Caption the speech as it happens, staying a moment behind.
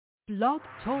Blog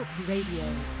Talk Radio.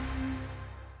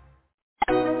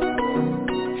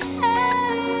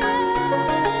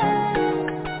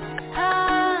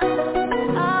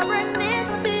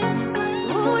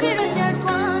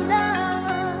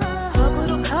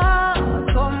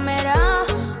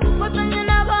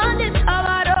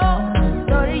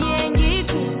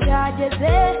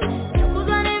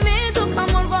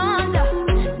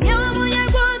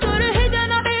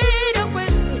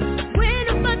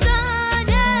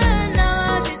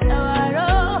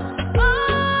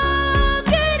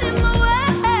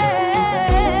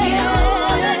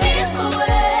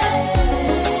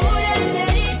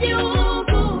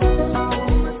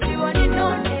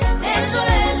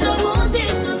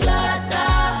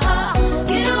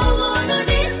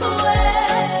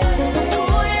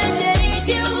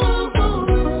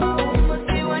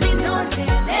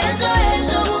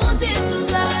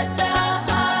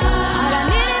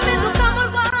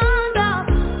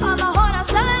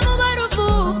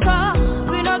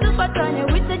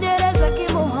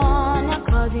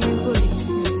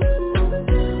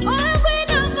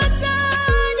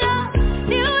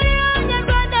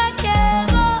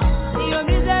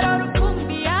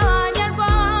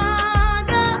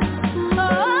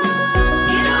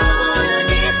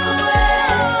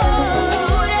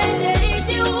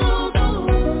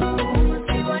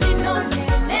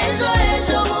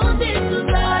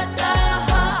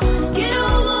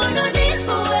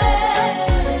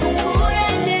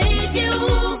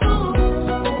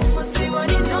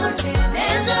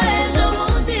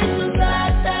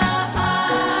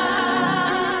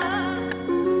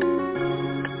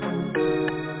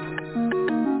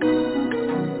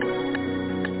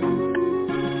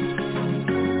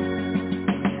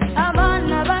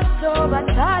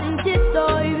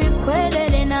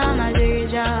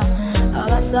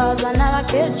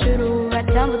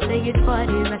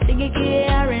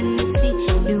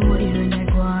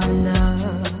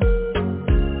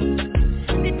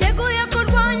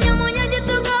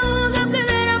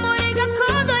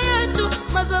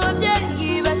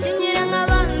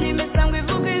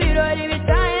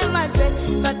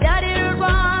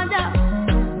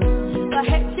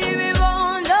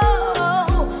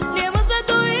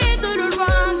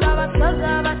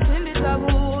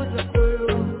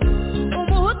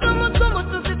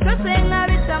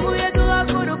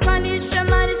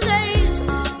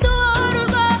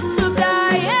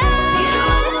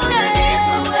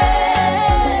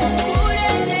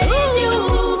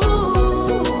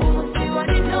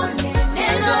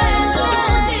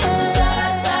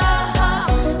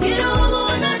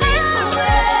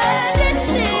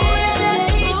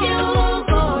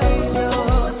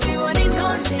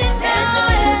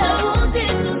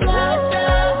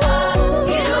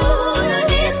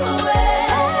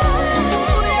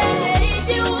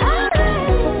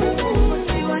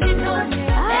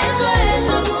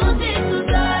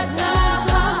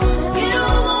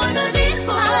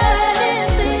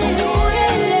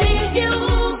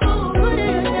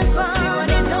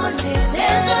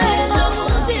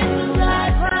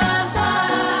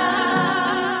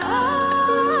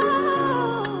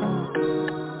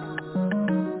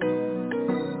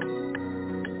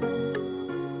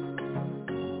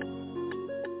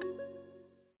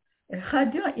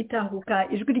 Radio Itahuka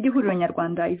ijwi ry'ihuriro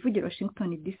nyarwanda ivugira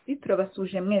Washington DC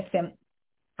turabasuje mwese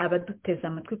abaduteza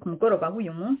amatwi ku mugoroba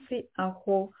w'uyu munsi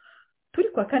aho turi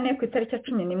kwa kane ku itariki ya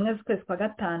 11 z'ukwezi kwa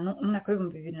gatanu umwaka wa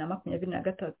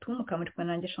 2023 mukamurikwa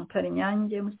nanjye Chantal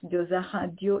Nyange mu studio za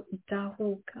Radio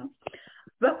Itahuka.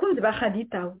 Bakunzi ba Radio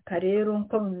Itahuka rero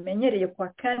nko mumenyereye kwa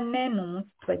kane ni umunsi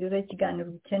twagezaho ikiganiro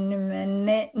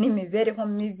ubukene n'imibereho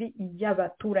mibi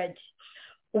y'abaturage.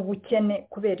 Ubukene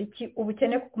kubera iki?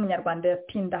 Ubukene kuko umunyarwanda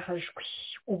yatindahajwe,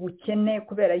 ubukene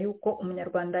kubera yuko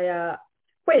umunyarwanda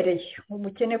yakwereye,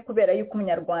 ubukene kubera yuko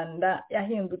umunyarwanda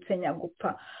yahindutse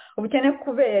nyagupfa, ubukene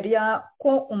kubera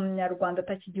ko umunyarwanda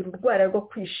atakigira urwara rwo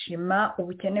kwishima,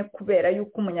 ubukene kubera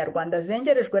yuko umunyarwanda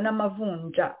azengerejwe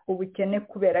n'amavunja, ubukene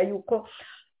kubera yuko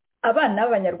abana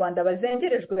b'abanyarwanda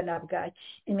bazengerejwe na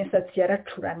bwaki, imisatsi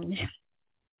yaracuramye.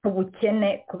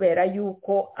 Ubukene kubera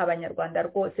yuko abanyarwanda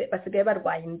rwose basigaye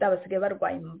barwaye inda, basigaye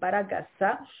barwaye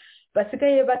imbaragasa,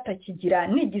 basigaye batakigira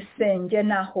n'igisenge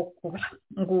naho kuba.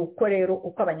 Nguko rero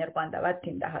uko abanyarwanda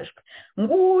batindahajwe.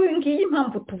 Ngiyi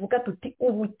impamvu tuvuga tuti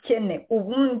ubukene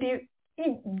ubundi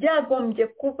byagombye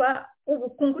kuba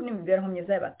ubukungu n'imibereho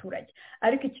myiza y'abaturage,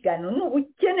 ariko ikiganiro ni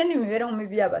ubukene n'imibereho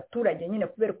mibi y'abaturage nyine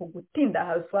kubera ko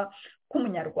gutindahazwa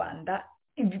k'umunyarwanda,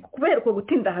 kubera ko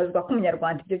gutindahazwa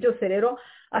k'umunyarwanda ibyo byose rero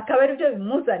akaba ari byo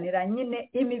bimuzanira nyine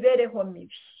imibereho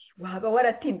mibi. Waba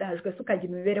waratindahajwe se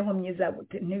ukagira imibereho myiza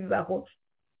gute? Ntibibaho.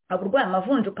 Aburwaye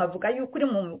amavunja ukavuga yuko uri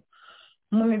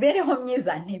mu mibereho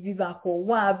myiza ntibibaho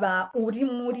waba uri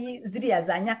muri ziriya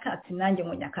za nyakatsi nanjye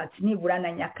ngo nyakatsi nibura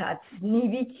na nyakatsi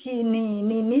n'ibiki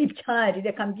n'ibyari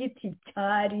reka mbyita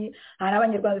ibyari hari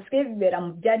abanyarwanda basigaye bibera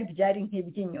mu byari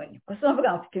nk'iby'inyoni gusa bavuga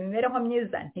ngo mfite imibereho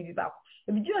myiza ntibibaho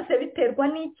byose biterwa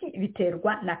n'iki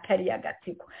biterwa na kariya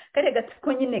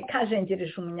gatsiko nyine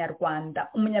kajengereje umunyarwanda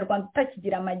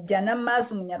utakigira amajyana amazi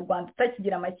umunyarwanda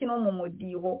utakigira amakino mu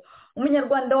mudiho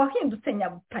umunyarwanda wahindutse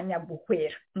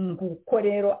nyabutanyaguhwera nguko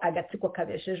rero agatsiko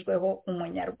kabeshejweho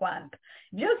umunyarwanda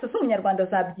byose si umunyarwanda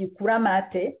azabyikura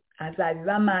amate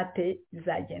azabiba amate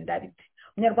bizagenda bite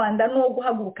umunyarwanda ni uwo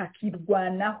guhaguruka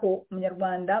akirwanaho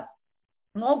umunyarwanda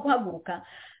ni uwo guhaguruka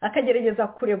akagerageza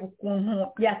kureba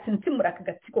ukuntu yatsinsimura aka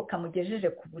gatsiko kamugejeje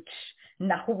ku buce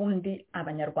naho ubundi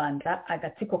abanyarwanda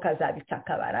agatsiko kazabitsa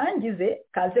kabarangize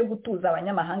kaze gutuza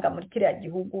abanyamahanga muri kiriya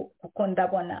gihugu kuko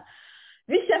ndabona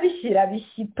bishya bishyira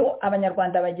bishyito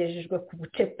abanyarwanda bagejejwe ku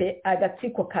buce pe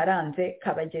agatsiko karanze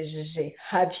kabagejeje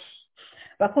habi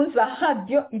bakunzi ba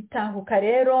radiyo itahuka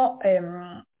rero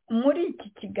muri iki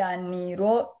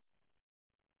kiganiro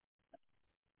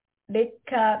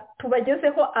reka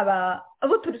tubagezeho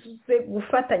abo turize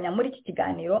gufatanya muri iki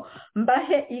kiganiro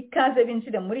mbahe ikaze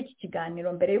binjire muri iki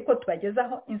kiganiro mbere y'uko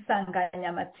tubagezaho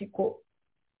insanganyamatsiko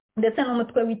ndetse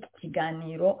n'umutwe w'iki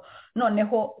kiganiro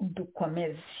noneho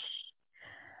dukomeze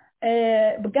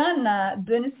bwana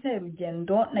Denis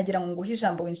Serugendo nagira ngo nguhe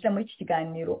ijambo winjire muri iki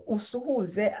kiganiro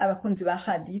usuhuze abakunzi ba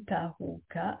radiyo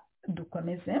itahuka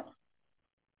dukomeze.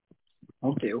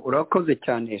 Okay, urakoze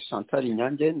cyane Chantal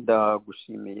Nyange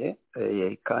ndagushimiye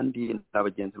kandi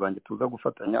n'abagenzi banjye tuza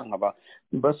gufatanya nkaba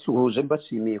basuhuje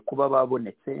mbashimiye kuba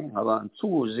babonetse nkaba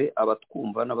nsuhuje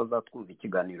abatwumva n'abazatwumva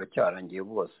ikiganiro cyarangiye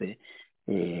bose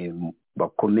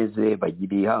bakomeze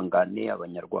bagire ihangane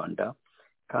abanyarwanda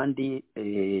kandi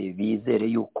bizere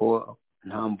yuko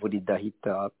nta mvura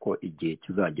idahita ko igihe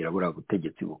kizagera buriya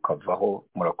butegetsi bukavaho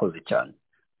murakoze cyane.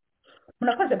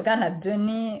 Murakoze bwana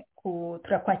Denis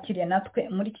turakwakiriye natwe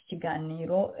muri iki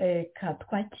kiganiro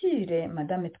twakire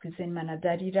madame Twizeyimana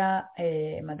Darira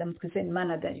madame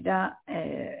Twizeyimana Darira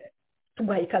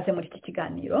tuguhaye ikaze muri iki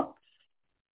kiganiro.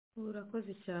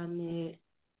 Urakoze cyane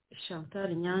Chantal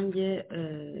Nyange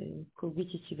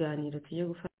kubw'iki kiganiro tugiye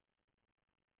gufata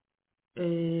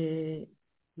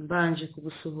mbanje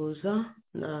kugusuhuza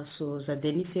ndasuhuza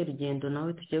Denis Serugendo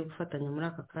nawe tugiye gufatanya muri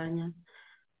aka kanya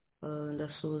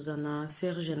ndasuhuza na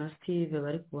Serge na Steve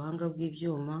bari ku buhanga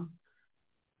bw'ibyuma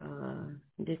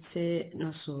ndetse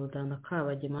nasuhuza na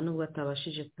Kabagema nubwo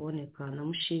atabashije kuboneka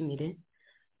namushimire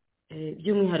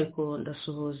by'umwihariko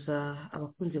ndasuhuza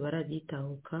abakunzi ba radiyo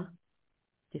itahuka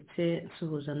ndetse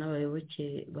nsuhuza n'abayoboke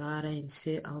ba RNC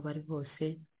aho bari hose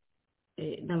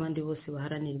n'abandi bose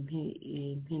baharanira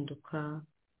impinduka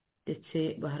ndetse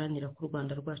baharanira ko u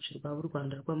Rwanda rwacu rwaba u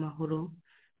Rwanda rw'amahoro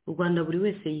u Rwanda buri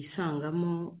wese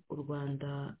yisangamo u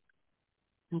Rwanda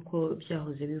nk'uko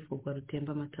byahoze bivugwa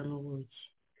rutemba amata n'ubuki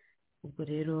ubwo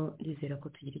rero ndizera ko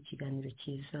tugira ikiganiro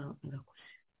cyiza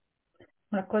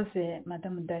murakoze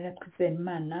madamu Darira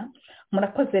Twizeyimana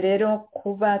murakoze rero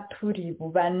kuba turi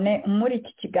bubane muri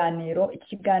iki kiganiro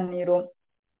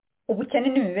ubukene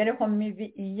n'imibereho mibi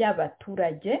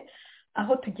y'abaturage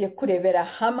aho tugiye kurebera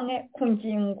hamwe ku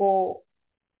ngingo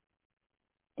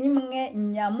imwe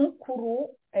nyamukuru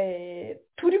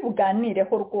turi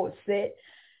buganireho rwose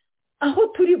aho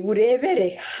turi burebere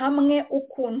hamwe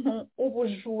ukuntu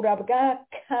ubujura bwa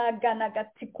Kaga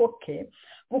n'agatsiko ke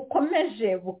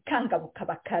bukomeje bukanga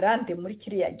bukaba karande muri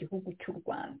kiriya gihugu cy'u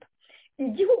Rwanda.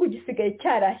 Igihugu gisigaye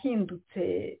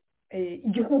cyarahindutse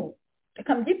igihuru,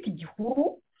 reka mbyite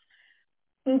igihuru,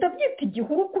 ndabyita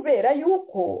igihuru kubera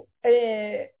yuko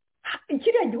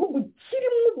kiriya gihugu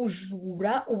kirimo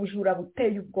ubujura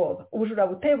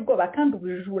buteye ubwoba kandi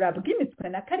ubujura bw'imitswe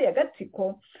na kariya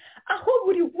gatsiko aho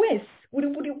buri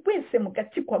wese mu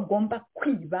gatsiko agomba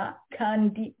kwiba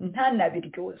kandi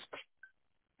ntanabiryozwe.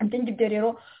 ibyo ngibyo rero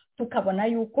tukabona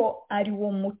yuko ari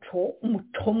wo muco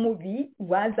mubi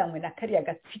wazanywe na kariya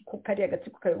gatsiko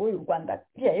kayoboye u Rwanda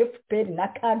ya FPR na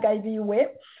Kaga biwe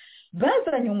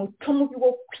bazanye umuco mubi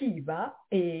wo kwiba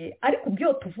ariko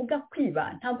byo tuvuga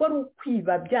kwiba ntabwo ari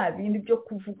ukwiba bya bindi byo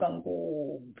kuvuga ngo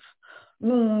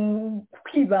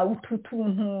kwiba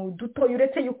utuntu dutoya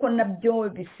uretse yuko nabyo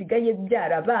bisigaye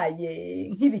byarabaye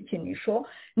nk'ibikinisho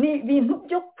ni ibintu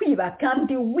byo kwiba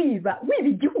kandi wiba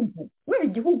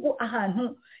igihugu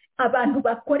ahantu abantu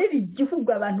bakorera igihugu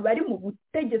abantu bari mu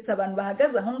butegetsi abantu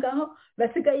bahagaze aho ngaho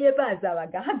basigaye baza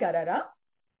bagahagarara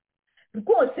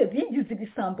rwose bigize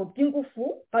ibisambo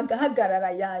by'ingufu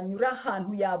bagahagarara yanyura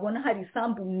ahantu yabona hari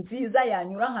isambu nziza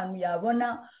yanyura ahantu yabona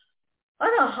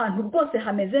ari ahantu rwose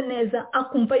hameze neza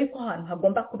akumva yuko ahantu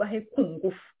hagomba kuba he ku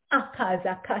ngufu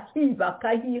akaza akahiba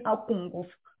akahiha ku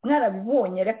ngufu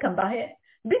mwarabibonye reka mbahe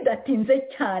bidatinze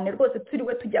cyane rwose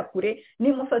turiwe tujya kure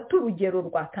nimufata urugero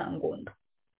rwa Kangondo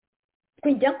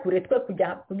twijya kure twe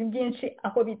kujya kuri byinshi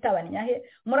aho bitabanyahe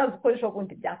murazi uko ejo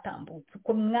bundi byatambutse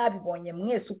uko mwabibonye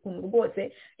mwese ukuntu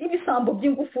rwose ibisambo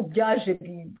by'ingufu byaje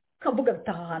kavuga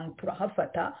bitaha ahantu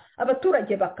turahafata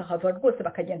abaturage bakahava rwose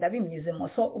bakagenda bimyize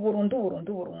moso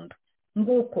burundu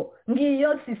nguko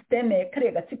ngiyo systeme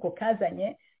kare gatsiko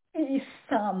kazanye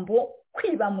ibisambo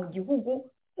kwiba mu gihugu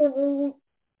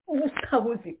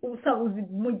ubusabuzi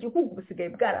mu gihugu busigaye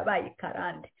bwarabaye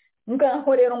karande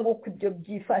ngaho rero nguko ibyo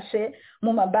byifashe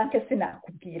mu mabanki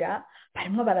sinakubwira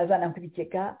barimo barazana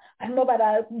nk'ibigega barimo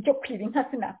byo kwiba inka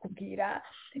sinakubwira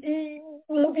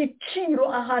mu biciro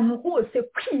ahantu hose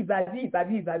kwiba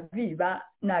biba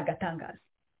ni agatangaza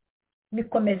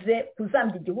bikomeje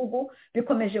kuzambya igihugu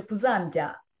bikomeje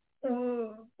kuzambya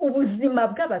ubuzima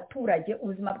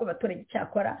bw'abaturage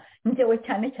cyakora njyewe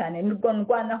cyane nubwo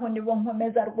ndwanaho nibo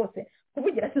nkomeza rwose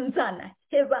kuvugira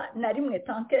sinzanaheba na rimwe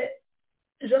tanke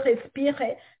je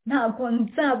respire ntabwo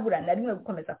nzabura na rimwe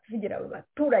gukomeza kuvugira abo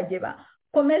baturage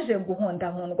bakomeje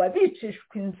guhondahondwa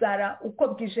bicishwa inzara uko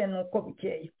bwije n'uko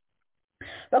bukeye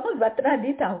bakunzi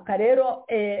bataraditahuka rero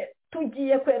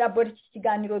tugiye kwerabora iki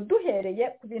kiganiro duhereye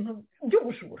ku bintu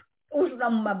by'ubujura ubujura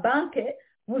mu mabanki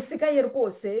busigaye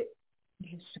rwose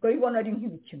usigaye ubona ari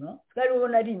nk'imikino usigaye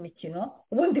ubona ari imikino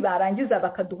ubundi barangiza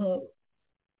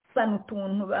bakaduhusana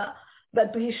utuntu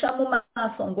baduhisha mu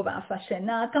maso ngo bafashe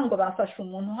naka ngo bafashe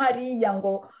umuntu hariya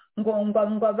ngo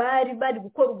bari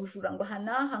gukora ubujura ngo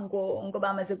hanaha ngo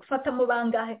bamaze gufatamo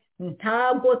bangahe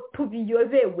ntabwo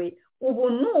tubiyobewe ubu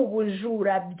ni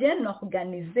ubujura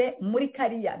byenoganize muri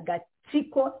kariya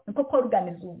gatsiko niko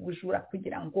koruganiza ubujura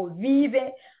kugira ngo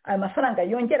bibe ayo mafaranga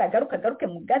yongera agaruke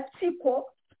mu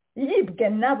gatsiko yibwe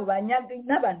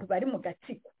n'abantu bari mu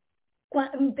gatsiko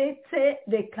ndetse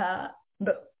reka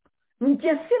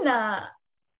njye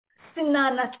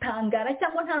sinanatangara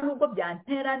cyangwa nta nubwo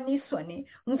byantera n'isoni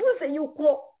mvuze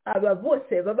yuko aba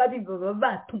bose baba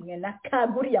batumwe na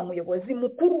uriya muyobozi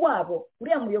mukuru wabo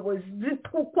uriya muyobozi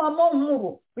zitukwamo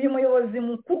nkuru uyu muyobozi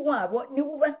mukuru wabo niwe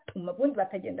ubatuma ubundi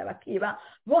bakagenda bakiba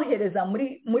bohereza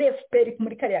muri FPR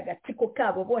muri kariya gatsiko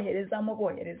kabo boherezamo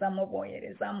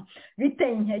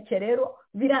biteye inkeke rero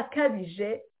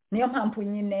birakabije niyo mpamvu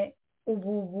nyine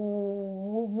ubu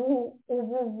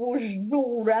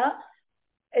bujura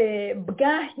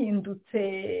bwahindutse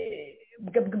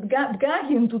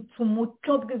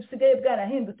umuco bwisigaye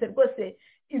bwarahindutse rwose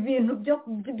ibintu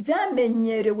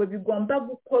byamenyerewe bigomba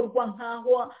gukorwa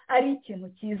nk'aho ari ikintu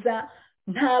cyiza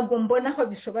ntabwo mbona aho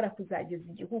bishobora kuzageza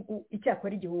igihugu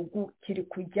icyakora igihugu kiri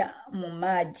kujya mu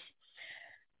magi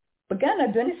bwana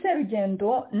Doni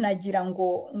Serugendo nagira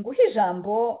ngo nguhe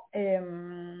ijambo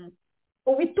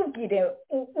ubitubwire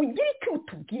ugira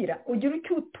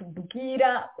icyo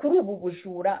utubwira kuri ubu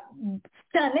bujura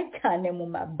cyane mu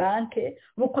mabanki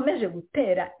bukomeje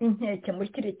gutera inkeke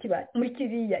muri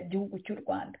kiriya gihugu cy'u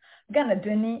Rwanda bwana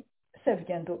Doni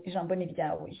Serugendo ijambo ni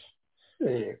ryawe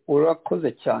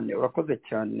urakoze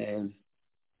cyane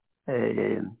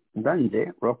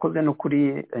ndange urakoze no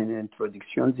kuri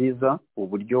introduction nziza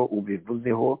uburyo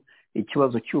ubivuzeho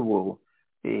ikibazo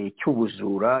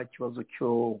cy'ubujura ikibazo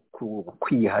cyo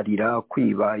kwiharira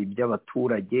kwiba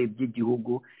iby'abaturage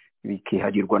by'igihugu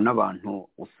bikiharirwa n'abantu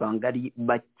usanga ari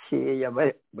bakeya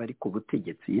bari ku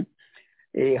butegetsi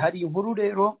hari inkuru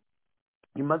rero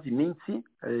imaze iminsi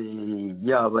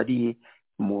yaba ari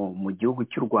mu gihugu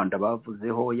cy'u Rwanda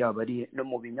bavuzeho yaba ari no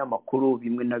mu binyamakuru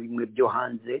bimwe na bimwe byo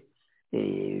hanze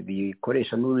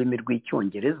bikoresha n'ururimi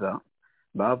rw'icyongereza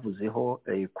bavuzeho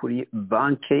kuri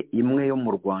banki imwe yo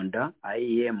mu Rwanda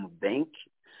I&M Bank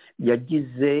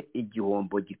yagize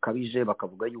igihombo gikabije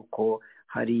bakavuga yuko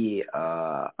hari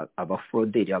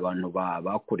abaforoderi abantu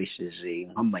bakoresheje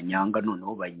nk'amanyanga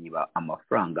noneho bayiba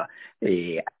amafaranga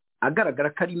agaragara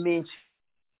ko ari menshi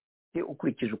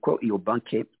ukurikije uko iyo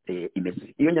banki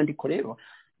imeze iyo nyandiko rero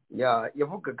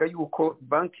yavugaga yuko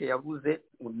banki yabuze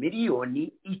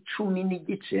miliyoni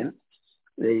 10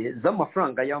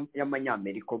 z'amafaranga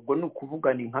y'amanyamerika ubwo ni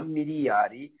ukuvuga ni nka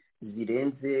miliyari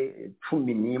zirenze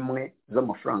 11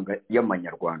 z'amafaranga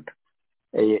y'amanyarwanda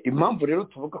impamvu rero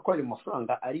tuvuga ko ayo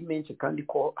mafaranga ari menshi kandi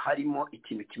ko harimo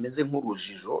ikintu kimeze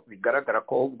nk'urujijo bigaragara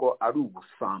ko ahubwo ari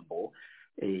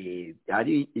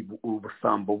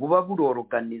ubusambo buba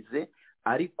buroroganize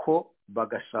ariko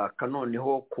bagashaka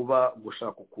noneho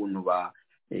gushaka ukuntu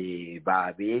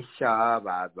babeshya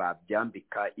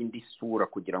babyambika indi sura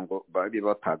kugira ngo babe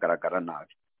batagaragara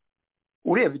nabi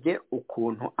urebye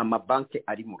ukuntu amabanki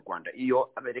ari mu Rwanda, iyo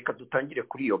reka dutangire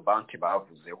kuri iyo banki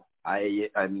bavuzeho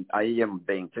IM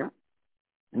bank.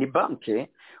 Ni banki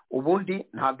ubundi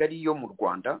ntabwo ari iyo mu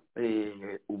Rwanda,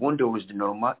 ubundi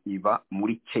normal iba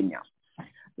muri Kenya.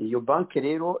 Iyo banki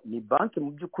rero ni banki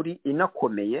mu by'ukuri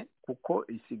inakomeye kuko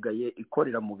isigaye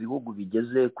ikorera mu bihugu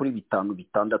bigeze kuri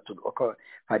 5-6.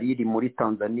 Hari iri muri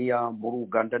Tanzania, muri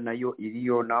Uganda nayo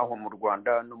iriyo, naho mu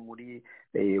Rwanda no muri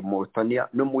Mauritania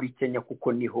no muri Kenya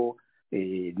kuko niho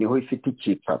ifite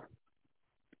icyicaro.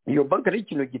 Iyo banki ari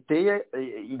ikintu giteye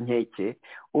inkeke,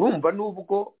 urumva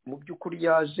nubwo mu by'ukuri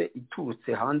yaje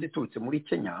iturutse hanze, iturutse muri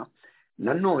Kenya,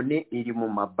 nanone iri mu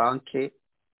mabanki,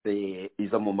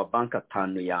 iza mu mabanki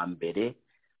 5 ya mbere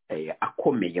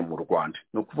akomeye mu Rwanda.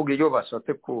 Ni ukuvuga iyo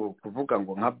bashatse kuvuga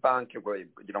ngo nka banki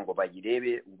kugira ngo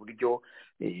bayirebe uburyo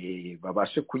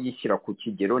babashe kuyishyira ku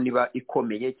kigero niba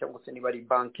ikomeye cyangwa se niba ari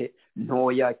banki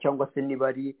ntoya cyangwa se niba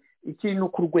ari ikintu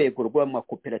ku rwego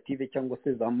rw'amakoperative cyangwa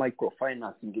se za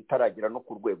microfinancing itaragera no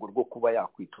ku rwego rwo kuba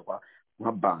yakwitwa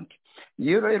nka banki.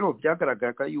 Iyo rero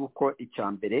byagaragaraga yuko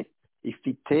icya mbere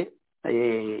ifite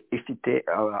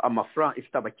amafaranga,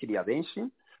 ifite abakiriya benshi.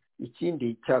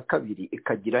 Ikindi cya kabiri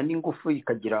ikagira n'ingufu,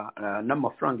 ikagira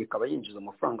n'amafaranga, ikaba yinjiza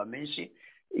amafaranga menshi,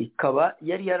 ikaba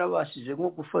yari yarabashije nko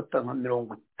gufata nka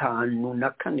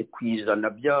 54%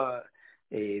 byo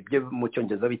mu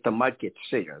Cyongereza bita market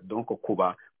share, donc ku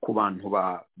bantu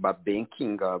ba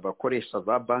banking bakoresha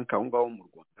za banki aho ngaho mu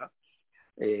Rwanda.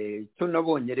 Cyo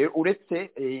nabonye rero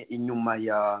uretse inyuma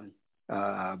ya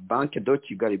Banque de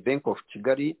Kigali, Bank of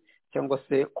Kigali cyangwa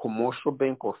se Commercial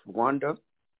Bank of Rwanda,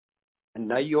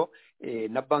 nayo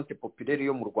na Banque Populaire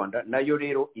yo mu Rwanda nayo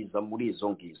rero iza muri izo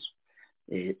ngizo.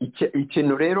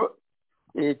 Ikintu rero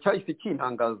cyahise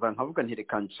kintangaza nkavuga nti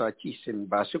reka nshakishe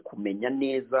mbashe kumenya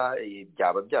neza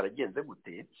byaba byaragenze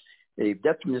gute.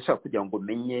 Byatumye nshaka kugira ngo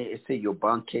menye ese iyo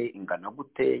banki ingana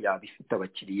gute, yaba ifite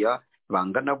abakiriya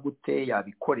bangana gute,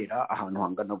 yabikorera ahantu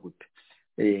hangana gute.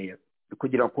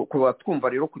 Kugira kuba twumva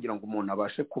rero, kugira ngo umuntu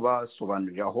abashe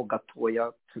kubasobanuriraho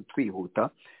gatoya twihuta,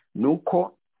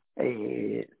 nuko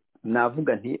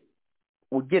navuga nti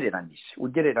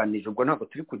ugereranije ubwo ntabwo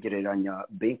turi kugereranya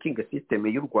banking system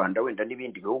y'u Rwanda wenda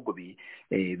n'ibindi bihugu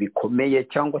bikomeye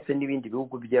cyangwa se n'ibindi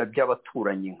bihugu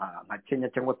by'abaturanyi nka Kenya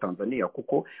cyangwa Tanzania,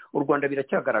 kuko u Rwanda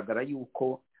biracyagaragara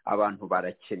yuko abantu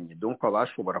barakennye, donc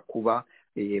abashobora kuba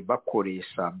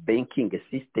bakoresha banking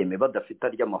system badafite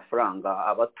arya amafaranga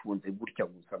abatunze gutya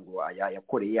gusa ngo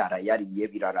ayakoreye yarayariye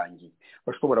birarangiye.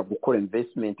 Bashobora gukora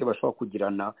investment, bashobora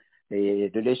kugirana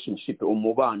relationship,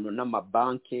 umubano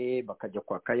n'amabanki, bakajya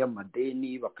kwaka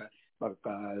y'amadeni,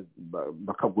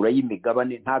 bakagura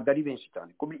y'imigabane, ntabwo ari benshi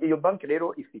cyane. Iyo banki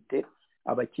rero ifite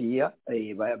abakiriya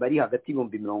bari hagati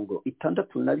y'ibihumbi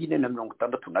 64 na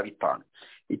 65.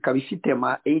 Ikaba ifite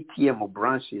ama ATM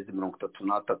branches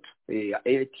 33.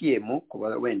 ATM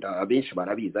kuba wenda abenshi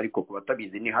barabizi, ariko kuba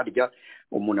batabizi ni harya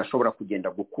umuntu ashobora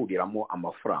kugenda gukuriramo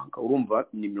amafaranga. Urumva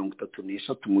ni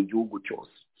 33 mu gihugu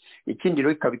cyose. Ikindi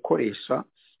rero ikabikoresha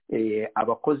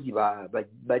abakozi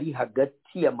bari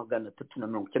hagati ya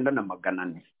 390 na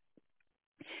 400.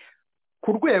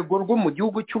 Ku rwego rwo mu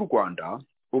gihugu cy'u Rwanda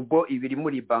ubwo ibiri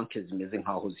muri banki zimeze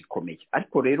nkaho zikomeye,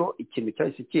 ariko rero ikintu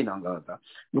cyahise kinangaza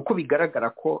nuko bigaragara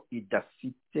ko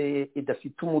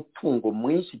idafite umutungo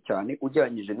mwinshi cyane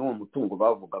ugereranyije n'uwo mutungo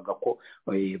bavugaga ko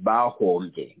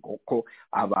bahombye, kuko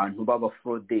abantu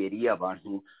b'abafroderi,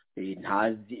 abantu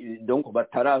ntazi, donc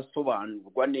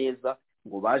batarasobanurwa neza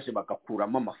ngo baje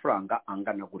bagakuramo amafaranga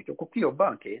angana gutyo. Kuko iyo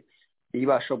banki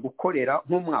ibasha gukorera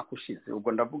nk'umwaka ushize,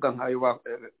 ubwo ndavuga nkayo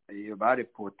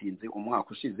barepotinze umwaka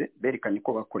ushize, berekanye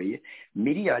ko bakoreye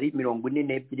miliyari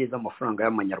 42 z'amafaranga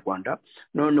y'amanyarwanda.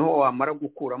 Noneho wamara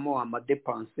gukuramo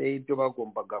amadepanse, ibyo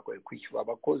bagombaga kwishyura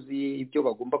abakozi, ibyo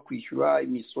bagomba kwishyura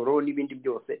imisoro n'ibindi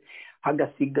byose,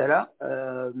 hagasigara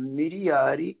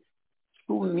miliyari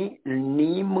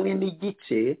 11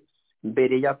 n'igice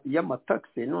mbere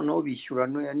y'amataxe. Noneho bishyura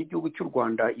n'igihugu cy'u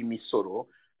Rwanda imisoro,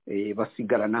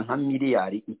 basigarana nka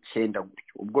miliyari 9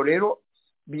 gutyo. Ubwo rero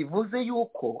bivuze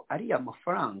yuko ari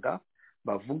amafaranga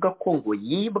bavuga ko ngo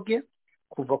yibwe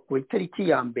kuva ku itariki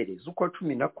ya mbere z'ukwa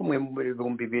 11 mu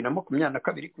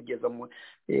 2022 kugeza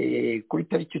kuri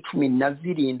tariki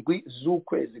 17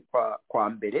 z'ukwezi kwa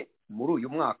mbere muri uyu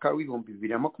mwaka w'ibihumbi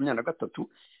 2023.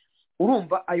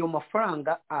 Urumva ayo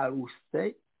mafaranga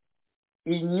aruse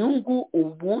inyungu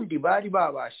ubundi bari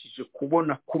babashije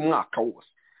kubona ku mwaka wose.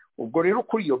 Ubwo rero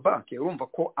kuri iyo banki urumva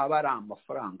ko aba ari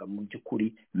amafaranga mu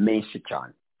by'ukuri menshi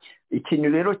cyane. Ikintu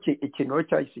rero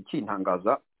cyahise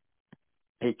kintangaza,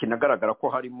 kinagaragara ko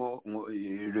harimo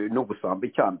no gusamba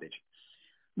icyambere,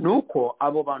 nuko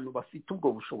abo bantu bafite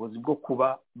ubwo bushobozi bwo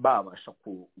kuba babasha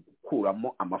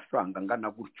gukuramo amafaranga angana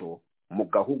gutyo mu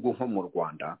gahugu nko mu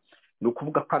Rwanda, ni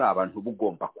ukuvuga ko ari abantu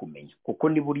bugomba kumenya, kuko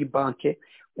niba uri banki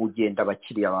ugenda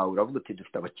abakiriya bawe uravuga uti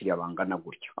dufite abakiriya bangana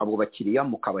gutyo, abo bakiriya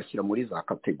mukabashyira muri za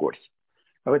kategori.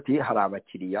 Ati hari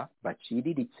abakiriya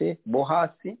baciriritse bo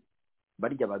hasi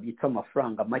barya babitsa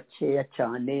amafaranga makeya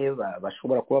cyane,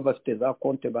 bashobora kuba bafite za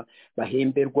konti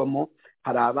bahemberwamo.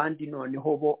 Hari abandi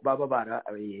noneho bo baba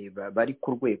bari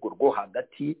ku rwego rwo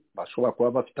hagati, bashobora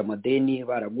kuba bafite amadeni,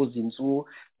 baraguze inzu,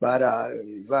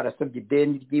 barasabye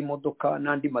ideni ry'imodoka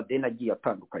n'andi madeni agiye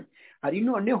atandukanye. Hari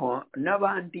noneho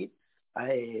n'abandi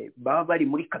baba bari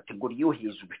muri kategori yo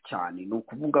hejuru cyane, ni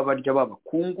ukuvuga barya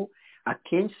b'abakungu,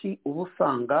 akenshi uba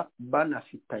usanga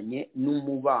banafitanye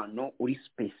n'umubano uri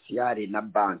spesiyale na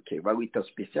banki, bawita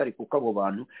spesiyale kuko abo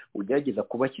bantu ugerageza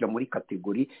kubashyira muri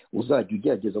kategori, uzajya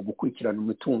ugerageza gukurikirana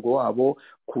umutungo wabo,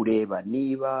 kureba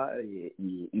niba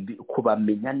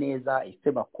kubamenya neza,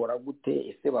 ese bakora gute,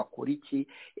 ese bakora iki,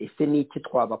 ese n'iki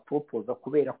twabaporopoza,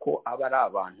 kubera ko aba ari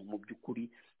abantu mu by'ukuri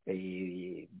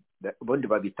ubundi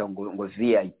babita ngo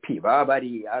VIP, baba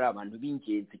ari abantu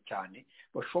b'ingenzi cyane,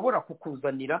 bashobora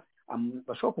kukuzanira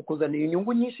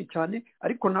inyungu nyinshi cyane,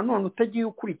 ariko nanone utagiye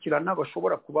ukurikirana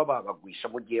bashobora kuba babagwisha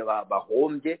mu gihe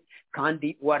bahombye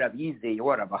kandi warabizeye,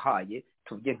 warabahaye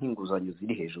tuvuge nk'inguzanyo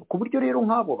ziri hejuru. Ku buryo rero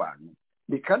nk'abo bantu,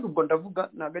 kandi ubwo ndavuga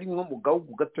ntabwo ari nko mu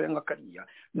gahugu gatoya nka kariya,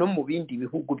 no mu bindi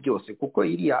bihugu byose, kuko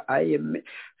iriya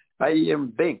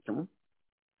IM bank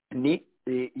ni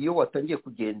iyo watangiye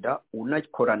kugenda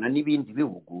unakorana n'ibindi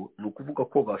bihugu, ni ukuvuga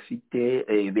ko bafite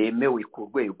bemewe ku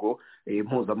rwego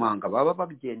mpuzamahanga, baba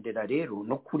babigendera rero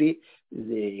no kuri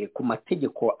ku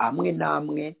mategeko amwe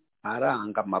n'amwe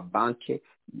aranga amabanki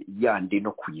yandi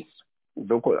no ku isi,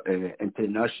 donc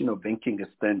international banking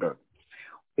standard.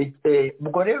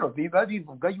 Ubwo rero biba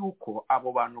bivuga yuko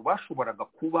abo bantu bashoboraga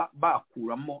kuba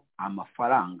bakuramo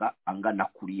amafaranga angana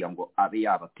kuriya ngo abe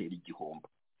yabatera igihombo.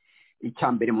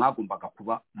 Icya mbere mwagombaga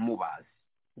kuba mubazi,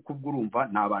 kuko ubwo urumva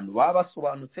ni abantu baba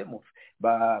basobanutse,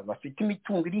 bafite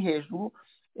imitungo iri hejuru,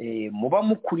 muba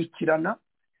mukurikirana,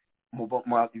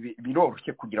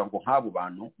 biroroshye kugira ngo nk'abo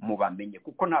bantu mubamenye,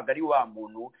 kuko ntabwo ari wa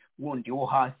muntu wundi wo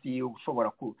hasi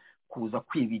ushobora kuza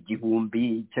kwiba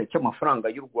igihumbi cy'amafaranga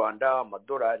y'u Rwanda,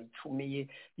 amadolari 10,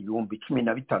 ibihumbi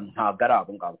 15, ntabwo ari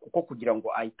abo ngabo, kuko kugira ngo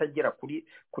ahita agera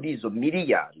kuri izo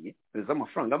miliyari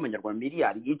z'amafaranga y'amanyarwanda,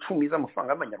 miliyari 10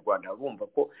 z'amafaranga y'amanyarwanda, bumva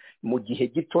ko mu gihe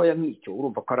gitoya nk'icyo,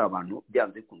 urumva ko ari abantu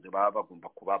byanze kunze baba bagomba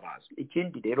kuba bazwi.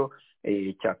 Ikindi rero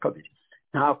cya kabiri,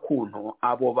 nta kuntu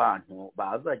abo bantu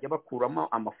bazajya bakuramo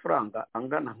amafaranga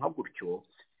angana nka gutyo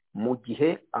mu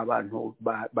gihe abantu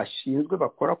bashinzwe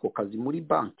bakora ako kazi muri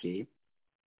banki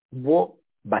bo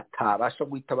batabasha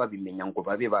guhita babimenya ngo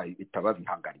babe bahita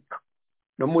babihagarika.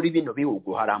 No muri bino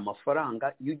bihugu hari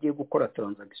amafaranga, iyo ugiye gukora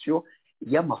transaction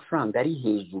y'amafaranga ari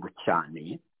hejuru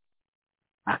cyane,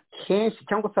 akenshi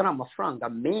cyangwa se ari amafaranga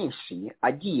menshi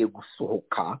agiye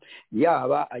gusohoka,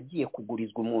 yaba agiye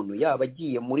kugurizwa umuntu, yaba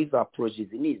agiye muri za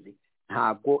project n'izi,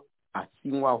 ntabwo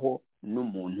asinywaho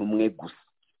n'umuntu umwe gusa.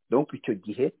 Donc icyo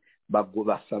gihe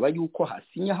basaba yuko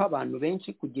hasinyaho abantu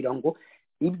benshi, kugira ngo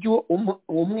ibyo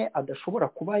umwe adashobora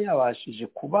kuba yabashije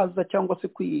kubaza cyangwa se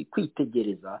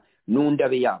kwitegereza, n'undi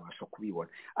abe yabasha kubibona.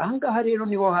 Ahangaha rero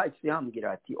niho hahise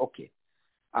hambwira ati okay,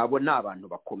 abo ni abantu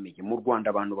bakomeye mu Rwanda,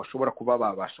 abantu bashobora kuba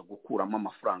babasha gukuramo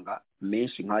amafaranga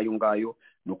menshi nk'ayo ngayo,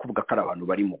 ni ukuvuga ko ari abantu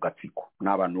bari mu gatsiko, ni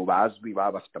abantu bazwi,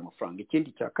 baba bafite amafaranga.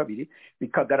 Ikindi cya kabiri,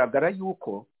 bikagaragara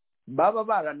yuko baba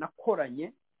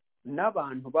baranakoranye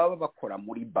n'abantu baba bakora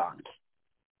muri banki.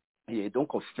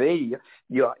 Donc fair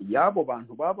y'abo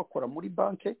bantu baba bakora muri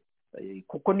banki,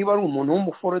 kuko niba ari umuntu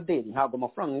w'umuforoderi, ntabwo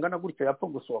amafaranga angana gutyo yapfa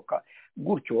gusohoka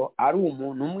gutyo, ari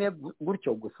umuntu umwe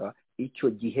gutyo gusa. Icyo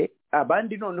gihe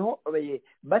abandi noneho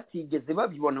batigeze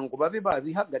babibona ngo babe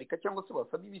babihagarika cyangwa se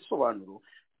basabe ibisobanuro,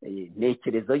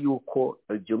 ntekereza yuko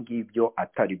ibyo ngibyo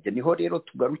atari byo. Niho rero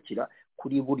tugarukira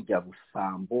kuri burya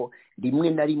busambo rimwe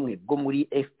na rimwe bwo muri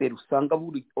FPR usanga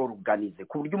buri organize,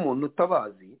 ku buryo umuntu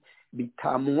utabazi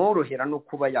bitamworohera no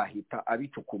kuba yahita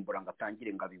abicukumbura ngo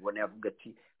atangire ngo abibone, yavuga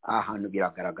ati ahantu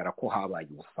biragaragara ko habaye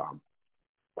ubusambo.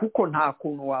 Kuko nta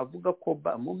kuntu wavuga ko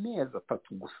mu mezi 3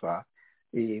 gusa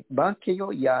banki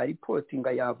yo ya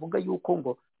reportinga yavuga yuko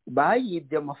ngo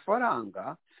bayibye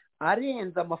amafaranga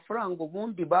arenze amafaranga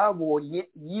ubundi babonye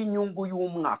y'inyungu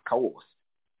y'umwaka wose.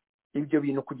 Ibyo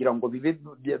bintu kugira ngo bibe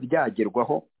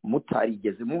byagerwaho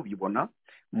mutarigeze mubibona,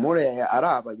 muri ari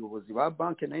abayobozi ba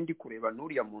banki, n'indi kureba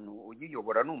n'uriya muntu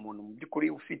uyiyobora ni umuntu mu by'ukuri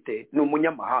ufite, ni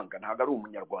umunyamahanga, ntabwo ari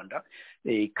umunyarwanda,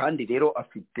 kandi rero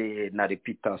afite na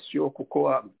reputation,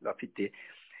 kuko afite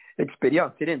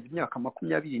experience irenze imyaka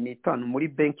 25 muri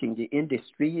banking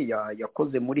industry,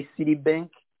 yakoze muri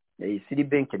Citibank.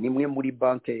 Citibank ni imwe muri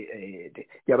banki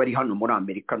y'abari hano muri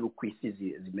Amerika no ku isi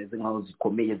zimeze nkaho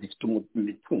zikomeye, zifite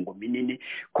imitungo minini,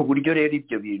 ku buryo rero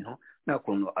ibyo bintu nta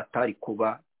kuntu atari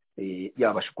kuba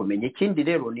yabasha kumenya. Ikindi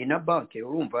rero ni na banki,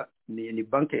 urumva ni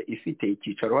banki ifite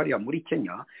icyicaro hariya muri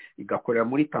Kenya, igakorera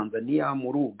muri Tanzania,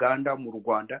 muri Uganda, mu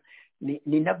Rwanda.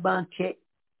 Ni na banki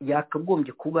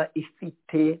yakagombye kuba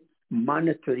ifite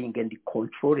monitoring and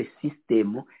control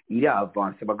system iri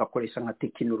avance, bagakoresha nka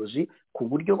technology ku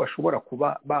buryo bashobora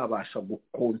kuba babasha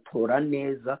gukontorora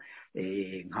neza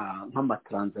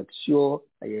nk'amatransaction,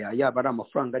 yaba ari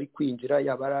amafaranga ari kwinjira,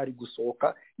 yaba ari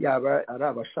gusohoka, yaba ari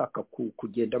abashaka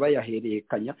kugenda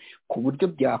bayahererekanya, ku buryo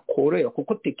byakorohera,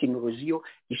 kuko technology yo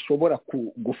ishobora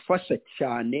gufasha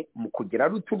cyane mu kugira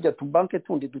ari uturya tubanke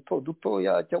tundi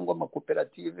dutoya cyangwa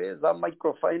amakoperative za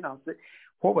microfinance,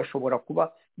 ho bashobora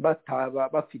kuba bataba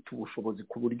bafite ubushobozi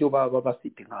ku buryo baba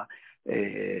bafite nka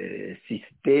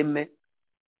systeme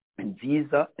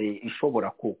nziza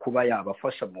ishobora kuba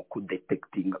yabafasha mu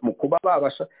kudetectinga, mu kuba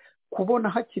babasha kubona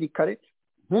hakiri kare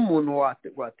nk'umuntu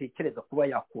watekereza kuba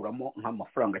yakuramo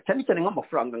nk'amafaranga, cyane cyane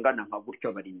nk'amafaranga angana nka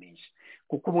gutyo bari menshi,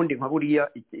 kuko ubundi nka buriya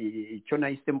icyo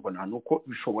nahise mbona ni uko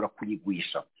bishobora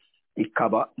kuyigwisha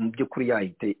ikaba mu by'ukuri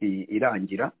yahite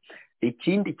irangira.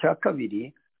 Ikindi cya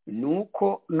kabiri ni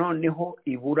uko noneho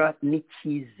ibura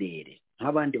n'icyizere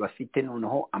nk'abandi bafite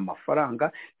noneho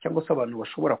amafaranga, cyangwa se abantu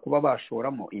bashobora kuba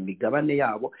bashoramo imigabane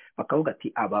yabo, bakavuga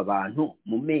ati aba bantu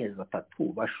mu mezi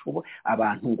 3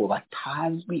 abantu ngo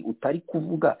batazwi utari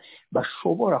kuvuga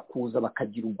bashobora kuza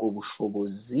bakagira ubwo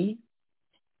bushobozi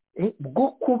bwo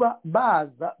kuba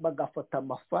baza bagafata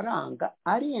amafaranga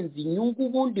arenze inyungu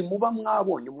ubundi muba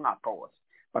mwabonye umwaka wose.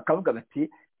 Bakavuga bati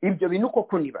ibyo bintu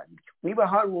koko niba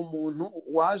hari umuntu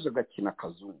waje agakina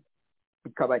akazungu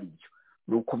bikaba ari byo,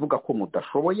 ni ukuvuga ko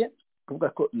mudashoboye, kuvuga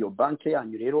ko iyo banki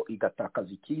yanyu rero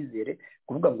igatakaza icyizere,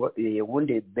 kuvuga ngo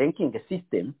ubundi banking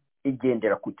system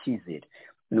igendera ku cyizere.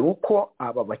 Ni uko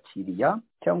aba bakiriya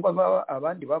cyangwa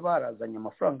abandi baba barazanye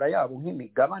amafaranga yabo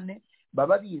nk'imigabane,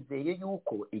 baba bizeye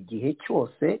yuko igihe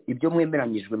cyose ibyo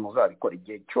mwemeranyijwe muzabikora,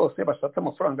 igihe cyose bashatse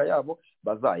amafaranga yabo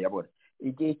bazayabona,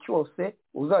 igihe cyose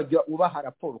uzajya ubaha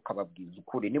raporo ukababwiza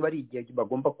ukuri niba ari igihe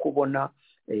bagomba kubona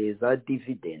za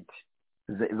dividend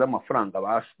z'amafaranga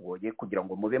bashoboye kugira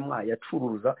ngo mube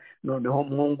mwayacuruza noneho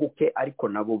mwunguke ariko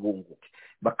nabo bunguke.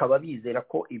 Bakaba bizera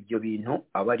ko ibyo bintu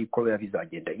aba ariko biba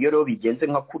bizagenda. Iyo rero bigenze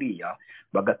nka kuriya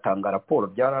bagatanga raporo,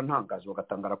 byarantangaje,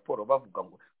 bagatanga raporo bavuga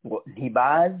ngo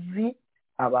ntibazi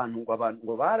abantu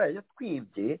ngo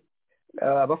barayatwibye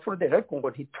abafroderi, ariko ngo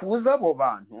ntituza abo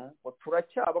bantu, ngo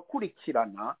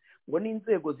turacyabakurikirana, ngo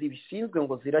n'inzego zibishinzwe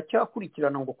ngo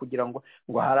ziracyakurikirana, ngo kugira ngo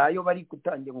hari ayo bari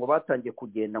gutangira, ngo batangiye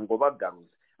kugenda ngo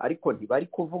bagaruza, ariko ntibari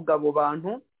kuvuga abo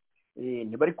bantu,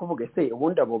 ntibari kuvuga ese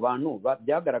ubundi abo bantu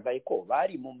byagaragaye ko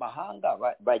bari mu mahanga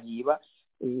bayiba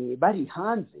bari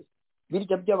hanze,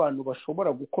 birya by'abantu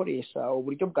bashobora gukoresha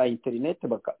uburyo bwa interineti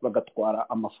bagatwara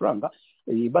amafaranga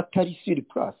batari sur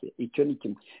place. Icyo ni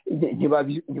kimwe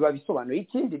ntibabisobanuye.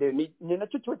 Ikindi rero ni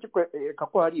nacyo kiba kikwereka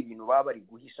ko hari ibintu baba bari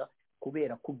guhisha,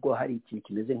 kubera ko ubwo hari ikintu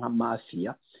kimeze nka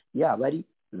mafiya, yaba ari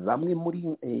bamwe muri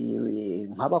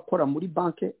nk'abakora muri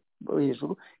banki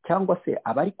hejuru cyangwa se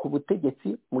abari ku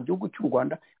butegetsi mu gihugu cy'u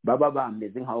Rwanda baba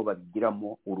bameze nk'aho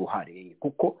babigiramo uruhare,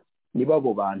 kuko niba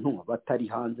abo bantu batari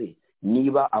hanze,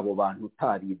 niba abo bantu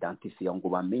utaridantifiya ngo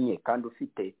bamenye, kandi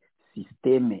ufite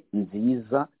systeme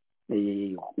nziza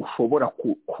ushobora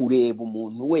kureba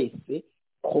umuntu wese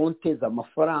konte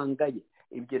z'amafaranga ye,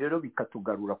 ibyo rero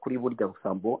bikatugarura kuri burya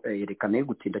busambo, reka nayo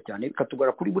gutinda cyane,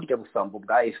 bikatugarura kuri burya busambo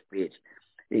bwa FPR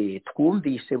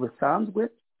twumvishe busanzwe,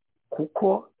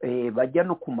 kuko bajya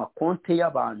no ku makonte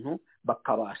y'abantu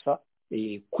bakabasha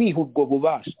kwiha ubwo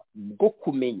bubasha bwo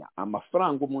kumenya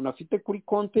amafaranga umuntu afite kuri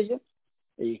konte ye,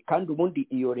 kandi ubundi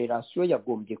iyo relation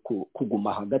yagombye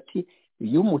kuguma hagati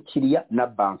y'umukiriya na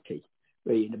banki ye.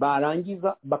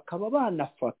 Barangiza bakaba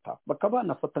banafata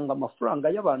ngo amafaranga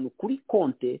y'abantu kuri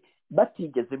konte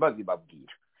batigeze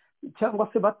babibabwira, cyangwa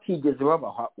se batigeze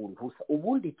babaha uruhusa.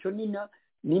 Ubundi icyo ni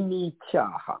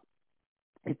n'icyaha,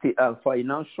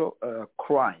 financial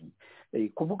crime.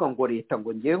 Kuvuga ngo leta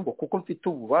ngo ngiye ngo kuko mfite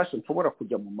ububasha nshobora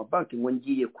kujya mu mabanki ngo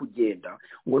ngiye kugenda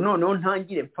ngo noneho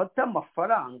ntangire mfata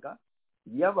amafaranga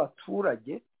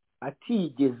y'abaturage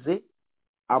atigeze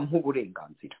ampa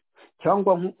uburenganzira,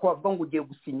 cyangwa nk'uko bavuga ngo ugiye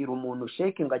gusinyira umuntu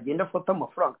sheke ngo agende afata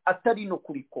amafaranga atari no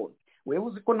kuri konti, wewe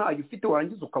uzi ko ntayo ufite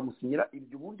warangiza ukamusinyira,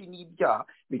 ibyo ubundi ni ibyaha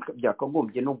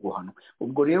byakagombye no guhanwa.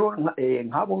 Ubwo rero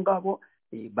nk'abo ngabo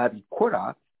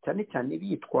babikora cyane cyane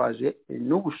bitwaje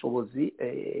n'ubushobozi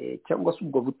cyangwa se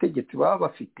ubwo butegetsi baba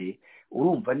bafite,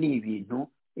 urumva ni ibintu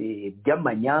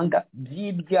by'amanyanga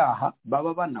by'ibyaha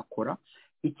baba banakora.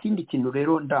 Ikindi kintu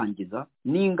rero ndangiza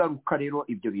n'ingaruka rero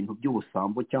ibyo bintu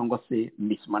by'ubusambo cyangwa se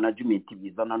mismanagement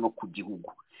bizana no ku gihugu,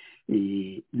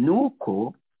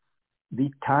 nuko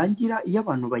bitangira iyo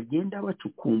abantu bagenda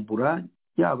bacukumbura,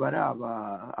 yaba ari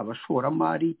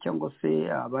abashoramari cyangwa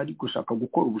se abari gushaka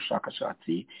gukora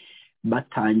ubushakashatsi,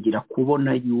 batangira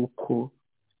kubona yuko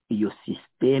iyo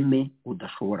sisiteme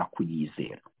udashobora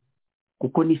kuyizera,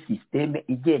 kuko ni sisiteme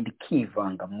igenda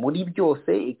ikivanga muri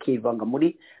byose, ikivanga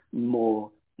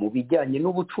mu bijyanye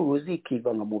n'ubucuruzi,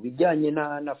 ikivanga mu bijyanye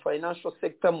na financial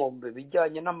sector, mu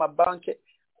bijyanye n'amabanki,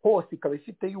 hose ikaba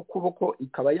ifite y'ukuboko,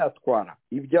 ikaba yatwara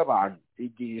iby'abantu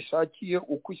igihe ishakiye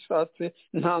uko ishatse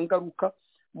nta ngaruka.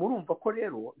 Murumva ko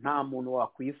rero nta muntu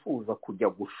wakwifuza kujya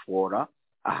gushora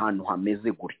ahantu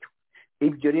hameze gutyo.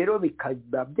 Ibyo rero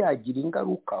bikaba byagira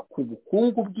ingaruka ku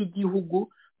bukungu bw'igihugu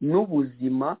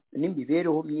n'ubuzima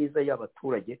n'imibereho myiza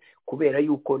y'abaturage, kubera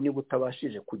yuko niba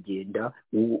utabashije kugenda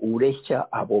ureshya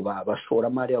abo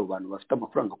bashoramari, abo bantu bafite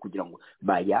amafaranga kugira ngo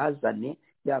bayazane,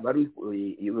 yaba ari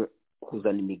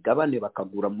kuzana imigabane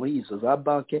bakagura muri izo za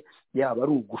banki, yaba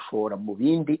ari ugushora mu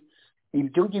bindi,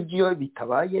 ibyo ngibyo iyo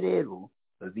bitabaye rero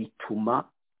bituma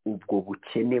ubwo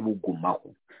bukene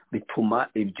bugumaho, bituma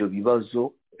ibyo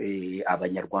bibazo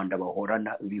abanyarwanda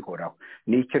bahorana bihoraho.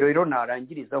 Nicyo rero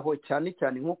narangirizaho, cyane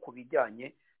cyane nko ku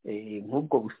bijyanye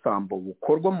nk'ubwo busambo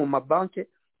bukorwa mu mabanki.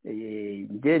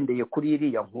 Ngendeye kuri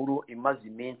iriya nkuru imaze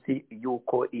iminsi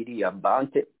y'uko iriya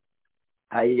banki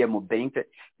I&M Bank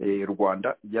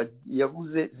Rwanda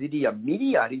yabuze ziriya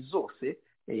miliyari zose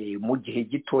mu gihe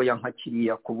gitoya nka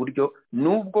kiriya, ku buryo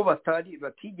nubwo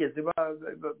batigeze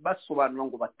basobanura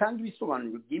ngo batange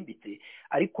ibisobanuro byimbitse,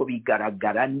 ariko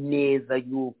bigaragara neza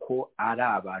yuko ari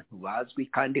abantu bazwi,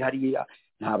 kandi hariya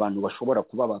nta bantu bashobora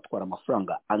kuba batwara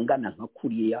amafaranga angana nka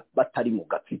kuriya batari mu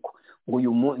gatsiko.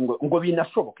 ngo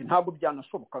binashoboke, ntabwo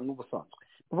byanashoboka n'ubusanzwe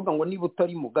kuvuga ngo niba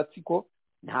utari mu gatsiko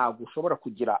ntabwo ushobora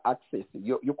kugira access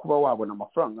yo kuba wabona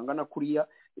amafaranga angana kuriya.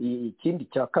 Ikindi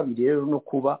cya kabiri rero no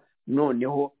kuba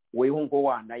noneho weho ngo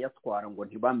wanayatwara ngo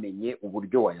ntibamenye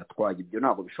uburyo wayatwaye, ibyo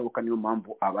ntabwo bishoboka. Niyo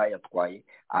mpamvu abayatwaye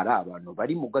ari abantu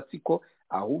bari mu gatsiko,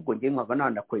 ahubwo njye nkaba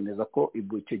nanakwemeza ko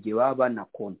icyo gihe baba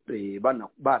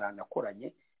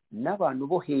baranakoranye n'abantu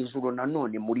bo hejuru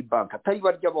nanone muri banki, atari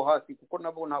barya bo hasi, kuko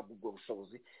nabo ntabwo ubwo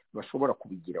bushobozi bashobora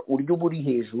kubigira. Uryo uba uri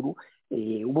hejuru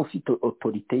uba ufite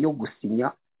otorite yo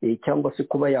gusinya cyangwa se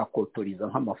kuba yakotoriza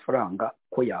nk'amafaranga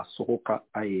ko yasohoka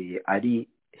ari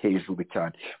hejuru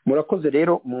cyane. Murakoze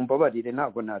rero, mumbabarire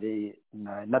ntabwo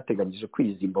nateganyije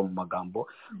kwizimba mu magambo,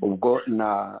 ubwo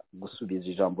nagusubiza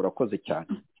ijambo. Urakoze cyane.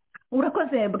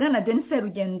 Urakoze bwana Denis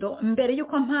Serugendo. Mbere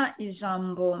y'uko mpa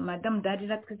ijambo Madame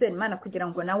Darira Twizerimana kugira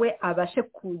ngo nawe abashe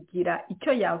kugira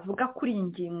icyo yavuga kuri iyi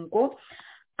ngingo,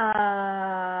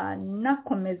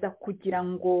 nakomeza kugira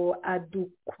ngo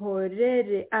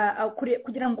adukorere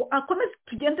kugira ngo akomeze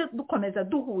tugende dukomeza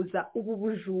duhuza ubu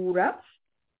bujura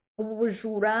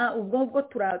ubwo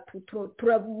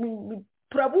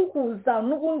turabuhuza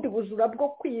n'ubundi bujura bwo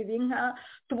kwiba inka,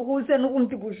 tubuhuze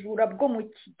n'ubundi bujura bwo mu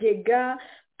kigega,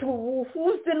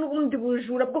 tubuhuze n'ubundi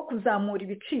bujura bwo kuzamura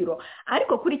ibiciro.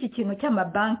 Ariko kuri iki kintu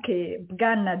cy'amabanki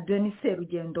bwana Denis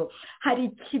Serugendo, hari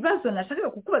ikibazo nashakaga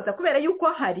kukubaza, kubera yuko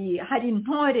hari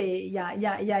intore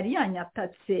yari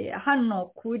yanyatatse hano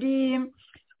kuri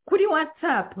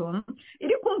WhatsApp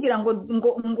iri kumbwira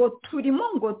ngo turimo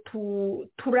ngo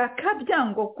turakabya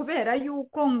ngo kubera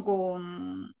yuko ngo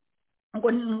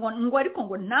ariko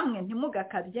ngo namwe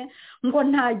ntimugakabye, ngo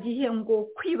nta gihe ngo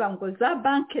kwiba ngo za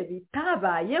banki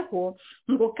bitabayeho,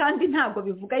 ngo kandi ntabwo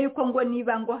bivuga yuko ngo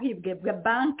niba ngo hibwe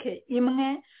banki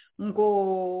imwe ngo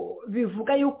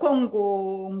bivuga yuko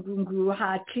ngo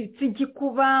hacitse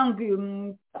igikuba,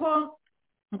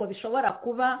 ngo bishobora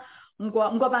kuba ngo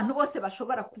abantu bose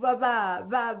bashobora kuba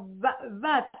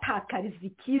batakariza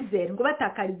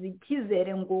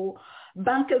icyizere ngo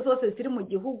banki zose ziri mu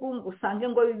gihugu ngo usange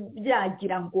ngo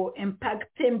byagira ngo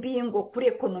impact mbi ngo kuri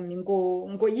ekonomi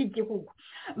ngo y'igihugu.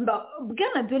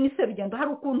 Bwana Denis Serugendo,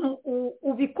 hari ukuntu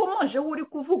ubikomoje uri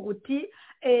kuvuga uti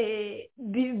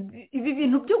ibi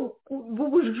bintu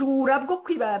by'ubujura bwo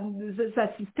kwiba za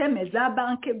sisiteme za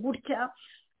banki gutya,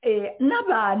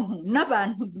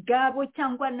 n'abantu ubwabo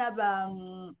cyangwa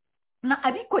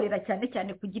abikorera cyane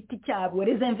cyane ku giti cyabo,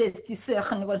 les investisseurs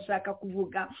nibo nshaka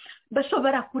kuvuga,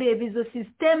 bashobora kureba izo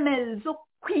sisiteme zo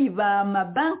kwiba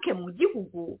amabanki mu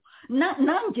gihugu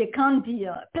nanjye kandi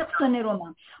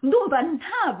personeloma ndumva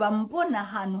ntaba mbona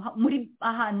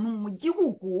ahantu mu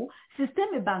gihugu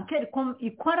systeme bancaire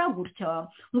ikora gutya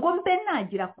ngo mbe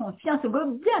nagira confiance ngo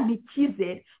byampa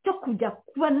icyizere cyo kujya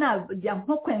kuba najya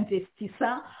nko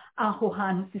kwinvestisa aho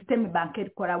hantu systeme bancaire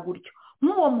ikora gutyo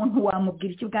nk'uwo muntu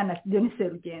wamubwira iki bwana Dionise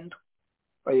Rugendo?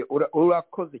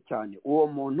 urakoze cyane. uwo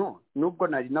muntu nubwo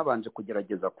nari nabanje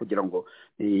kugerageza kugira ngo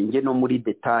nge no muri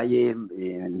detaye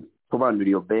sobanura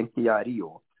iyo banki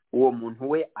yariyo, uwo muntu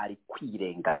we ari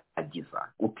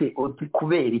kwirengagiza.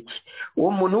 Kubera iki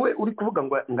uwo muntu we uri kuvuga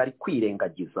ngo ari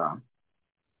kwirengagiza?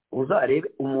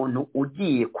 Uzarebe umuntu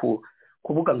ugiye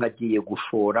kuvuga ngo agiye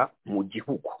gushora mu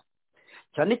gihugu,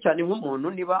 cyane cyane nk'umuntu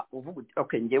niba uvuga uti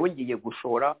okay ngewe ngiye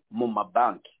gushora mu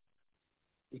mabanki,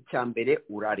 icya mbere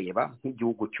urareba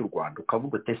nk'igihugu cy'u Rwanda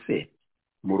ukavuga uti se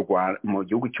mu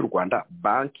gihugu cy'u Rwanda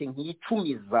banki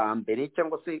nk'icumi za mbere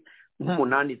cyangwa se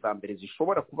nk'umunani za mbere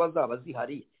zishobora kuba zaba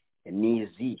zihari ni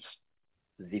izihe,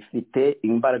 zifite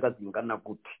imbaraga zingana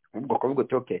gute? ubwo ukavuga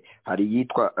uti okay hari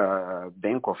yitwa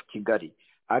Bank of Kigali,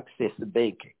 Access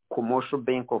Bank, Commercial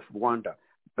Bank of Rwanda,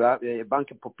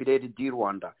 Banque Populaire du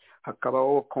Rwanda,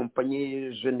 hakabaho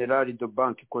Compagnie Générale de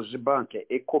Banque, Koje Bank,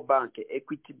 Eco Bank,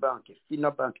 Equity Bank,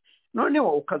 Fina Bank. Noneho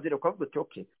ukazira ukavuga uti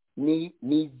okay ni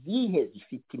izihe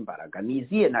zifite imbaraga, ni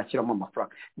izihe nashyiramo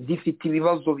amafaranga, zifite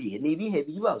ibibazo bihe, ni ibihe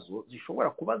bibazo zishobora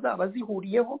kuba zaba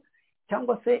zihuriyeho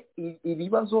cyangwa se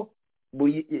ibibazo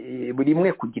buri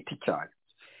imwe ku giti cyayo.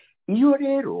 Iyo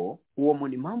rero uwo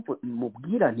muntu impamvu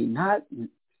mubwira nti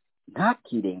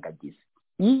ntakirengagize,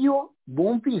 iyo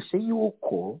bumvishe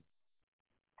yuko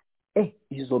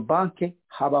izo banki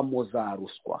habamo za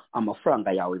ruswa,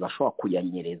 amafaranga yawe bashobora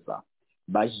kuyanyereza,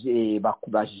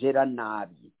 bajera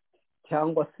nabi,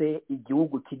 cyangwa se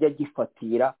igihugu kijya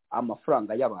gifatira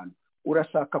amafaranga y'abantu,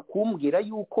 urashaka kumbwira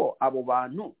yuko abo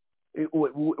bantu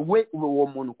uwo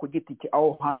muntu ku giti cye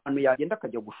aho hantu yagenda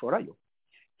akajya gushorayo?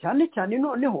 cyane cyane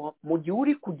noneho mu gihe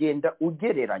uri kugenda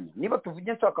ugereranya, niba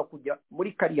tuvuge nshaka kujya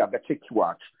muri kariya gace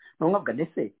k'iwacu, nkavuga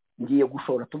ndetse ngiye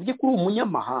gushora, tuvuge kuri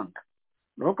umunyamahanga,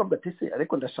 nkavuga ati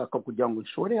ariko ndashaka kugira ngo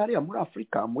nshore hariya muri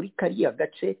Afurika muri kariya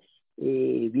gace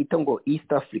bita ngo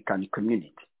East African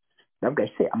Community, nabwo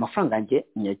amafaranga yanjye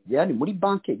nyajyane muri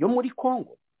banki yo muri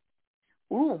Congo.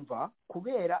 Urumva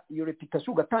kubera iyo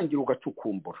reputation ugatangira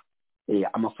ugacukumbura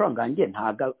amafaranga yanjye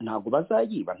ntago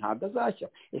bazayiba, ntago azashya,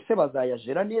 ese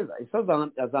bazayajera neza, ese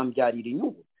azambyarira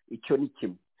inyungu? Icyo ni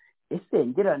kimwe. Ese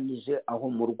ngeranije aho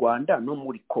mu Rwanda no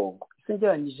muri Congo, ese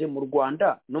ngeranije mu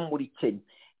Rwanda no muri Kenya,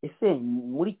 ese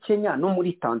muri Kenya no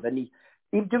muri Tanzania?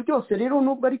 Ibyo byose rero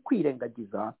nubwo ari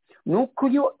kwirengagiza, nuko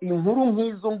iyo inkuru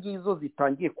nk'izo ngizo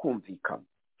zitangiye kumvikana,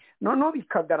 noneho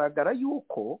bikagaragara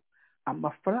yuko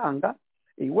amafaranga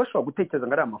washobora gutekereza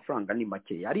ngo ari amafaranga ni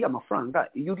make, ari amafaranga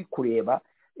iyo uri kureba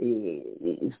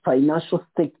financial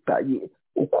sector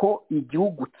uko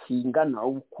igihugu kingana,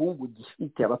 ubukungu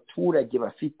gifite, abaturage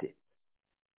bafite,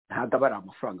 ntabwo aba ari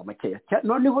amafaranga makeya.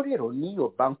 Noneho rero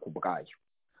niyo banki ubwayo,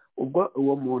 ubwo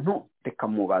uwo muntu reka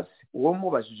mubaze, uwo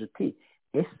mubajije uti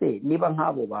ese niba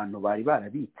nk'abo bantu bari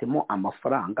barabitsemo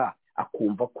amafaranga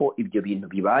akumva ko ibyo bintu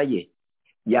bibaye,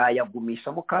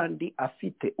 yayagumishamo kandi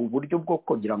afite uburyo bwo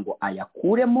kugira ngo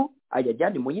ayakuremo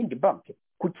ayajyane mu yindi banki?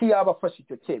 Kuki yaba afashe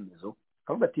icyo cyemezo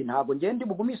akavuga ati ntabwo ngende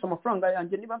bugumisha amafaranga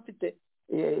yanjye, niba mfite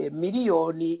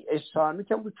miliyoni 5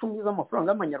 cyangwa 10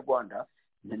 z'amafaranga y'amanyarwanda,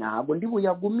 ntabwo ndi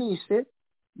buyagumishe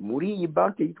muri iyi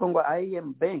banki yitwa ngo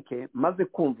IM Bank, maze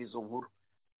kumva izo nkuru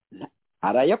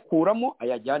arayakuramo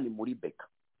ayajyane muri beka,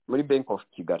 muri Bank of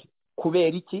Kigali.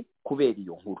 Kubera iki? Kubera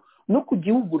iyo nkuru. No ku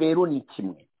gihugu rero ni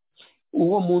kimwe.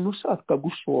 Uwo muntu ushaka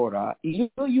gushora iyo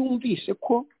yumvishe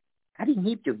ko ari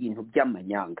nk'ibyo bintu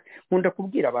by'amanyanga, nkunda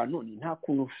kubwira abantu nta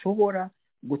kuntu ushobora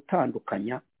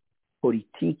gutandukanya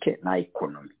politike na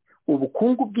ekonomi,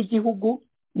 ubukungu bw'igihugu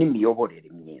n'imiyoborere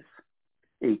myiza,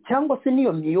 cyangwa se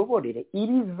n'iyo miyoborere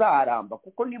irizaramba.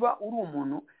 kuko niba uri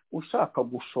umuntu ushaka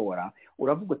gushora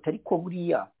uravuga ati ariko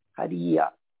buriya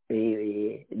hariya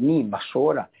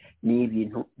nimashora ni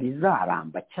ibintu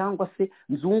bizaramba, cyangwa se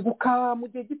nzunguka mu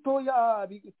gihe gitoya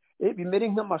bimere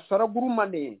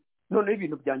nk'amasharagurumane, noneho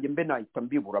ibintu byanjye mbe nahita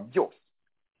mbibura byose.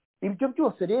 Ibyo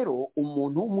byose rero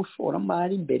umuntu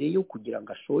w'umushoramari mbere yo kugira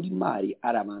ngo ashore imari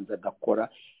arabanza agakora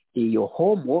iyo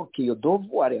homework, iyo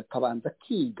devoir, akabanza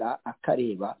akiga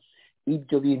akareba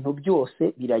ibyo bintu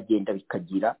byose biragenda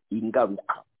bikagira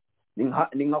ingaruka.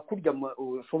 Ni nka kurya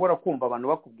ushobora kumva abantu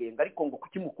bakubwiye ngo ariko ngo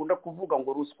kuki mukunda kuvuga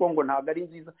ngo ruswa ngo ntabwo ari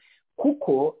nziza,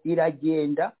 kuko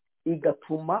iragenda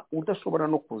igatuma udashobora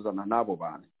no kuzana n'abo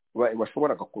bantu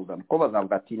washoboraga kuzana, ko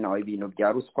bazavuga ati nawe ibintu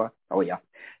bya ruswa oya.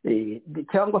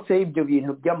 cyangwa se ibyo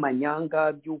bintu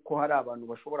by'amanyanga by'uko hari abantu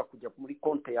bashobora kujya muri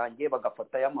konti yanjye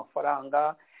bagafatayo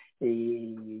amafaranga,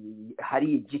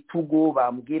 hari igitugu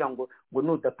bambwira ngo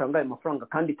nudatanga ayo mafaranga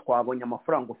kandi twabonye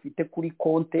amafaranga ufite kuri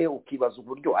konti, ukibaza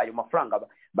uburyo ayo mafaranga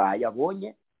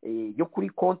bayabonye yo kuri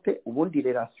konti, ubundi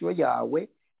relasiyo yawe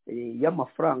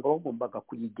y'amafaranga wagombaga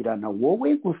kuyigirana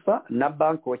wowe gusa na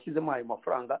banki washyizemo ayo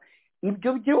mafaranga.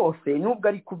 Ibyo byose nubwo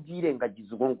ari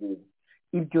kubyirengagiza ubu ngubu,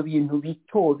 ibyo bintu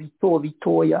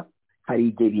bitoya hari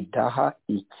igihe bidaha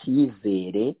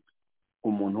icyizere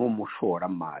umuntu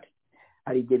w'umushoramari,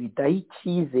 hari igihe bidaha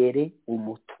icyizere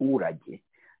umuturage.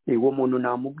 Uwo muntu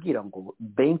namubwira ngo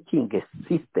banking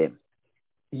system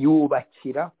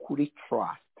yubakira kuri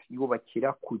trust,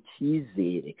 yubakira ku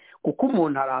cyizere, kuko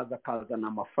umuntu araza akazana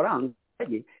amafaranga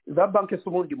ye. Za banki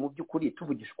z'ubundi mu by'ukuri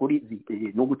tuvugisha ukuri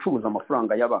ni ugucuruza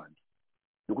amafaranga y'abandi,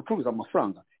 ni ugucuruza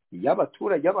amafaranga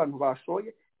y'abaturage, abantu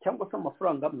bashoye, cyangwa se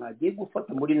amafaranga mwagiye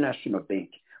gufata muri national bank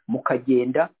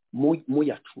mukagenda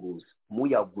muyacuruza,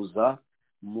 muyaguza,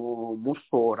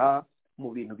 mushora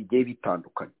mu bintu bigiye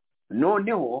bitandukanye.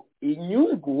 Noneho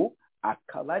inyungu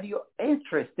akaba ariyo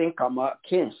interest income,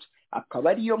 kenshi akaba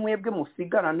ariyo mwebwe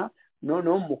musigarana,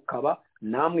 noneho mukaba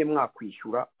namwe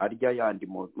mwakwishyura arya yandi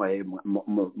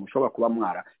mushobora kuba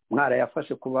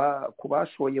mwarayafashe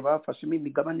kubashoye bafashemo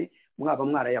imigabane, mwaba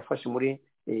mwarayafashe muri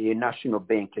national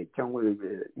bank, cyangwa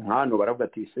nk'hano baravuga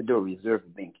ati Federal Reserve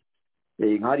Bank,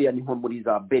 nk'hariya ni nko muri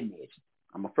za beneri,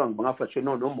 amafaranga mwafashe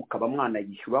noneho mukaba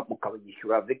mwanayishyura,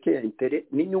 mukabishyura avec intérêt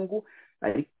n'inyungu,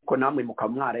 ariko namwe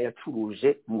mukaba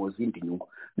mwarayacuruje mu zindi nyungu.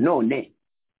 None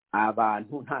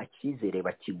abantu nta cyizere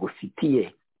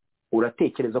bakigufitiye,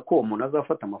 uratekereza ko uwo muntu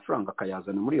azafata amafaranga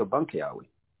akayazana muri iyo banki yawe?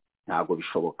 Ntabwo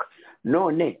bishoboka.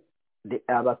 None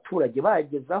abaturage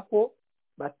bageze aho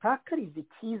batakariza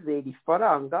icyizere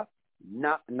ifaranga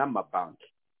n'amabanki.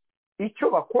 Icyo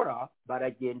bakora,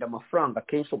 baragenda amafaranga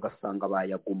kenshi ugasanga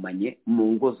bayagumanye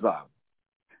mu ngo zabo,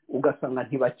 ugasanga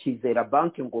ntibakizera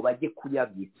banki ngo bajye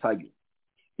kuyabitsayo.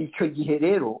 Icyo gihe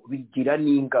rero bigira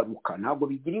n'ingaruka, ntabwo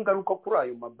bigira ingaruka kuri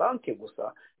ayo mabanki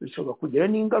gusa, bishobora kugira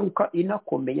n'ingaruka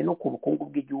inakomeye no ku bukungu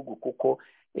bw'igihugu, kuko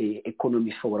ekonomi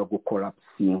ishobora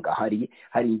gukorapsinga. Hari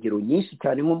ingero nyinshi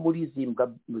cyane, nko muri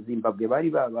Zimbabwe bari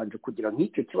babanje kugira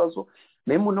nk'icyo kibazo,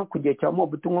 memu no ku gihe cya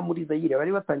Mobutu nko muri Zaire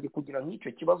bari batangiye kugira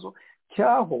nk'icyo kibazo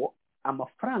cyaho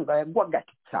amafaranga yagwaga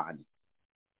cyane,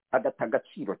 agata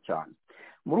agaciro cyane.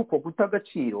 Muri uko guta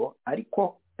agaciro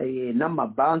ariko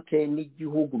n'amabanki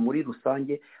n'igihugu muri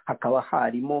rusange hakaba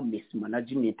harimo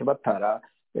mismanagement,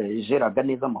 batarajeraga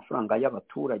neza amafaranga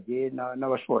y'abaturage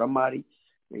n'abashoramari,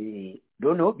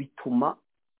 noneho bituma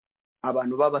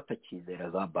abantu baba batakizera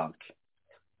za banki,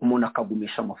 umuntu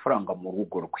akagumisha amafaranga mu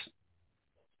rugo rwe.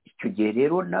 Icyo gihe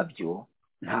rero nabyo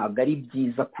ntabwo ari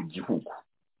byiza ku gihugu,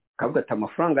 kavuga ati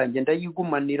amafaranga yanjye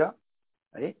ndayigumanira,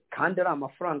 kandi ari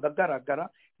amafaranga agaragara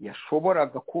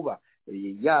yashoboraga kuba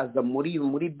yaza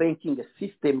muri banking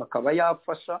system, akaba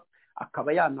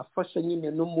yanafasha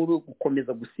nyine no muri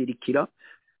gukomeza gusirikira,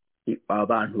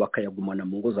 abantu bakayagumana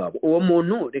mu ngo zabo. Uwo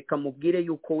muntu reka mubwire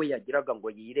yuko we yagiraga ngo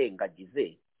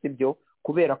yirengagize, sibyo?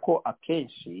 Kubera ko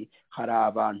akenshi hari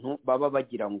abantu baba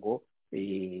bagira ngo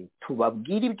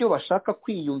tubabwire ibyo bashaka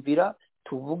kwiyumvira,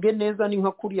 tuvuge neza, ni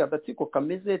nka kuriya agatsiko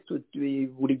kameze,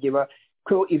 buri gihe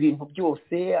ko ibintu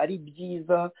byose ari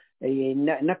byiza,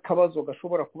 n'akabazo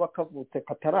gashobora kuba kavutse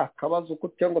katari akabazo,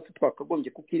 cyangwa se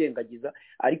twakagombye kukirengagiza,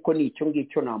 ariko ni icyo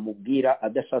ngicyo namubwira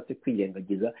adashatse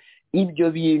kwirengagiza.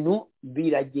 Ibyo bintu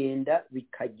biragenda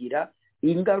bikagira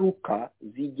ingaruka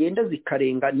zigenda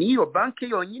zikarenga n'iyo banki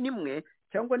yonyine imwe,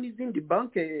 cyangwa n'izindi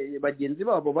banki bagenzi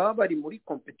babo baba bari muri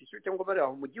competition cyangwa bari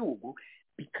aho mu gihugu,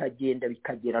 bikagenda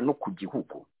bikagera no ku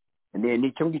gihugu. Ni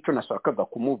icyo ngicyo nashakaga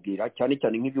kumubwira, cyane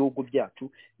cyane nk'ibihugu byacu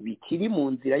bikiri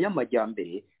mu nzira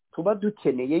y'amajyambere, tuba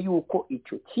dukeneye yuko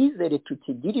icyo cyizere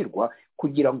tukigirirwa,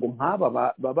 kugira ngo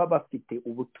nk'aba baba bafite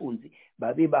ubutunzi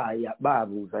babe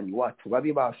babuzana iwacu,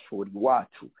 babe bashora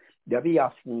iwacu, babe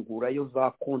yafungurayo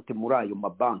za konti muri ayo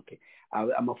mabanki,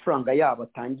 amafaranga yabo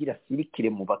atangira sirikire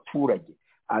mu baturage,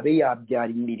 abe yabyara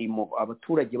imirimo,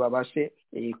 abaturage babashe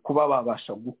kuba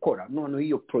babasha gukora, noneho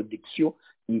iyo production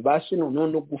ibashe noneho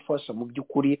no gufasha mu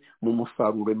by'ukuri mu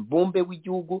musaruro mbumbe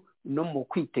w'igihugu no mu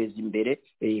kwiteza imbere,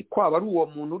 kwaba ari uwo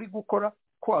muntu uri gukora,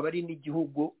 kwaba ari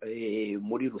n'igihugu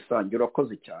muri rusange.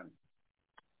 Urakoze cyane.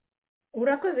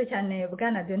 Urakoze cyane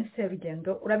Bwana Denis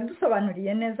Serugendo,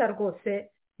 urabidusobanuriye neza rwose.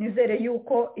 Nizere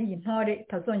yuko iyi ntore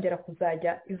itazongera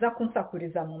kuzajya iza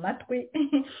kunsakuriza mu matwi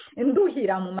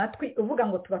nduhira mu matwi uvuga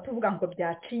ngo tuba tuvuga ngo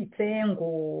byacitse,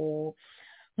 ngo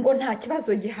ngo nta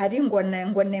kibazo gihari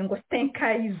ngo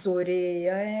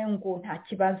senkayizore ngo nta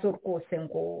kibazo rwose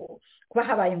ngo kuba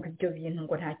habaye ngo ibyo bintu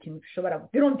ngo nta kintu bishobora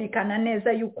birumvikana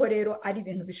neza yuko rero ari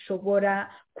ibintu bishobora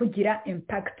kugira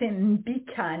impact mbi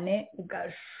cyane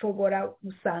ugashobora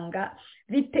gusanga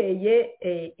biteye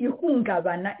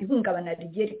ihungabana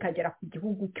rigiye rikagera ku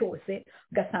gihugu cyose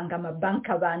ugasanga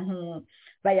amabanki abantu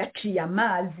bayaciye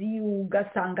amazi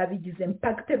ugasanga bigize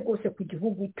impact rwose ku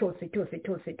gihugu cyose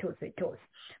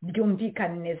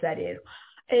byumvikane neza rero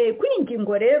kuri iyi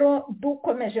ngingo rero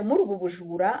dukomeje muri ubu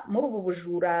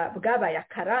bujura bwabaye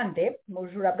akarande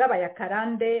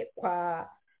kwa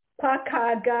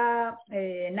kaga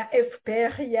na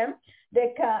FPR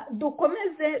reka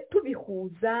dukomeze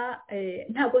tubihuza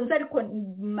ntabwo nzi ariko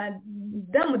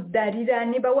madamu Darira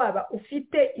niba waba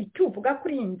ufite icyo uvuga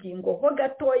kuri iyi ngingo ho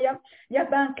gatoya ya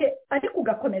banki ariko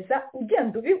ugakomeza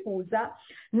ugenda ubihuza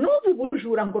n'ubu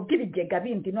bujura ngo bw'ibigega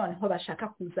bindi noneho bashaka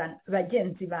kuzana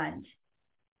bagenzi banjye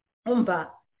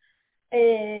umva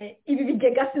ibi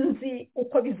bigega sinzi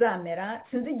uko bizamera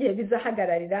sinzi igihe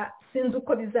bizahagararira sinzi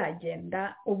uko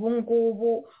bizagenda ubu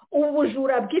ngubu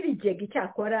ubujura bw'ibigega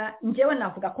icyakora njyewe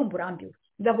navuga ko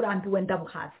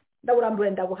ndaburambiwe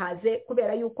ndabuhaze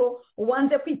kubera yuko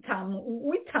uwanze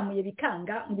witamuye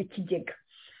bikanga ngo ikigega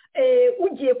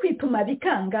ugiye kwituma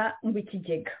bikanga ngo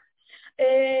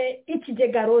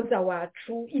ikigega roza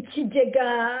wacu ikigega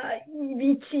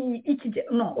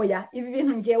ibi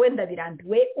bintu ngewe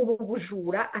ndabirambiwe ubu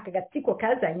bujura aka gatsiko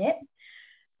kazanye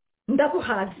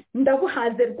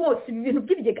ndabuhaze rwose ibi bintu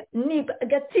by'ibigega ni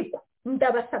agatsiko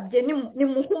ndabasabye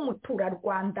nimuhe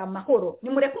umuturarwanda amahoro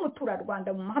nimureke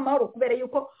umuturarwanda mu amahoro kubera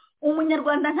yuko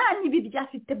umunyarwanda nta n'ibiryo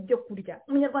afite byo kurya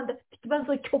umunyarwanda afite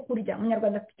ikibazo cyo kurya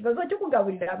umunyarwanda afite ikibazo cyo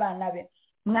kugaburira abana be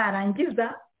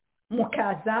mwarangiza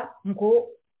mukaza ngo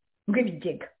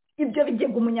ibigega ibyo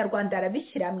bigega umunyarwanda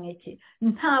arabishyira mu iki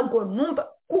ntabwo numva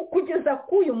kugeza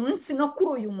k'uyu munsi no kuri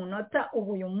uyu munota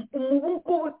ubu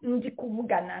ngubu ndi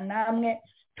kuvugana namwe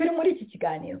turi muri iki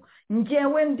kiganiro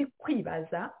ngewe ndi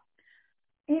kwibaza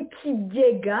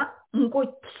ikigega ngo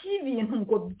cy'ibintu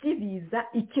ngo by'ibiza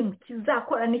ikintu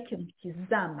kizakora n'ikintu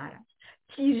kizamara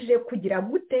kije kugira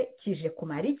gute kije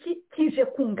kumara iki kije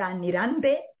kunganira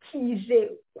nde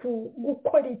kije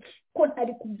gukora iki ko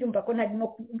ntari kubyumva ko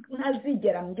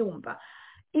ntazigera mbyumva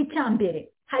icya mbere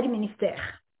hari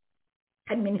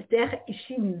minisiteri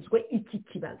ishinzwe iki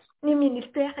kibazo ni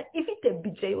minisiteri ifite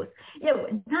bije yose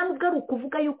yewe ntabwo ari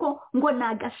ukuvuga yuko ngo ni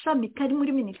agashami kari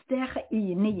muri minisiteri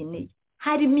iyi n'iyi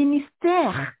hari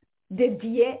minisiteri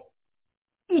dediye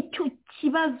icyo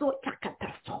kibazo cya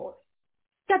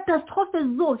katasitorofe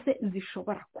zose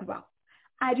zishobora kubaho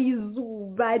ari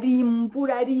izuba ari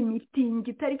imvura ari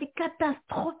imitingito ari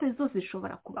katasitorofe zose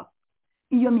zishobora kubaho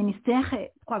iyo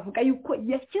minisiteri twavuga yuko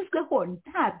yashyizweho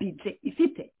nta bije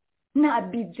ifite nta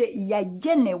bije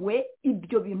yagenewe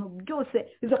ibyo bintu byose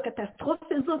izo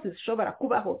katasitorofe zose zishobora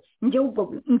kubaho njyewe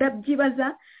ubwo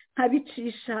ndabyibaza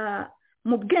nkabicisha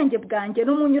mu bwenge bwanjye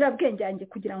no mu nyurabwenge yanjye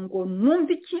kugira ngo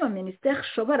numve icyo iyo minisiteri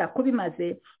ishobora kuba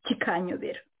imaze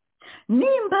kikanyobera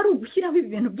nimba ari ugushyiraho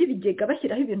ibintu by'ibigega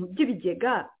bashyiraho ibintu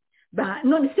by'ibigega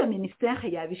none si iyo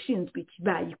minisiteri yabishinzwe iki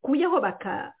bayikuyeho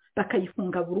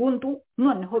bakayifunga burundu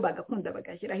noneho bagakunda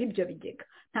bagashyiraho ibyo bigega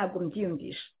ntabwo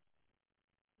mbyiyumvisha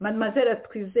mademoiselle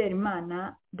twizere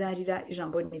imana Darira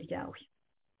ijambo ni ryawe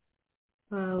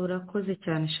urakoze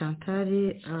cyane Chantal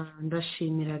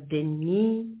ndashimira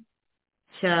Denis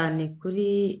cyane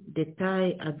kuri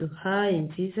detaye aduhaye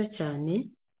nziza cyane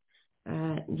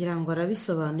ngira ngo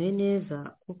arabisobanuye neza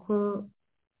kuko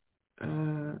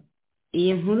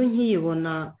iyi nkuru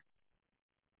nkiyibona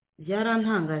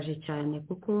byarantangaje cyane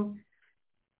kuko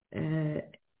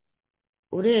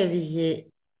urebye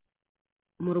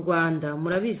mu Rwanda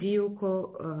murabizi yuko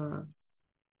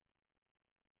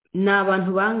ni abantu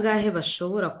bangahe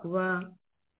bashobora kuba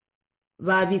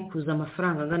babikuza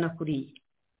amafaranga angana kuriya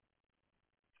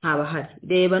ntabahari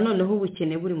reba noneho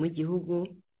ubukene buri mu gihugu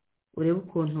urebe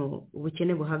ukuntu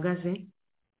ubukene buhagaze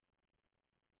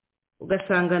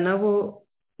ugasanga nabo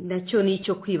nacyo ni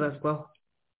icyo kwibazwaho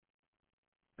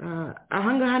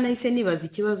ahangaha nahise nibaza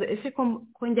ikibazo ese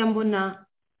ko njya mbona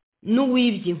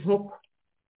n'uwibye inkoko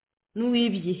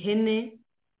n'uwibye ihene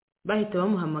bahita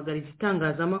bamuhamagariza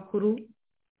itangazamakuru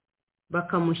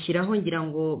bakamushyiraho ngira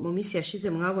ngo mu minsi yashize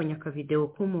mwabonye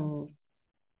akavidewo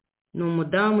ni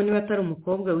umudamu niba atari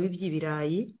umukobwa wibye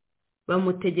ibirayi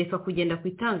bamutegeka kugenda ku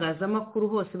itangazamakuru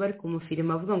hose bari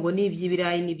kumufirima avuga ngo ni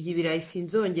iby'ibirayi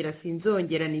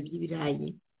sinzongera ni iby'ibirayi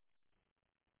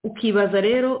ukibaza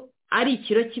rero ari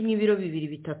ikiro kimwe ibiro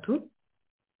 2-3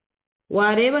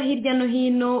 wareba hirya no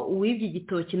hino uwibye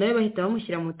igitoki nawe bahita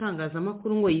bamushyira mu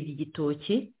itangazamakuru ngo yibye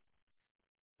igitoki,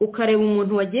 ukareba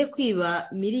umuntu wagiye kwiba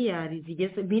miliyari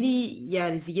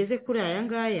zigeze kuri aya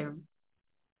ngaya,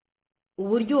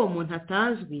 uburyo uwo muntu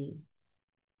atazwi,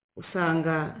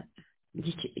 usanga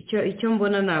icyo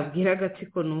mbona nabwira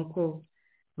agatsiko ni uko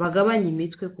bagabanya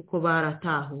imitwe kuko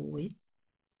baratahuwe.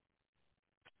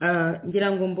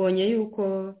 Ngira ngo mbonye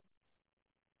yuko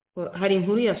hari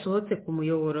inkuru yasohotse ku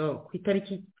muyoboro ku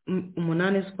itariki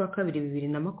 8 z'ukwa kabiri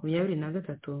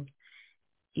 2023.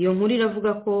 Iyo nkuru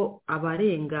iravuga ko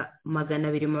abarenga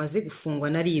 200 bamaze gufungwa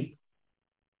na RIB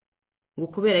ngo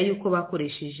kubera yuko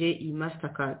bakoresheje iyi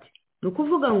Mastercard. Ni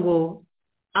ukuvuga ngo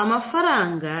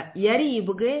amafaranga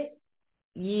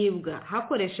yibwa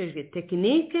hakoreshejwe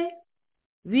tekinike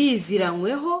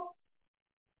biziranyweho,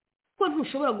 ko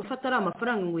ntushobora gufata ari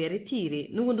amafaranga ngo yaretire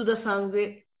n'ubundi udasanzwe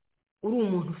uri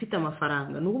umuntu ufite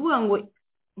amafaranga. Ni ukuvuga ngo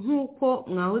nk'uko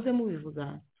mwahoze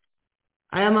mubivuga,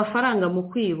 aya mafaranga mu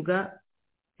kwibwa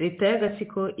leta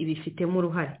y'agatsiko ibifitemo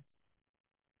uruhare.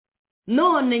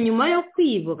 None nyuma yo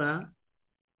kwibwa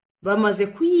bamaze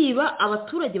kuyiba,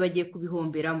 abaturage bagiye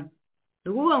kubihomberamo.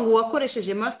 Ni ukuvuga ngo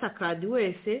uwakoresheje Mastercard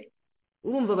wese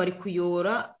urumva bari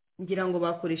kuyora, ngira ngo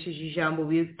bakoresheje ijambo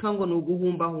bita ngo ni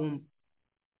uguhumbahumba.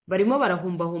 Barimo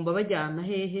barahumbahumba bajyana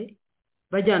hehe?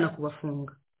 Bajyana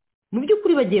kubafunga. Mu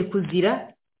by'ukuri bagiye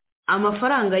kuzira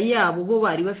amafaranga yabo bo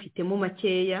bari bafitemo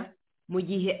makeya, mu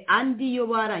gihe andi yo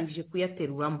barangije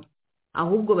kuyateruramo,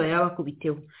 ahubwo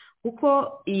bayabakubiteho.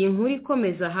 Kuko iyi nkuru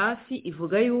ikomeza hasi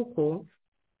ivuga yuko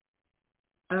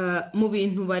mu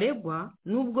bintu baregwa,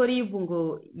 nubwo RIB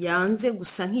ngo yanze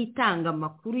gusa nk'itanga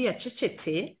amakuru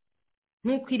yacecetse,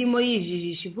 nk'uko irimo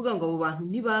yijijisha ivuga ngo abo bantu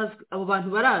ntibazwi, abo bantu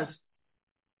barazwi,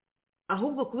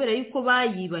 ahubwo kubera yuko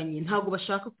bayibanye ntabwo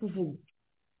bashaka kuvuga.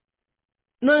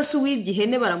 None se uwibye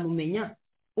ihene baramumenya,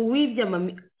 uwibye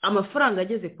amafaranga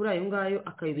ageze kuri ayo ngayo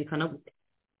akayibikana gute?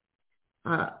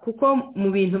 Kuko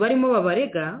mu bintu barimo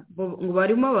babarega, ngo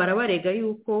barimo barabarega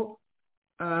yuko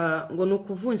ngo ni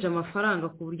ukuvunja amafaranga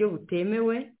ku buryo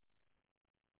butemewe,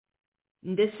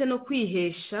 ndetse no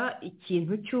kwihesha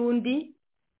ikintu cy'undi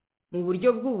mu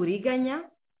buryo bw'uburiganya.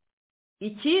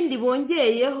 Ikindi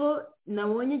bongeyeho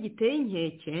nabonye giteye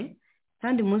inkeke,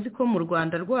 kandi muzi ko mu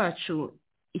Rwanda rwacu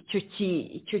icyo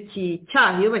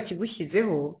cyaha iyo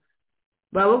bakigushyizeho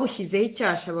baba bagushyizeho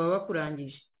icyasha, baba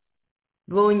bakurangije.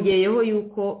 Bongeyeho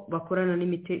yuko bakorana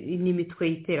n'imitwe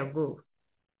y'iterabwoba,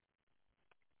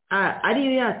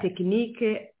 ariyo ya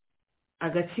tekinike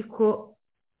agatsiko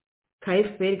ka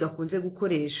FPR gakunze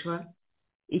gukoreshwa,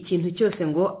 ikintu cyose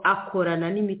ngo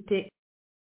akorana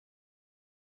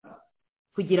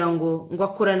kugira ngo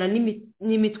akorana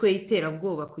n'imitwe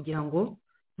y'iterabwoba kugira ngo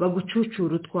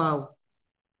bagucucure utwawe.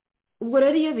 Ubwo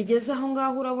rero iyo bigeze aho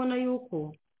ngaho urabona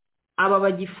yuko aba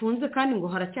bagifunze kandi ngo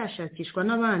haracyashakishwa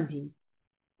n'abandi,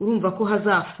 urumva ko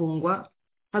hazafungwa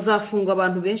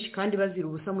abantu benshi kandi bazira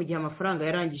ubusa, mu gihe amafaranga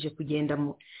yarangije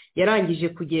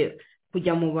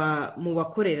kujya mu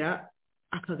bakorera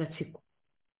aka gatsiko.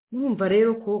 Urumva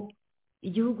rero ko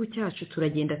igihugu cyacu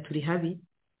turagenda turi habi.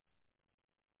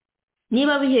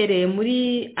 Niba bihereye muri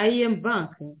IM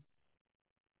bank,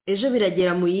 ejo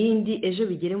biragera mu yindi, ejo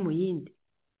bigere mu yindi.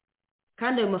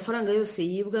 Kandi ayo mafaranga yose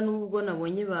yibwa, n'ubwo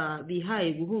nabonye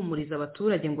bihaye guhumuriza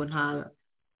abaturage ngo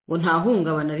nta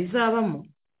hungabana rizabamo,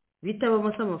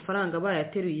 bitabamo se amafaranga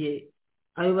bayateruye,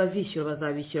 ayo bazishyura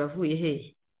bazabishyura avuye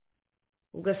hehe?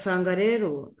 Ugasanga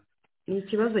rero ni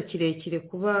ikibazo kirekire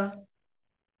kuba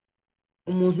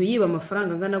umuntu yiba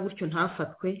amafaranga angana gutyo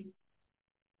ntafatwe,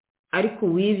 ariko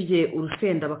uwibye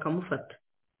urusenda bakamufata.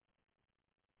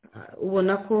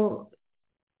 Ubona ko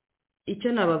icyo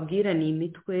nababwira ni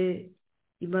imitwe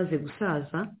imaze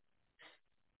gusaza,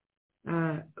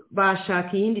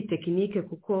 bashaka iyindi tekinike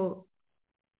kuko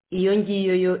iyo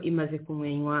ngiyo yo imaze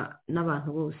kumwenywa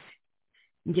n'abantu bose.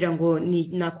 Ngira ngo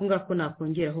nako ngako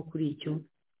nakongeraho kuri icyo.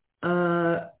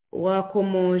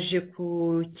 Wakomoje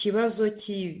ku kibazo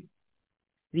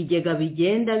cy'ibigega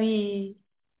bigenda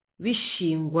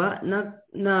bishingwa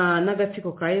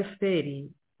n'agatsiko ka FPR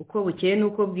uko bukeye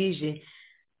n'uko bwije.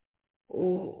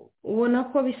 Ubona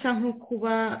ko bisa nko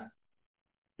kuba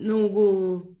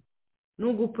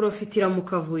n'uguprofitira mu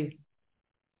kavuyo,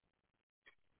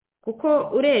 kuko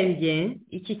urebye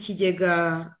iki kigega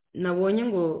nabonye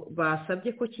ngo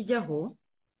basabye ko kijyaho,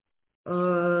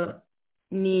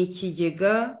 ni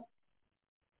ikigega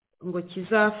ngo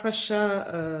kizafasha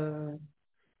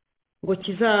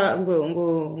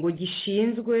ngo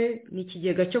gishinzwe, ni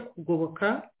ikigega cyo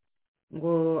kugoboka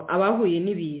ngo abahuye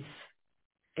n'ibiza.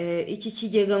 Iki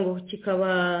kigega ngo kikaba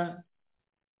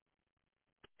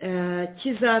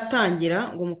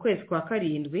kizatangira ngo mu kwezi kwa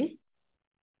karindwi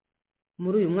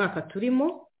muri uyu mwaka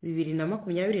turimo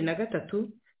 2023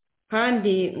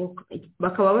 kandi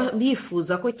bakaba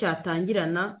bifuza ko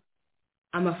cyatangirana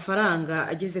amafaranga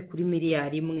ageze kuri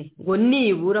miliyari imwe, ngo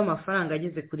nibura amafaranga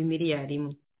ageze kuri miliyari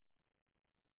imwe.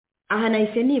 Aha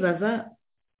nahise nibaza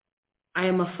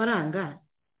aya mafaranga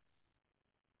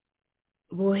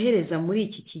bohereza muri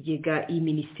iki kigega iyi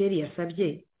minisiteri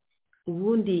yasabye,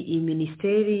 ubundi iyi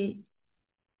minisiteri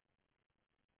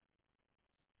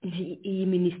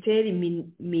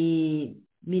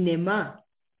minema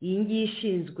iyi ngiyi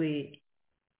ishinzwe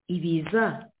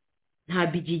ibiza nta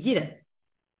bije igira.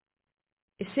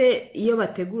 Ese iyo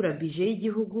bategura bije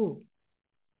y'igihugu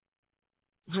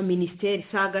nka minisiteri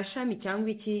si agashami cyangwa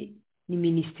iki, ni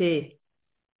minisiteri,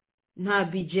 nta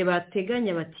bije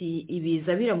bateganya bati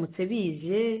ibiza biramutse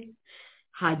bije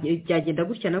byagenda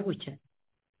gutya na gutya?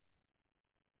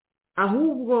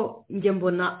 Ahubwo njye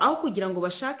mbona aho kugira ngo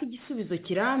bashake igisubizo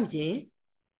kirambye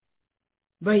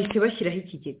bahise bashyiraho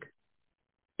ikigega.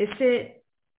 Ese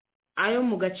ayo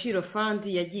mu gaciro fund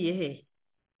yagiye he?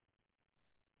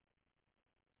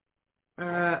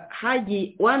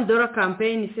 Hagiye $1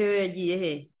 campaign se yo yagiye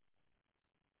he?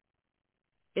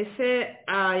 Ese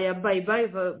aya bye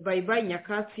bye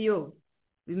nyakatsi yo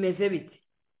bimeze bite?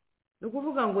 Ni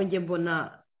ukuvuga ngo njye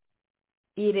mbona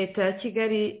iyi leta ya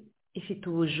Kigali ifite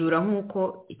ubujura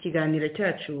nk'uko ikiganiro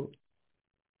cyacu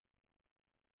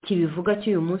kibivuga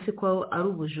cy'uyu munsi ko ari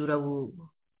ubujura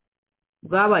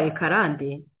bwabaye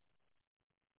karande.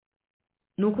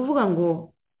 Ni ukuvuga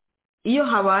ngo iyo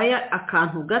habaye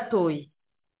akantu gatoya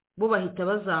bo bahita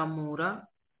bazamura,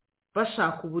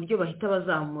 bashaka uburyo bahita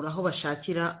bazamura aho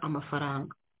bashakira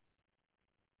amafaranga.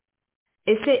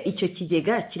 Ese icyo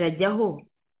kigega kirajyaho?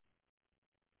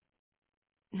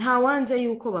 Nta wanze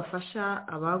yuko bafasha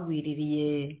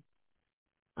abagwiririye,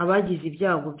 abagize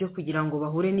ibyago byo kugira ngo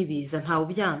bahure n'ibiza, ntawe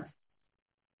ubyanze.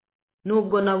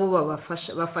 Nubwo nabo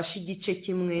bafasha igice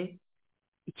kimwe,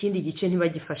 ikindi gice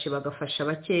ntibagifashe, bagafasha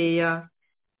bakeya.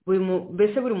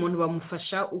 Mbese buri muntu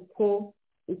bamufasha uko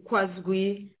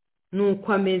azwi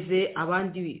n'uko ameze,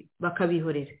 abandi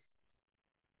bakabihorera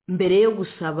mbere yo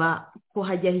gusaba ko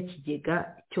hajyaho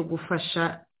ikigega cyo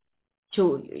gufasha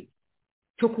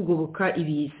cyo kugoboka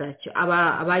ibiza,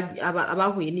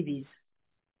 abahuye n'ibiza.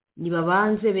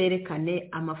 Nibabanze berekane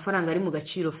amafaranga ari mu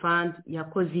gaciro fund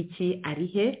yakoze iki, ari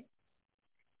he.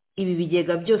 Ibi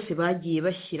bigega byose bagiye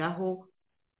bashyiraho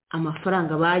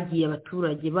amafaranga, bagiye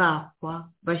abaturage bakwa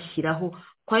bashyiraho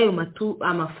kwayo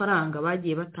amafaranga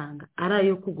bagiye batanga ari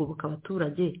ayo kugoboka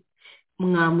abaturage.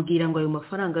 Mwambwira ngo ayo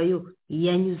mafaranga yo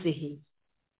yanyuze he?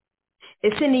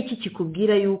 Ese niki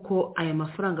kikubwira yuko aya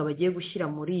mafaranga bagiye gushyira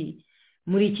muri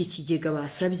iki kigega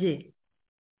basabye?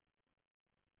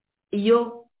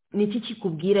 Iyo niki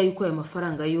kikubwira yuko aya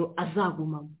mafaranga yo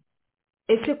azagumamo?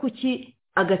 Ese kuki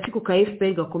agatsiko ka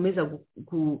FPR gakomeza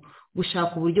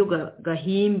gushaka uburyo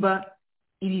gahimba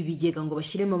ibi bigega ngo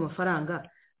bashyiremo amafaranga,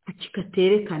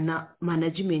 kikaterekana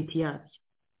management yabyo?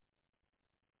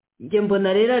 Njye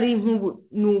mbona rero ari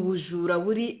n'ubujura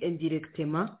buri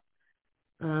indirectement.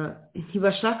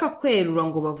 Ntibashaka kwerura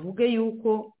ngo bavuge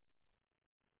yuko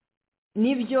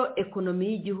nibyo ekonomi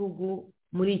y'igihugu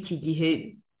muri iki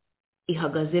gihe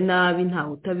ihagaze nabi,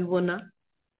 ntawe utabibona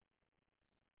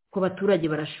ko abaturage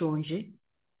barashonje,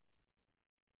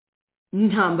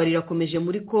 n'intambara irakomeje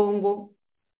muri Kongo,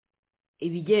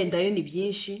 ibigendayo ni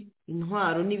byinshi,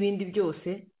 intwaro n'ibindi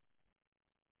byose.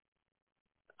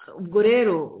 Ubwo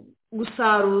rero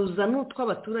gusaruza n'utwo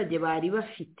abaturage bari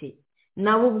bafite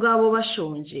nabo ubwabo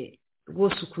bashonje,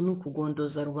 rwose uku ni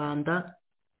ukugondoza rubanda.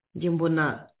 Njye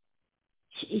mbona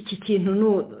iki kintu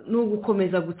ni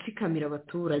ugukomeza gutsikamira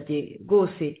abaturage.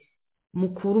 Rwose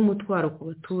mukuru umutwaro ku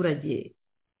baturage,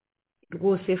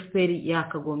 rwose FPR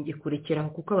yakagombye kurekeraho,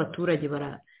 kuko abaturage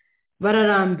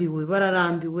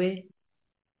bararambiwe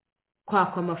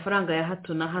kwakwa amafaranga ya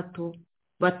hato na hato,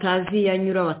 batazi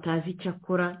yanyura, batazi icyo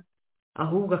akora,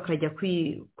 ahubwo akajya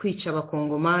kwica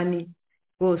abakongomani.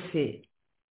 Rwose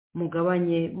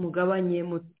mugabanye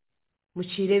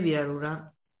mucire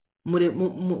birarura,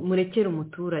 murekere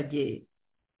umuturage,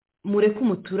 mureke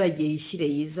umuturage yishyire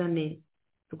yizane.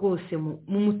 Rwose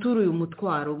muture uyu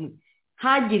mutwaro,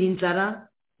 ntagire inzara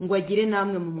ngo agire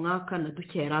namwe mu mwaka na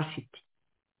duke yari afite.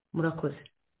 Murakoze.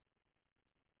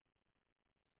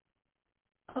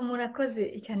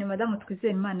 Murakoze cyane madamu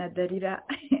Twizeyimana Darira.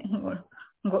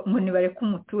 ngo nibareke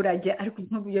umuturage, ariko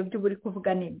nk'uburyo by'uburi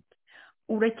kuvuga nibyo.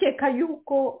 Urakeka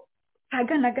yuko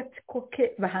Kagame n'agatsiko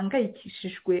ke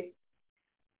bahangayikishijwe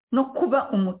no kuba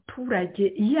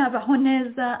umuturage yabaho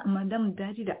neza, madamu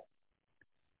Darira?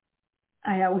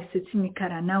 aya wese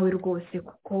imikara nawe rwose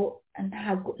kuko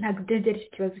ntabwo byegera iki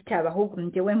kibazo cyabo ahubwo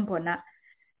njyewe mbona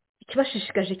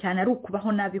ikibashishikaje cyane ari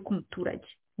ukubaho nabi k'umuturage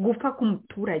gupfa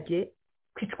k'umuturage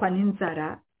kwicwa n'inzara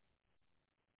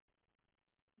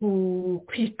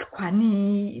kwicwa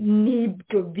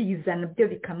n'ibyo bizana byo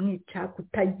bikamwica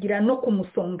kutagira no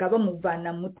kumusonga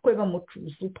bamuvana mutwe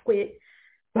bamucuza utwe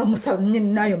bamusaba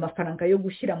n'ayo mafaranga yo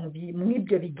gushyira mu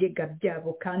ibyo bigega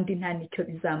byabo kandi nta nicyo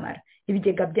bizamara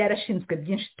ibigega byarashinzwe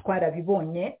byinshi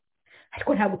twarabibonye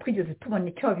ariko ntabwo twigeze tubona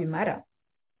icyo bimara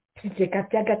ibigega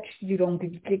by'agaciro ngo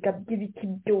ibigega by'ibiki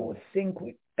byose ngo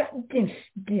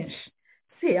byinshi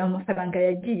se amafaranga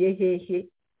yagiye hehe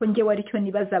ko njyewe aricyo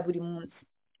nibaza buri munsi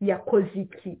yakoze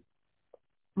iki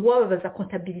wababaza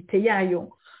kontabilite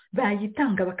yayo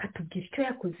bayitanga bakatubwira icyo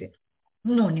yakoze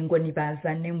none ngo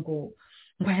nibazane ngo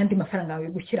ayandi mafaranga yo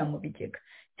gushyira mu bigega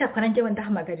cyakora njyewe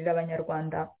ndahamagarira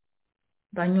abanyarwanda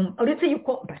banyumva uretse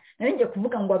yuko ngiye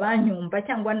kuvuga ngo abanyumva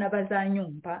cyangwa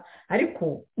n'abazanyumva ariko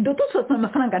dutosotse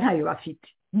amafaranga ntayo bafite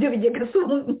ibyo bigega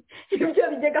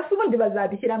si ubundi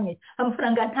bazabishyiramo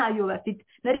amafaranga ntayo bafite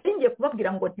ngiye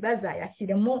kubabwira ngo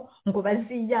ntibazayashyiremo ngo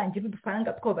baziyangire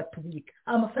udufaranga twabo batubika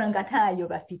amafaranga ntayo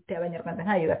bafite abanyarwanda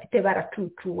ntayo bafite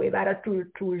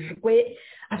baracucujwe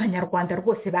abanyarwanda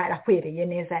rwose barahwereye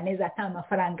neza nta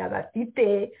mafaranga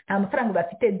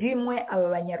bafite dimwe aba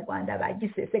banyarwanda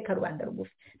bagiseseka rubanda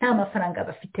rugufi nta mafaranga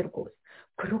bafite rwose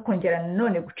kuri ukongera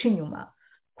nanone guca inyuma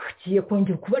kugiye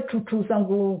kongera kubacucuza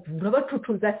ngo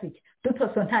urabacucuza siki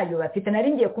dutoso ntayo bafite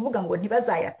ngiye kuvuga ngo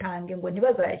ntibazayatange ngo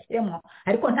ntibazayashyiremo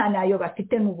ariko nta nayo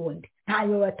bafite n'ubundi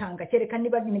ntayo batanga kereka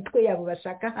niba imitwe yabo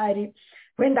bashaka hari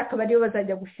wenda akaba ariyo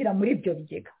bazajya gushyira muri ibyo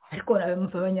bigega ariko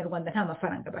abanyarwanda nta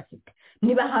mafaranga bafite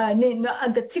niba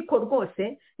agatsiko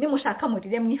rwose nimushaka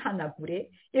murire mwihanagure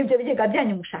ibyo bigega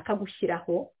byanyu mushaka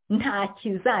gushyiraho nta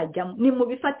kizajyamo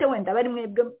nimubifate wenda bari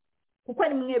mwebwe kuko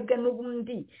ari mwebwe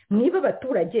n'ubundi niba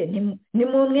abaturage ni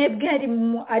mu mwebwe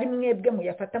ari mwebwe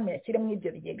muyafata muyashyire muri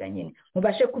ibyo bigega nyine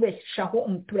mubashe kubeshaho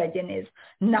umuturage neza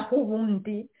naho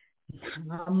ubundi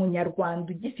nta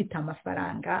munyarwanda ugifite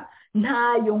amafaranga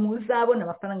ntayo muzabona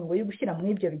amafaranga ngo yo gushyira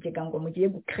muri ibyo bigega ngo mugiye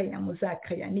gukaya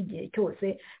muzakaya n'igihe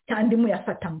cyose kandi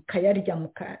muyafata mukayarya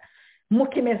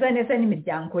mukimeza neza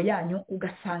n'imiryango yanyu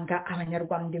ugasanga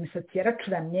abanyarwanda imisatsi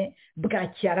yaracuramye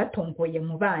bwaki yaratongoye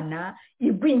mu bana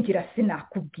igwingira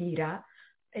sinakubwira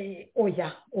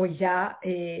oya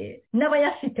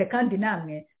n'abayafite kandi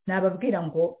namwe nababwira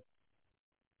ngo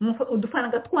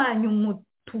udufaranga twanyu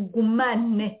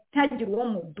tugumane ntagire uwo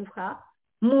muduha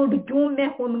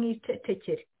muryumeho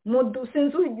mwicecekere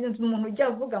sinzi umuntu ujya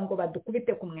avuga ngo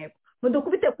badukubite ku mweko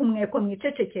mudukubite ku mweko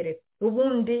mwicecekere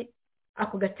ubundi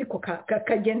ako gatsiko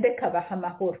kagende kabaha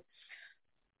amahoro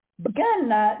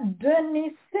bwana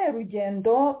Denis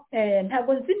Serugendo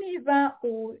ntabwo nzi niba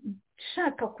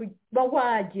ushaka kuba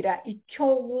wagira icyo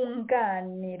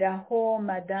wunganiraho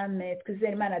madame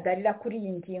Twizerimana Darira kuri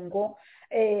iyi ngingo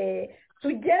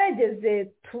tugerageze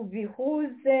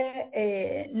tubihuze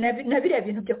na biriya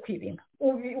bintu byo kwibinga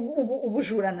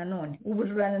ubujura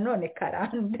nanone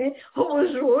karande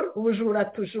ubujura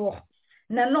tujura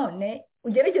nanone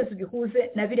ugerageze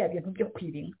ubihuze na biriya bintu byo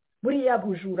kwibinga buriya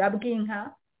bujura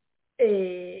bw'inka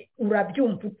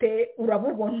urabyumva ute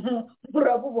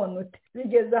urabubona ute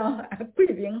bigeze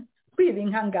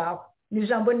kwibinka ngaho ni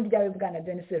ijambo ni ryawe bwana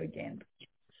Denis Serugendo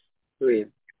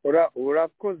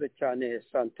urakoze cyane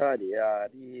Santari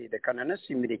reka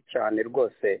nanashimire cyane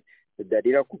rwose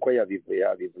Darira kuko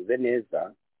yabivuze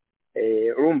neza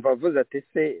urumva avuze ati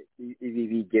se ibi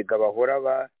bigega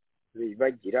bahora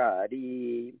bagira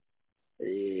ari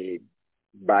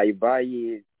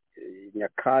bayi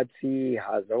nyakatsi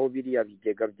hazaho biriya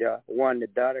bigega bya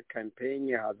 $1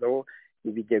 campaign hazaho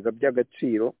ibigega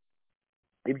by'agaciro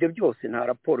ibyo byose nta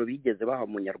raporo bigeze baha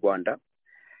munyarwanda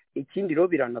ikindi rero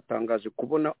biranatangaje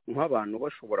kubona nk'abantu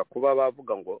bashobora kuba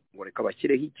bavuga ngo reka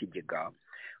bashyireho ikigega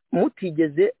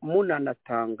mutigeze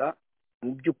munanatanga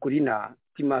mu by'ukuri na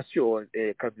estimation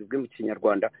kavuzwe mu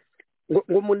kinyarwanda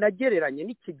ngo munagereranye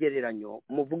n'ikigereranyo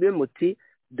muvuge muti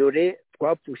dore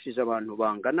twapfushije abantu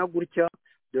bangana gutya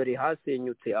dore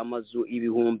hasenyutse amazu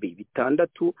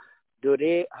 6,000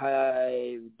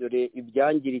 dore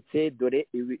ibyangiritse dore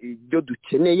ibyo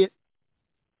dukeneye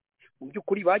mu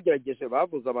by'ukuri bagerageje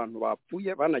bavuze abantu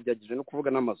bapfuye banagerageje no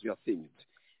kuvuga n'amazu yasenyutse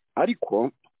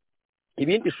ariko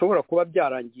ibindi bishobora kuba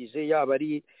byarangije yaba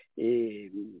ari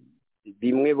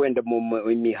bimwe wenda mu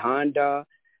mihanda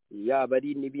yaba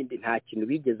ari n'ibindi nta kintu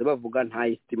bigeze bavuga nta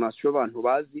estimation abantu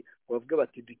bazi bavuga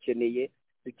bati dukeneye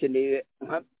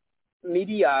nka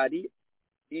miliyari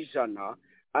 100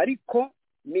 ariko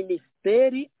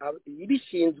minisiteri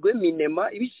ibishinzwe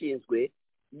minema ibishinzwe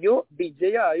yo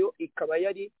bije yayo ikaba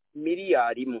yari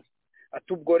miliyari imwe.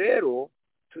 Ati ubwo rero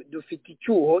dufite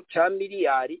icyuho cya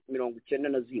miliyari 90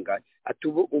 na zingahe. Ati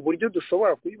uburyo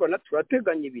dushobora kuyibona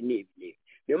turateganya ibi n'ibi.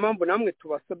 Niyo mpamvu namwe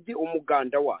tubasabye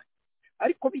umuganda wanyu.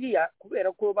 Ariko biriya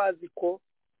kubera ko bazi ko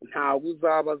ntawe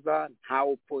uzabaza, nta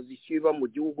opposition iba mu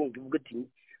gihugu ngo ivuge ati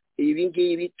ibi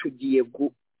ngibi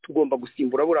tugomba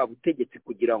gusimbura buriya butegetsi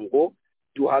kugira ngo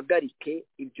duhagarike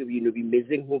ibyo bintu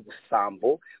bimeze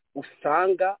nk'ubusambo.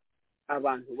 Usanga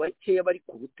abantu bakeya bari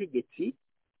ku butegetsi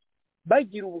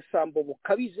bagira ubusambo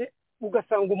bukabije,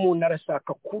 ugasanga umuntu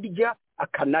arashaka kurya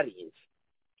akanarenza,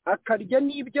 akarya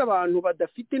n'ibyo abantu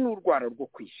badafite n'urwara rwo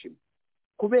kwishima.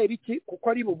 Kubera iki? Kuko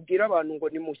ari bubwira abantu ngo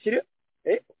nimushyire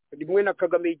rimwe na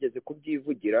Kagame yigeze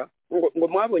kubyivugira ngo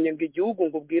mwabonye ngo igihugu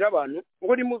ngo ubwira abantu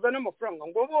ngo nimuzane amafaranga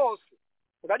ngo bose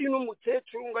ngari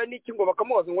n'umukecuru ngari n'iki ngo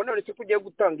bakamubaza ngo none se kugiye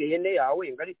gutanga ihene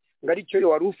yawe ngari cyo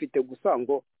wari ufite gusa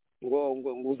ngo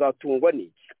uzatungwa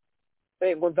n'iki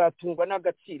ngo nzatungwa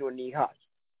n'agaciro nihaye.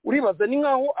 Uribaza ni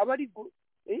nkaho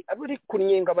abari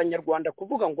kunyenga abanyarwanda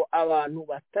kuvuga ngo abantu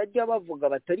batajya bavuga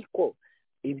batari ko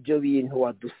ibyo bintu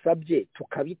wadusabye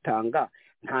tukabitanga,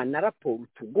 nta na raporo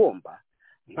tugomba,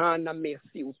 nta na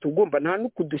merci utugomba, nta no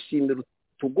kudushimira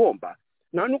tugomba,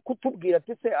 nta no kutubwira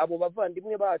ati se abo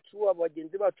bavandimwe bacu abo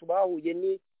bagenzi bacu bahuye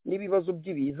n'ibibazo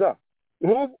by'ibiza.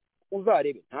 Nk'ubu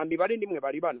uzarebe nta mibare nimwe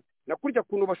bari bana nakurya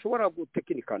kuntu bashobora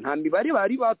gutekinika, nta mibare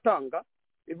bari batanga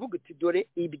ivuga iti dore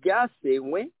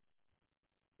ibyasenywe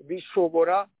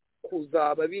bishobora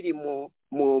kuzaba biri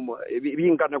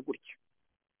bingana gutya,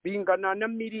 bingana na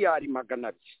miliyari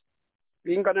 200,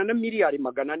 bingana na miliyari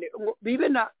 400, bibe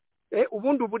na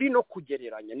ubundi buri no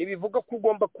kugereranya nibivuga ko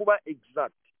ugomba kuba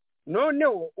exact.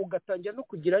 Noneho ugatangira no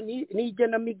kugira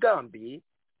n'igenamigambi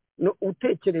no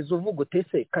utekereza uvuga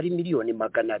utese kari miliyoni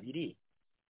 200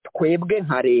 twebwe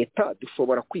nka leta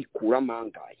dushobora kwikura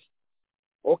mangaye.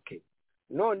 Okay,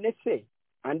 none se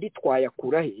andi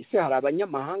twayakura he? Ese hari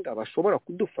abanyamahanga bashobora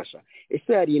kudufasha?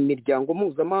 Ese hari imiryango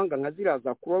mpuzamahanga nka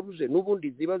ziraza Croix Rouge n'ubundi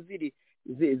ziba ziri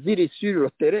sur le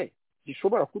terrain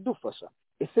zishobora kudufasha?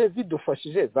 Ese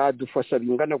zidufashije zadufasha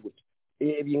bingana gute?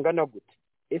 Bingana gute?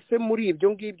 Ese muri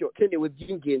ibyo ngibyo kenewe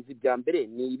by'ingenzi bya mbere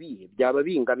ni ibihe byaba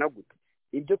bingana gute?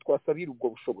 Ibyo twasabira ubwo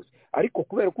bushobozi. Ariko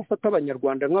kubera ko ufata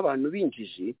abanyarwanda nk'abantu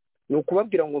binjiji, ni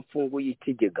ukubabwira ngo mfunguye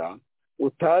ikigega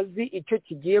utazi icyo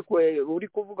kigiye uri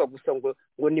kuvuga gusa ngo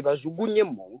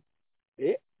nibajugunyemo,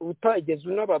 utageze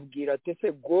unababwira ati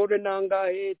se gore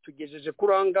nangahe tugejeje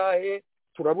kuri angahe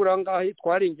turabura angahe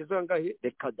twarengeza angahe.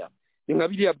 Reka da ni nka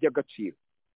biriya by'agaciro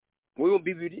mu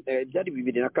 2000 byari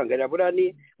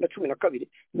 2012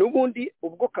 n'ubundi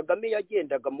ubwo Kagame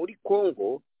yagendaga muri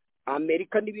Kongo,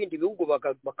 Amerika n'ibindi bihugu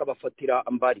bakabafatira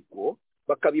ambargo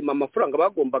bakabima amafaranga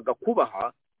bagombaga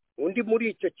kubaha. Undi muri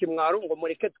icyo kimwaro ngo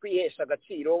mureke twihesha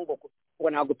agaciro ngo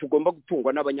ntabwo tugomba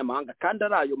gutungwa n'abanyamahanga, kandi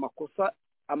ari ayo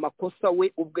amakosa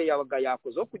we ubwe yabaga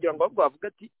yakoze kugira ngo bavuga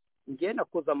ati ngiye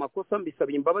nakoze amakosa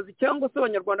mbisabira imbabazi, cyangwa se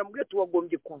abanyarwanda mubwiye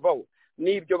tubagombye kuvaho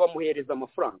n'ibyo bamuhereza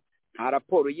amafaranga. Nta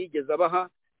raporo yigeze abaha,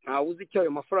 nta uzi icyo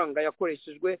ayo mafaranga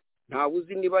yakoreshejwe, nta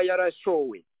uzi niba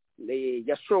yashowe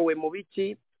mu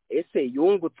biki, ese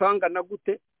yungutse angana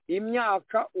gute.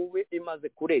 Imyaka ube imaze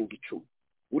kurenga 10.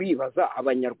 Uribaza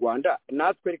abanyarwanda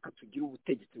natwe reka tugira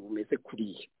ubutegetsi bumeze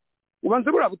kuriya.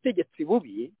 Ubanza buriya butegetsi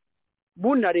bubi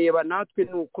bunareba natwe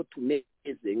nuko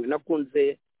tumeze.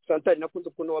 Nakunze Santari, nakunze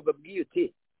ukuntu wababwiye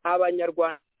uti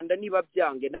abanyarwanda niba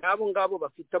byange nabo ngabo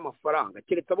bafite amafaranga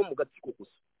keretse abo mu gatsiko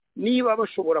gusa, niba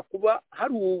bashobora kuba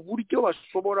hari uburyo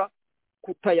bashobora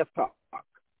kutayatanga.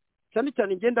 Cyane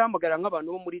cyane ngenda hamagara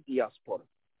nk'abantu bo muri diaspora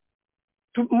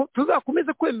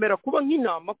tuzakomeza kwemera kuba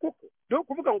nk'inama koko, no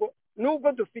kuvuga ngo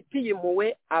nubwo dufitiye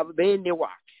impuhwe abene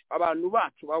wacu, abantu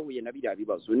bacu bahuye na biriya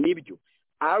bibazo, nibyo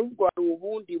ahubwo hari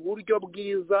ubundi buryo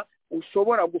bwiza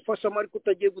ushobora gufashamo, ariko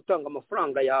utagiye gutanga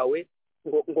amafaranga yawe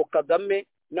ngo Kagame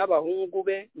n'abahungu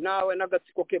be nawe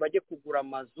n'agatsiko ke bajye kugura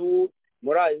amazu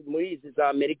muri izi za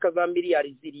Amerika za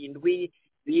miliyari 7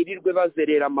 birirwe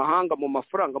bazerera amahanga mu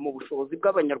mafaranga mu bushobozi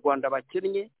bw'abanyarwanda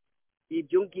bakennye.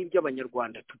 Ibyo ngibyo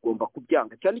abanyarwanda tugomba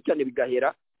kubyanga, cyane cyane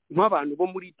bigahera nk'abantu bo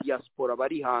muri diaspora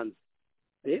bari hanze.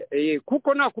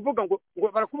 Kuko nakuvuga ngo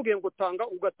barakubwiye ngo tanga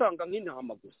ugatanga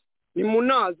nk'intama gusa, ni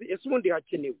munazi ese ubundi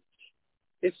hakenewe,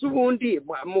 ese ubundi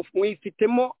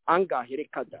mwifitemo angahe?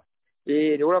 Reka da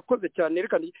urakoze cyane.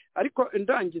 Reka ariko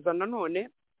ndangiza nanone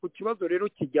ku kibazo rero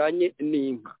kijyanye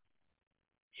n'inka.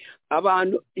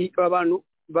 Abantu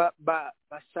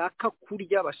bashaka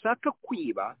kurya, bashaka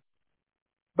kwiba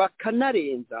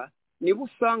bakanarenza, niba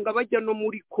usanga bajya no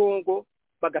muri Kongo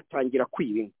bagatangira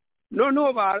kwiba inka,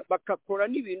 noneho bakakora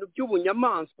n'ibintu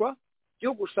by'ubunyamaswa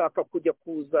byo gushaka kujya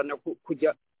kuzana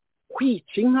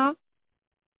kwica inka.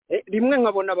 Rimwe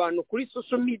nkabona abantu kuri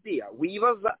social media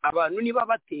wibaza abantu niba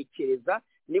batekereza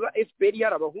niba FPR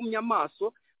yarabahumye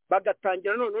amaso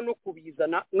bagatangira none no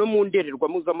kubizana no mu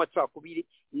ndererwamo z'amacakubiri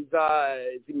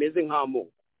zimeze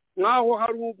nk'amoko, nkaho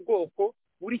hari ubwoko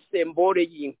buri sembore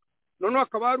y'inka, none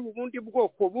hakaba hari ubundi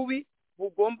bwoko bubi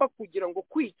bugomba kugira ngo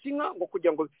kwica inka ngo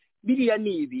kugira ngo biriya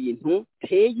ni ibintu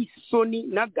teye isoni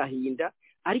n'agahinda,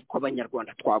 ariko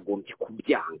abanyarwanda twagombye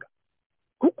kubyanga.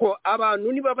 Kuko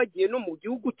abantu niba bagiye no mu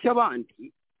gihugu cy'abandi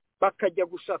bakajya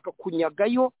gushaka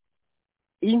kunyagayo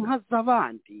inka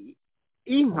z'abandi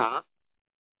inka,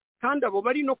 kandi abo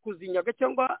bari no kuzinyaga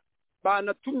cyangwa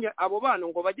banatumye abo bana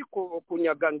ngo bajye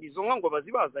kunyaga ngo izo nka ngo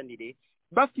bazibazanire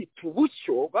bafite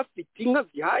ubushyo, bafite inka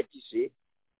zihagije,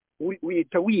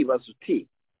 wihita wibaza uti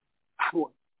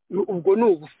ubwo ni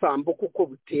ubusambo kuko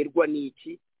buterwa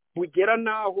n'iki bugera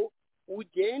naho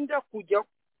ugenda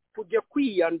kujya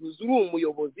kwiyanduza uri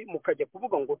umuyobozi mukajya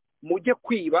kuvuga ngo mujye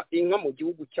kwiba inka mu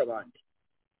gihugu cy'abandi.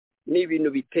 Ni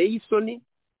ibintu biteye isoni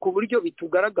ku buryo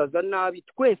bitugaragaza nabi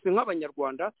twese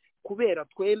nk'abanyarwanda, kubera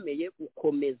twemeye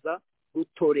gukomeza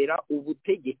gutorera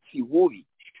ubutegetsi bubi,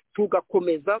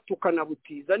 tugakomeza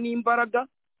tukanabutiza n'imbaraga.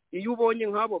 Iyo ubonye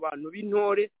nk'abo bantu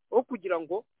b'intore aho kugira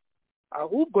ngo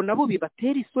ahubwo nabo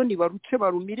bibatera isoni baruce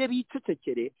barumire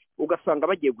bicecekere, ugasanga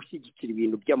bagiye gushyigikira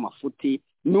ibintu by'amafuti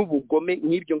n'ubugome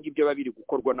nk'ibyo ngibyo biba biri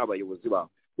gukorwa n'abayobozi babo.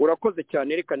 Urakoze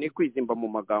cyane, reka ne kwizimba mu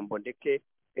magambo ndeke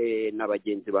na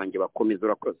bagenzi banjye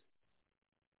bakomeza.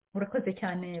 urakoze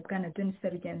cyane bwana Denis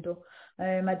Rugendo.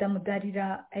 Madamu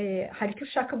Darira, hari icyo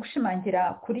ushaka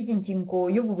gushimangira kuri iyi ngingo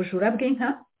y'ubu bujura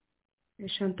bw'inka?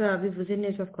 Chantal bivuze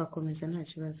neza, twakomeza nta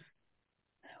kibazo.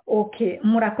 Okay,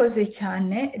 murakoze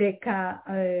cyane. Reka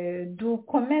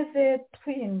dukomeze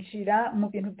twinjira mu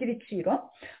bintu by'ibiciro,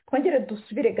 twongere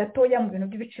dusubire gatoya mu bintu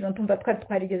by'ibiciro. Ndumva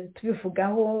twarigeze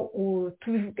tubivugaho,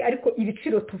 ariko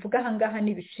ibiciro tuvuga ahangaha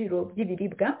ni ibiciro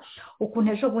by'ibiribwa.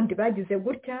 Ukuntu ejo bundi bagize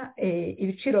gutya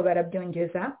ibiciro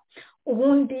barabyongeza,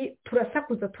 ubundi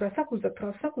turasakuza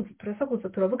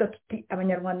turavuga tuti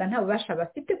abanyarwanda nta bubasha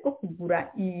bafite bwo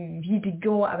kugura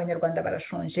ibiryo, abanyarwanda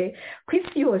barashonje. Ku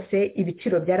isi yose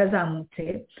ibiciro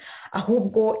byarazamutse,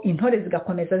 ahubwo intore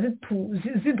zigakomeza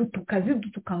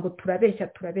zidutuka ngo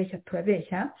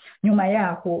turabeshya. Nyuma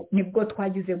yaho nibwo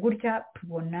twagize gutya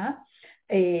tubona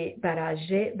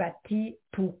baraje bati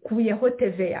dukuyeho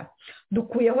TVA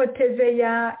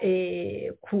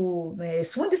ku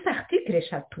sundi article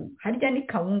 3. Harya ni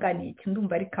kawunga, ni iki?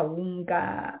 Ndumva ari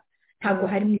kawunga, ntabwo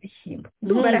harimo ibishyimbo.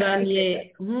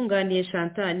 Nkunganiye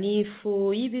Chantal, ni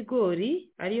ifu y'ibigori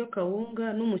ariyo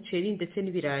kawunga n'umuceri ndetse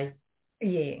n'ibirayi.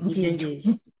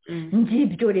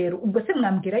 Ngibyo rero, ubwo se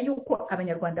mwambwira yuko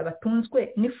abanyarwanda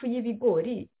batunzwe n'ifu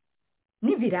y'ibigori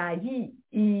n'ibirayi,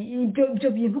 ibyo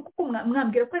bintu kuko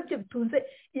mwambwira ko ibyo bitunze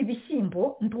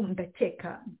ibishyimbo?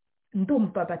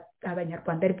 Ndumva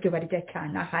abanyarwanda ari byo barya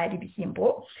cyane. Ahari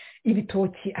ibishyimbo,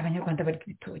 ibitoki abanyarwanda barya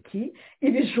ibitoki,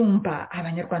 ibijumba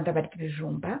abanyarwanda barya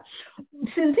ibijumba.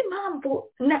 Sinzi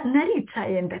impamvu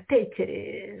naricaye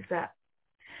ndatekereza,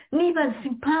 nibaza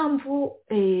impamvu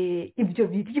ibyo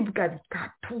biribwa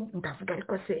bitatu ndavuga,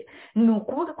 ariko se ni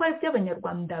ukuvuga ko ari byo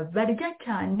abanyarwanda barya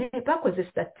cyane? Bakoze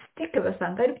statistique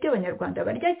basanga ari byo abanyarwanda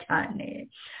barya cyane,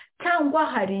 cyangwa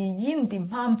hari iyindi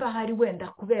mpamvu ahari, wenda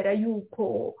kubera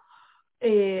yuko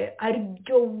ari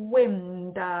byo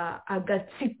wenda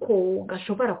agatsiko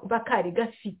gashobora kuba kari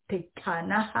gafite cyane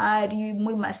ahari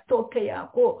muri masitoke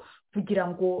yako kugira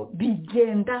ngo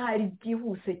bigenda hari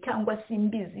byihuse, cyangwa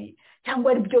simbizi,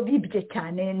 cyangwa ari byo bibye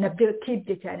cyane,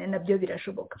 nabyo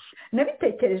birashoboka.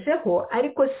 Nabitekerejeho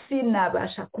ariko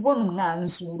sinabasha kubona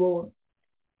umwanzuro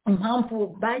impamvu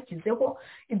bashyizeho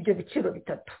ibyo biciro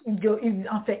bitatu,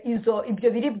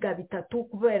 ibyo biribwa bitatu,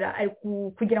 kubera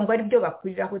kugira ngo ari byo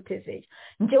bakuriraho TVA.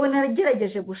 Njyewe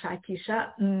naragerageje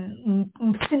gushakisha,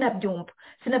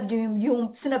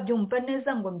 sinabyumva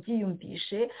neza ngo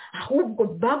mbyiyumvishe, ahubwo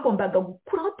bagombaga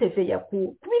gukuraho TVA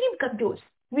ku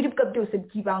biribwa byose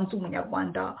by'ibanze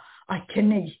umunyarwanda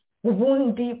akeneye,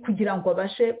 ubundi kugira ngo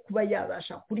abashe kuba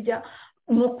yabasha kurya,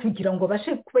 no kugira ngo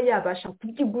abashe kuba yabasha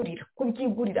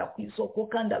kubyigurira ku isoko,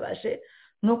 kandi abashe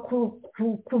no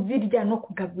kubirya no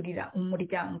kugaburira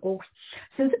umuryango we.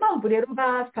 Sinzi impamvu rero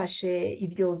bafashe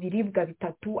ibyo biribwa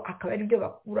bitatu akaba ari byo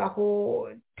bakuraho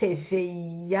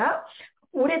TVA,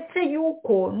 uretse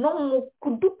yuko no mu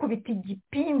kudukubita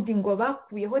igipindi ngo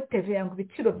bakuyeho TVA ngo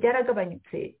ibiciro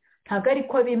byaragabanyutse. Ntabwo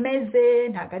ariko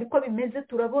bimeze.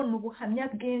 Turabona ubuhamya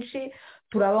bwinshi,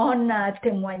 turabona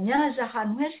témoignage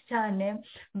ahantu henshi cyane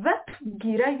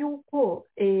batubwira yuko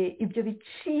ibyo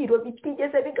biciro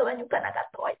bitigeze bigabanyuka na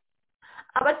gatoya,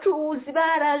 abacuruzi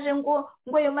baraje ngo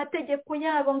ayo mategeko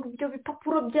yabo ngo ibyo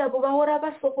bipapuro byabo bahora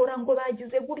basohora ngo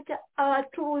bagize gutya,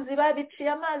 abacuruzi babiciye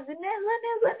amazi neza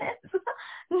neza neza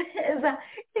neza,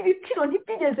 ibiciro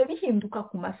ntibyigeze bihinduka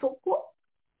ku masoko,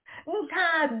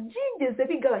 nta byigeze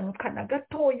bigabanyuka na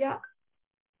gatoya,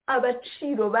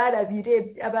 abaciro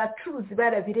barabirebye, abacuruzi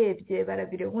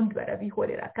barabirebye ubundi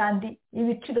barabihorera, kandi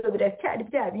ibiciro biracyari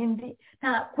bya bindi,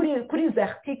 nta kuri za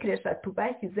article 3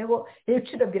 bashyizeho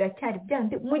ibiciro biracyari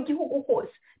byandi mu gihugu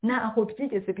hose, ntaho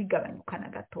byigeze bigabanyuka na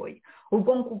gatoya.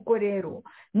 Ubwo ngubwo rero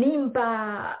nimba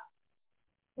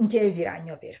ngiye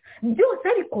biranyobera byose,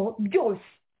 ariko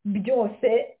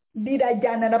byose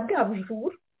birajyana na bwa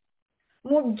bujura.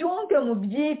 Mubyumve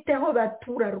mubyiteho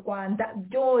baturarwanda,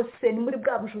 byose ni muri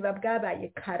bwa bujura bwabaye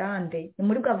karande, ni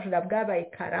muri bwa bujura bwabaye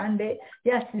karande,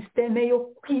 ya systeme yo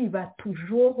kwiba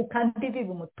toujours kandi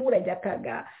biba umuturage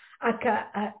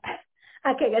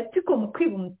akagatsiko mu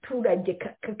kwiba umuturage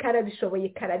karabishoboye,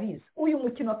 karabizi uyu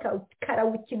mukino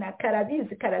karawukina,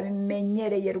 karabizi,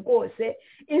 karabimenyereye rwose,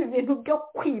 ibintu byo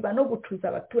kwiba no gucuza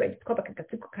abaturage twaba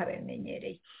akagatsiko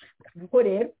karabimenyereye. Ubwo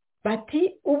rero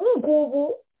bati ubu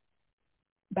ngubu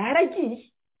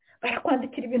baragiye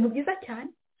barakwandikira ibintu byiza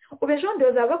cyane, ubejo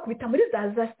ndetse bakubita muri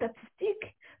za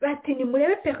statistique bati ni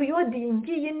murebe periode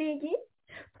yingiye n'iyi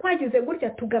twagize gutya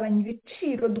tugabanya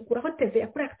ibiciro dukuraho TVA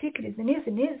kuri articles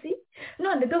n'izi,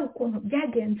 none dore ukuntu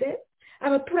byagenze,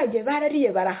 abaturage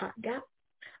barariye barahaga,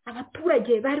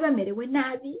 abaturage bari bamerewe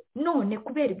nabi, none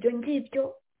kubera ibyo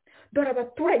ngibyo dore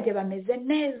abaturage bameze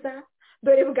neza,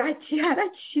 dore bwaki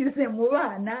harakize mu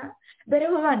bana, dore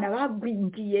abo bana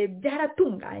bagwingiye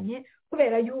byaratunganye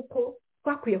kubera yuko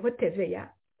twakuyeho TVA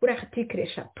kuri article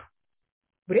 3.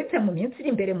 Buretse mu minsi iri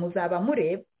imbere muzaba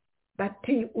mureba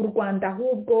bati u Rwanda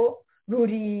ahubwo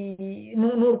ruri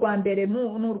n'urwa mbere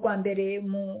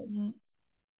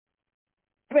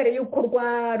kubera yuko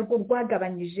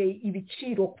rwagabanyije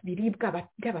ibiciro ku biribwa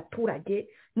by'abaturage,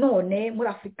 none muri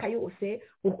Afurika yose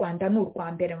u Rwanda ni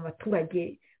urwa mbere mu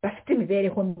baturage bafite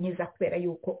imibereho myiza, kubera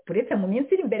yuko buretse mu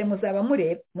minsi iri imbere muzaba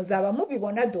mureba, muzaba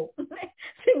mubibona do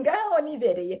singaho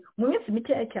nibereye mu minsi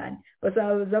mikeya cyane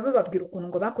bazaza bababwira ukuntu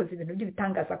ngo bakoze ibintu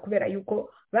by'ibitangaza kubera yuko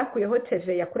bakuyeho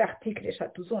TVA kuri article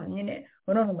 3 zonyine,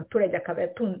 none umuturage akaba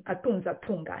atunze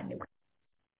atunganiwe.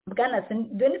 Bwana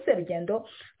Denis Serugendo,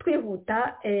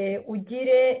 twihuta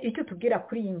ugire icyo tubwira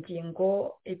kuri iyi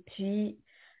ngingo, eti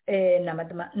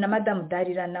na Madamu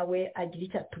Darira nawe agira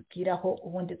icyo atubwiraho,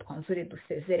 ubundi twanzure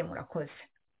dusezere. Murakoze.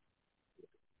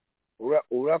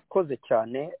 Urakoze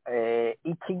cyane.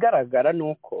 Ikigaragara ni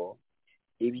uko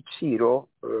ibiciro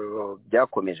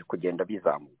byakomeje kugenda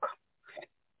bizamuka,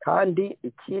 kandi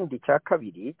ikindi cya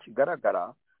kabiri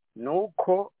kigaragara ni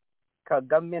uko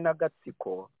Kagame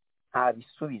n'agatsiko nta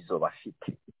bisubizo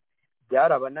bafite,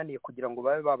 byarabananiye kugira ngo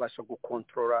babe babasha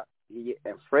gukontorora iyi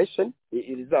inflation,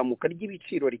 irizamuka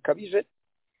ry'ibiciro rikabije,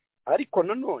 ariko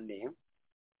nanone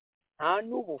nta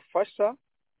n'ubufasha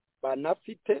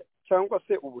banafite cyangwa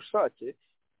se ubushake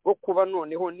bwo kuba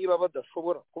noneho niba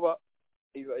badashobora kuba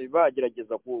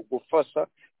bagerageza gufasha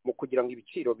mu kugira ngo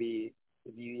ibiciro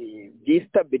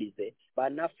byistabirize,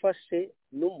 banafashe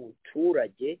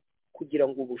n'umuturage kugira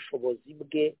ngo ubushobozi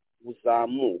bwe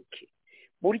buzamuke.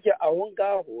 Burya aho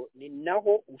ngaho ni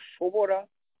naho ushobora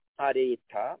nka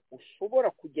leta ushobora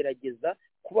kugerageza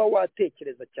kuba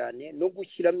watekereza cyane no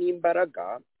gushyiramo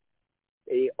imbaraga,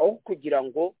 aho kugira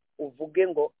ngo uvuge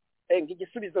ngo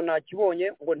igisubizo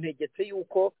nakibonye ngo ntegetse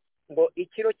yuko ngo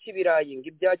ikiro cy'ibirayi ngo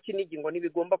ibya Kinigi ngo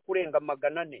ntibigomba kurenga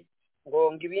 400,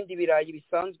 ngo ibindi birayi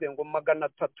bisanzwe ngo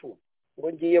 300, ngo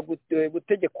ngiye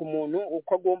gutegeka umuntu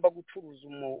uko agomba gucuruza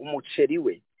umuceri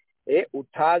we,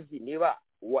 utazi niba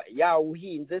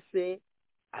yawuhinze se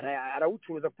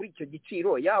arawucuruza kuri icyo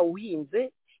giciro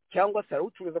yawuhinze, cyangwa se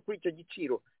arawucuruza kuri icyo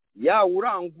giciro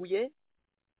yawuranguye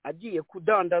agiye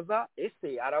kudandaza,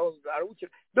 ese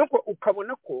arawucuruza. Donc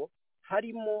ukabona ko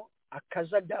harimo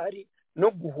akajagari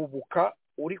no guhubuka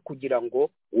uri kugira ngo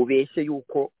ubeshye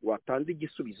yuko watanze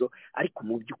igisubizo, ariko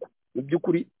mu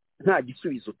by'ukuri nta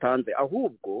gisubizo utanze,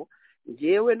 ahubwo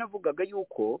ngewe navugaga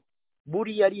yuko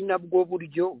buriya ari nabwo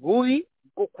buryo bubi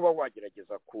bwo kuba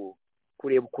wagerageza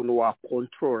kureba ukuntu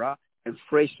wakontorora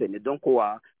inflation, donc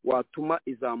watuma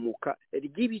izamuka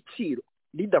ry'ibiciro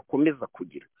ridakomeza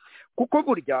kugira, kuko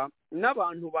burya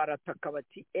n'abantu barataka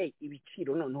bati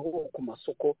ibiciro noneho ku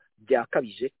masoko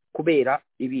byakabije kubera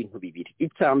ibintu bibiri.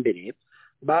 Icya mbere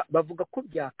bavuga ko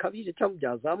byakabije cyangwa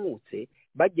byazamutse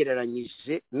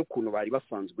bagereranyije n'ukuntu bari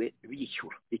basanzwe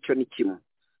bishyura, icyo ni kimwe,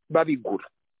 babigura,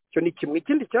 icyo ni kimwe.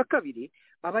 Ikindi cya kabiri,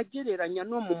 abagereranya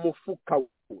no mu mufuka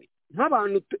we,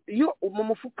 nk'abantu iyo mu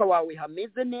mufuka wawe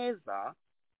hameze neza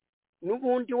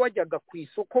n'ubundi wajyaga ku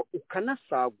isoko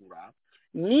ukanasagura,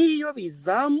 n'iyo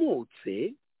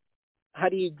bizamutse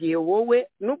hari igihe wowe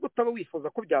nubwo utaba wifuza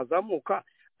ko byazamuka,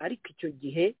 ariko icyo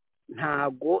gihe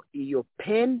ntago iyo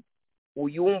peni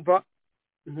uyumva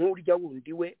nk'urya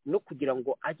wundi we, no kugira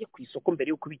ngo ajye ku isoko mbere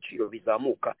y'uko ibiciro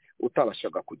bizamuka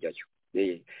utabashaga kujyayo.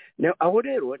 Aho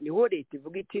rero niho leta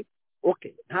ivuga iti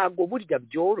okay, ntago burya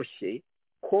byoroshye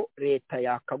ko leta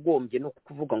yakagombye no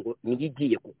kuvuga ngo niyo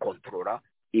igiye gukontorora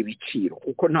ibiciro,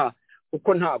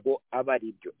 kuko ntago aba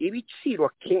ari byo. Ibiciro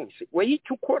akenshi we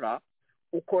icyo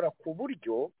ukora ku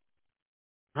buryo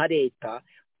nka leta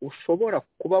ushobora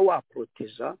kuba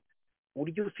waproteja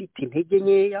buryo ufite intege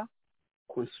nkeya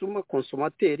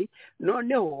konsumateri,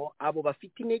 noneho abo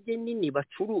bafite intege nini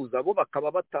bacuruza bo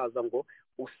bakaba bataza ngo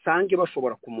usange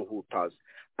bashobora kumuhutaza,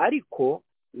 ariko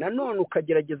nanone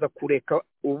ukagerageza kureka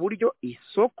uburyo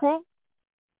isoko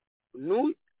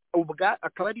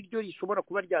akaba ari ryo rishobora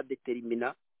kuba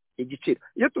ryadeterimina igiciro.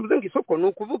 Iyo tuvuze ngo isoko ni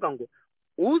ukuvuga ngo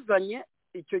uzanye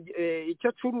icyo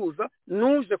acuruza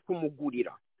n'uje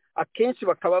kumugurira, akenshi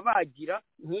bakaba bagira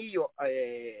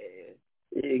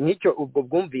nk'icyo ubwo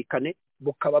bwumvikane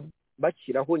bukaba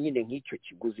bashyiraho nyine nk'icyo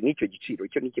kiguzi, nk'icyo giciro.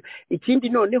 Ikindi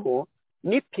noneho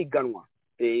n'ipiganwa,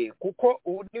 kuko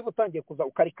ubu niba utangiye kuza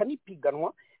ukareka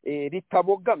n'ipiganwa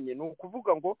ritabogamye, ni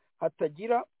ukuvuga ngo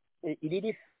hatagira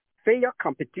iriri fair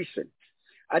competition.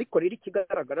 Ariko rero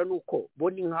ikigaragara ni uko bo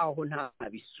ni nk'aho nta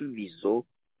bisubizo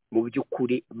mu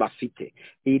by'ukuri bafite.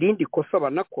 Irindi kosa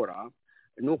banakora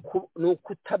ni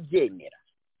ukutabyemera.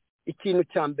 Ikintu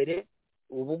cya mbere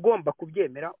uba ugomba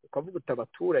kubyemera ukavuga uti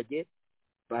abaturage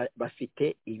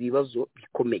bafite ibibazo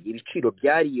bikomeye, ibiciro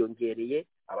byariyongereye,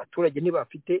 abaturage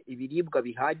ntibafite ibiribwa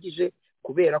bihagije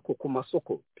kubera ko ku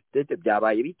masoko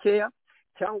byabaye bikeya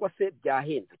cyangwa se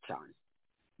byahenze cyane.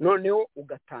 Noneho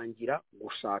ugatangira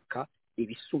gushaka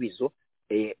ibisubizo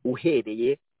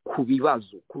uhereye ku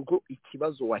bibazo, kuko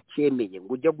ikibazo wacyemeye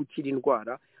ngo ujya gukira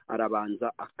indwara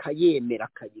arabanza akayemera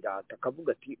akayirata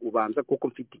akavuga ati ubanza kuko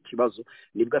mfite ikibazo,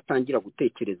 nibwo atangira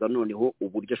gutekereza noneho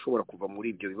uburyo ashobora kuva muri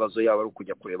ibyo bibazo, yaba ari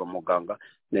ukujya kureba muganga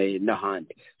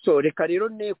n'ahandi. So reka rero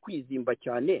ne kwizimba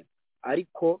cyane,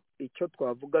 ariko icyo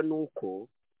twavuga ni uko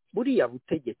buriya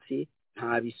butegetsi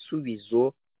nta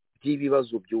bisubizo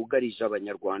by'ibibazo byugarije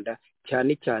abanyarwanda,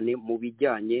 cyane cyane mu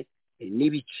bijyanye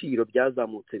n'ibiciro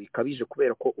byazamutse bikabije,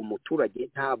 kubera ko umuturage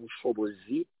nta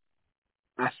bushobozi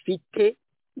afite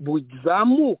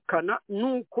buzamukana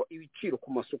nuko ibiciro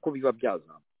ku masoko biba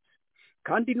byazamutse.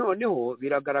 Kandi noneho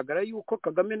biragaragara yuko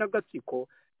Kagame n'agatsiko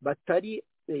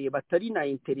batari na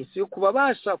interesi yo kuba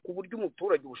bashaka uburyo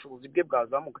umuturage ubushobozi bwe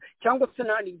bwazamuka, cyangwa se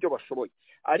nta n'ibyo bashoboye.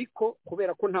 Ariko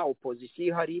kubera ko nta opozisiyo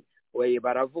ihari,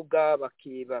 baravuga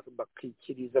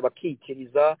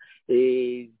bakikiriza,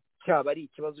 cyaba ari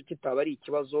ikibazo kitaba ari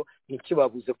ikibazo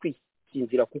ntikibabuze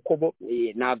kwisinzira, kuko bo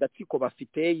ni agatsiko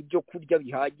bafite ibyo kurya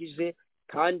bihagije,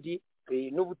 kandi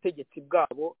n'ubutegetsi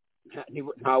bwabo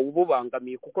ntawe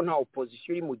ububangamiye, kuko nta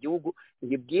opozisiyo iri mu gihugu.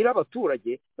 Ngibwira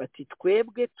abaturage bati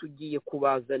twebwe tugiye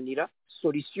kubazanira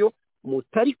solution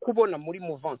mutari kubona muri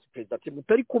mouvance présidentielle,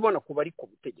 mutari kubona ku bari ku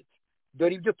butegetsi.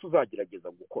 Dore ibyo tuzagerageza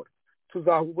gukora,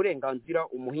 tuzaha uburenganzira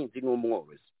umuhinzi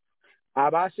n'umworozi,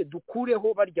 abashe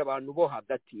dukureho barya abantu bo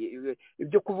hagati,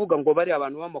 ibyo kuvuga ngo bari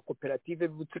abantu b'amakoperative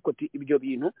b'ubutsiko, ibyo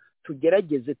bintu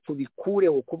tugerageze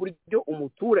tubikureho, ku buryo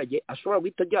umuturage ashobora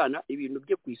guhita ajyana ibintu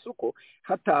bye ku isoko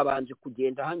hatabanje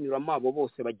kugenda hanyuramo abo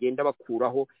bose bagenda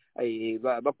bakuraho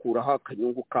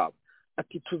akanyungu kabo.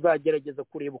 Ati tuzagerageza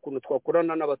kureba ukuntu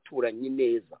twakorana n'abaturanyi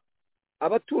neza.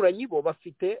 Abaturanyi bo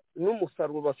bafite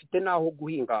n'umusaruro, bafite n'aho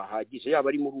guhinga hahagije, yaba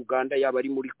ari muri Uganda, yaba ari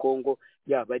muri Congo,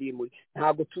 yaba ari muri,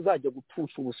 ntabwo tuzajya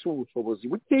gupfusha ubushobozi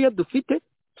bukeya dufite,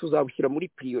 tuzabushyira muri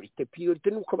priorite. Priorite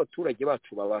ni uko abaturage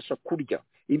bacu babasha kurya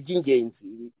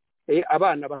iby'ingenzi,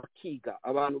 abana bakiga,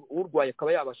 abantu urwaye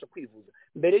akaba yabasha kwivuza,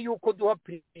 mbere y'uko duha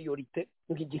priorite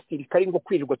nk'igisirikare ngo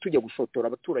kwirirwa tujya gushotora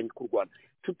abaturanyi kurwana.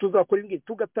 Tuzakora ingi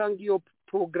tugatanga iyo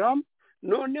program,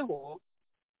 noneho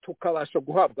tukabasha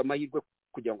guhabwa amahirwe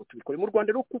kugira ngo tubikore mu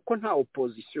Rwanda rero, kuko nta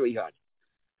opozisiyo ihari,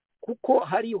 kuko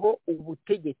hariho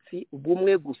ubutegetsi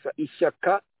bumwe gusa,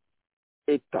 ishyaka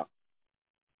eta.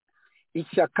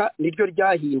 Ishyaka niryo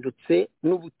ryahindutse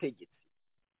n'ubutegetsi,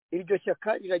 iryo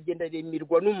shyaka riragenda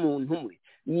remirwa n'umuntu umwe.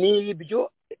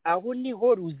 Nibyo aho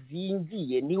niho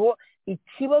ruzingiye, niho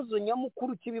ikibazo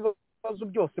nyamukuru cy'ibibazo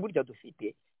byose burya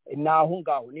dufite naho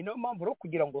ngaho. Ni nayo mpamvu rero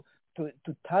kugira ngo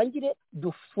tutangire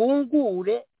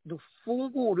dufungure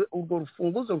urwo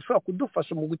rufunguzo rushobora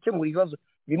kudufasha mu gukemura ibibazo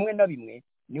bimwe na bimwe,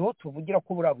 niho tuvugira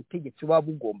ko buriya butegetsi buba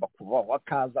bugomba kubaho,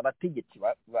 hakaza abategetsi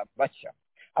bashya,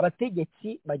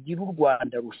 abategetsi bagira u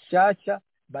Rwanda rushyashya,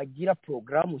 bagira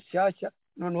porogaramu nshyashya,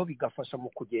 noneho bigafasha mu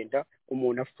kugenda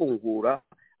umuntu afungura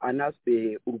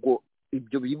urwo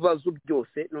ibyo bibazo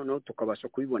byose noneho tukabasha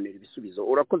kubibonera ibisubizo.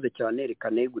 Urakoze cyane, reka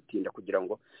ne gutinda kugira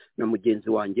ngo na mugenzi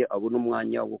wanjye abone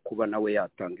umwanya wo kuba nawe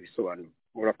yatanga ibisobanuro.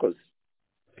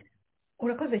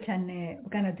 Urakoze cyane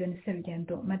bwana Dionise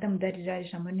Serugendo. Madamu Darira,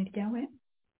 ijambo ni ryawe.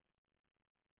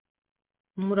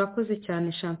 murakoze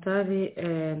cyane Chantal,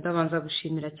 ndabanza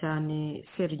gushimira cyane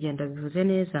Serugendo bivuze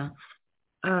neza.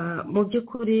 Mu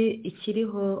by'ukuri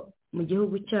ikiriho mu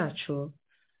gihugu cyacu,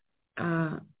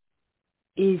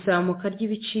 izamuka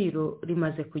ry'ibiciro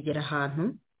rimaze kugera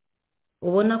ahantu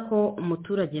ubona ko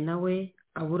umuturage nawe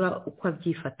abura uko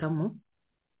abyifatamo,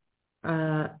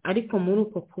 ariko muri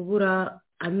uko kubura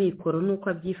amikoro n'uko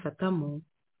abyifatamo,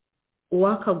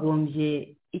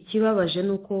 uwakagombye, ikibabaje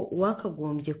ni uko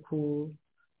uwakagombye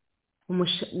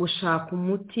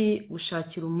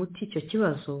gushakira umuti icyo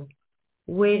kibazo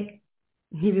we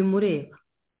ntibimureba.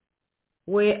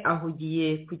 We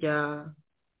ahugiye kujya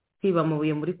kwiba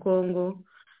amabuye muri Kongo,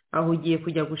 ahugiye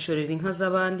kujya gushorera inka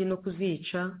z'abandi no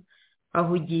kuzica,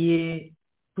 ahugiye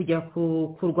kujya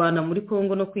kurwana muri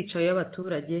Kongo no kwica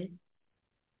y'abaturage,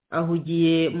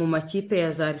 ahugiye mu makipe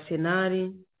ya za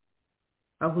Arsenal,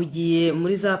 ahugiye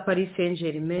muri za Paris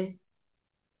Saint-Germain.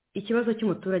 Ikibazo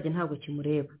cy'umuturage ntabwo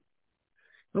kimureba.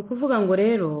 Ni ukuvuga ngo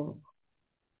rero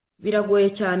biragoye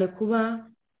cyane kuba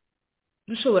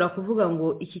dushobora kuvuga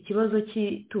ngo iki kibazo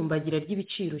cy'itumbagira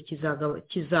ry'ibiciro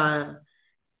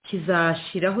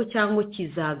kizashiraho cyangwa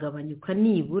kizagabanyuka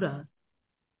nibura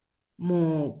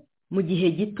mu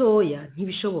gihe gitoya.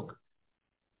 Ntibishoboka,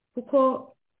 kuko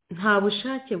nta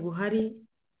bushake buhari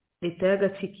leta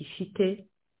y'agatsiko ifite,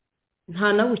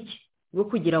 nta na buke bwo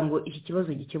kugira ngo iki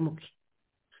kibazo gikemuke.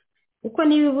 Kuko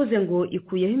niba ivuze ngo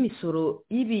ikuyeho imisoro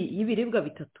y'ibiribwa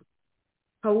bitatu,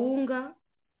 kawunga,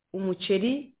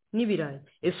 umuceri n'ibirayi,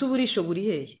 ese uburisho buri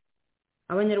hehe?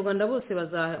 Abanyarwanda bose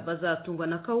bazatungwa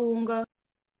na kawunga,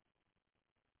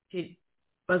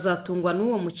 bazatungwa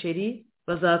n'uwo muceri,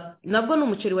 nabwo ni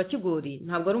umuceri wa kigori,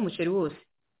 ntabwo ari umuceri wose.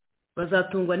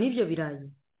 Bazatungwa n'ibyo birayi.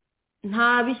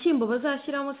 Nta bishyimbo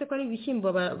bazashyiramo, se ko ari ibishyimbo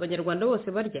abanyarwanda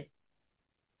bose barya?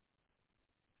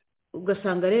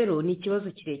 Ugasanga rero ni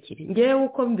ikibazo kirekire. Ngewe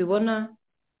uko mbibona,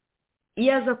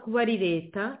 iyo aza kuba ari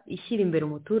leta ishyira imbere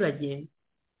umuturage,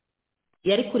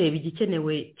 yari kureba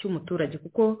igikenewe cy'umuturage,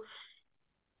 kuko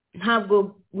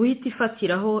ntabwo guhita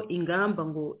ifatiraho ingamba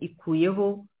ngo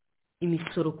ikuyeho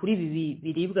imisoro kuri ibi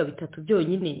biribwa bitatu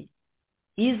byonyine.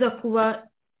 Iza kuba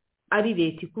ari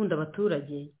leta ikunda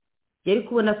abaturage, yari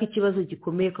kubona ko ikibazo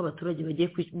gikomeye ko abaturage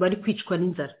bari kwicwa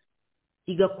n'inzara,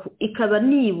 ikaba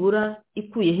nibura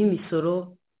ikuyeho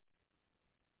imisoro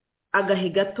agahe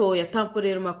gatoya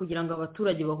temporarement kugira ngo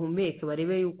abaturage bahumeke,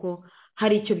 barebe yuko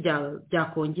hari icyo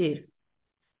byakongera,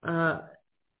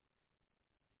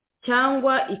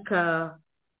 cyangwa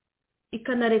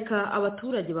ikanareka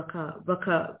abaturage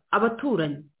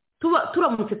abaturanyi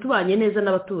turamutse tubanye neza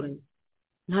n'abaturanyi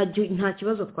nta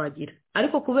kibazo twagira.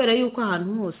 Ariko kubera yuko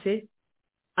ahantu hose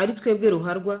ari twebwe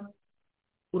ruharwa,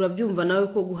 urabyumva nawe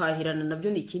ko guhahirana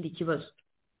nabyo ni ikindi kibazo.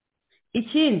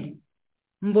 Ikindi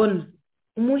mbona,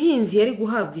 umuhinzi yari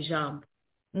guhabwa ijambo.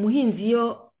 Umuhinzi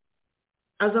iyo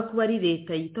aza kuba ari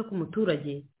leta yita ku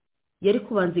muturage, yari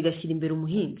kubanza igashyira imbere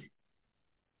umuhinzi.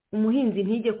 Umuhinzi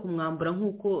ntijye kumwambura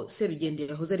nk'uko Serugendo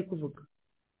yahoze ari kuvuga,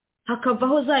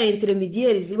 hakavaho za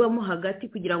intermediaires zibamo hagati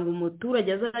kugira ngo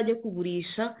umuturage azajye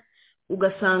kugurisha,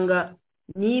 ugasanga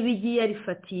niba igiye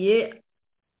yarifatiye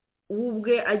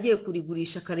ubwe agiye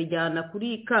kurigurisha akarijyana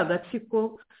kuri ka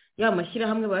gatsiko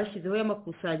y'amashyirahamwe bashyizeho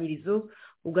y'amakusanyirizo,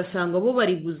 ugasanga bo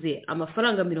bariguze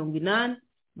amafaranga 80,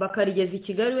 bakarigeza i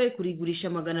Kigali bari kurigurisha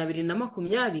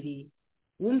 220.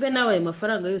 Wumve nawe ayo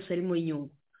mafaranga yose arimo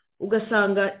inyungu.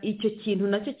 Ugasanga icyo kintu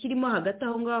nacyo kirimo hagati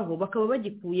aho ngaho bakaba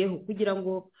bagikuyeho kugira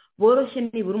ngo boroshye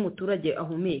nibura umuturage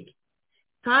ahumeke.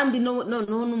 Kandi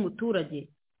noneho n'umuturage,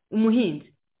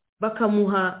 umuhinzi,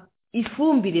 bakamuha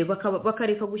ifumbire,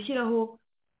 bakareka gushyiraho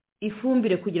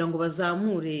ifumbire kugira ngo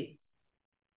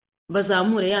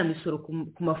bazamure ya misoro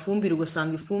ku mafumbire.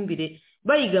 Ugasanga ifumbire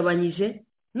bayigabanyije,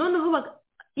 noneho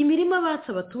imirima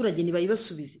batse abaturage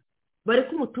ntibayibasubize,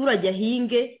 bareke umuturage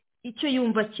ahinge icyo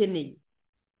yumva akeneye.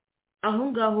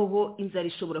 Aho ngaho ho inzara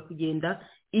ishobora kugenda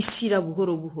ishira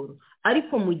buhoro buhoro.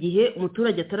 Ariko mu gihe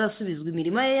umuturage atarasubizwa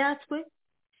imirima ye yatswe,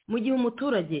 mu gihe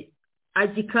umuturage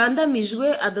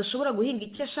agikandamijwe adashobora guhinga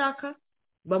icyo ashaka,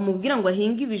 bamubwira ngo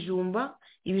ahinge ibijumba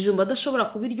adashobora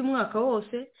kubirya umwaka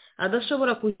wose,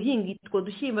 adashobora guhinga itwo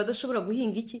dushyimba, adashobora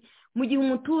guhinga iki, mu gihe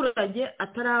umuturage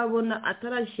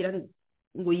atarashyira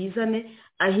ngo yizane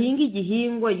ahinga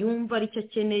igihingwa yumva ari cyo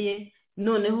akeneye,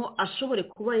 noneho ashobore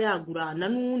kuba yagurana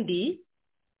n'undi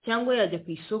cyangwa yajya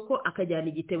ku isoko akajyana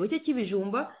igitebo cye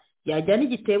cy'ibijumba, yajyana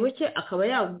igitebo cye akaba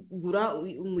yagura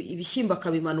ibishyimbo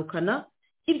akabimanukana,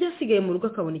 ibyo asigaye mu rugo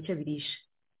akabona icyo abirisha.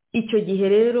 Icyo gihe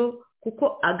rero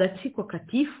kuko agatsiko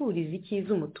katifuriza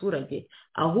icyiza umuturage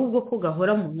ahubwo ko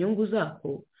gahora mu nyungu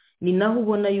zako, ni naho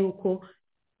ubona yuko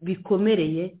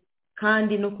bikomereye.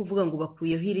 Kandi no kuvuga ngo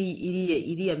bakuyeho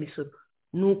iriya misoro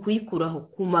ni ukuyikuraho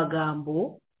ku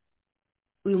magambo.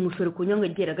 Uyu musoro ku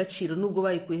nyongeragaciro nubwo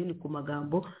bayikuyeho ni ku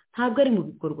magambo, ntabwo ari mu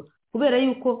bikorwa, kubera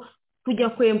yuko kujya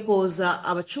kwempoza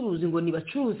abacuruzi ngo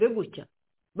nibacuruze gutya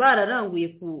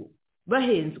bararanguye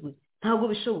bahenzwe, ntabwo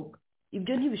bishoboka.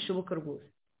 Ibyo ntibishoboka rwose.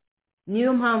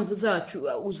 Niyo mpamvu zacu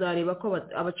uzareba ko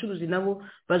abacuruzi nabo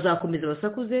bazakomeza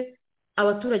basakuze,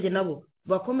 abaturage nabo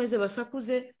bakomeze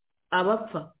basakuze,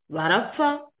 abapfa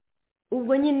barapfa.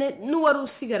 Ubwo nyine n'uwari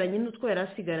usigaranye n'utwo yari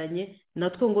asigaranye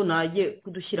natwo ngo najye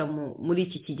kudushyira muri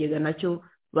iki kigega nacyo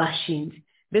bashinze.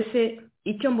 Mbese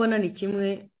icyo mbona ni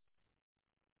kimwe,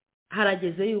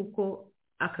 harageze yuko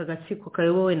aka gatsiko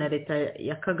kayobowe na leta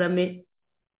ya Kagame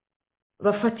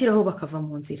bafatiraho bakava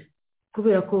mu nzira,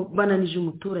 kubera ko bananije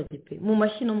umuturage pe mu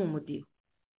mashyi no mu mudiho.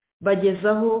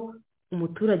 Bagezaho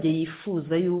umuturage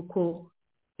yifuza yuko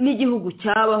n'igihugu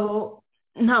cyabaho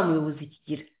nta muyobozi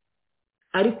kigira,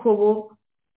 ariko bo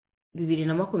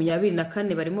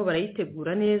 2024 barimo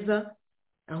barayitegura neza,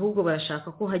 ahubwo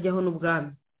barashaka ko hajyaho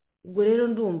n'ubwami. Ubwo rero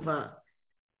ndumva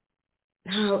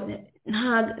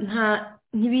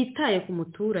ntibitaye ku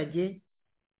muturage.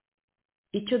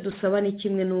 Icyo dusaba ni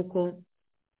kimwe, nuko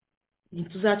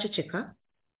ntituzaceceka,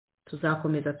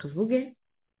 tuzakomeza tuvuge,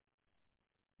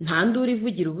 nta nduru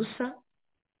ivugira ubusa.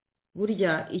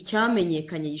 Burya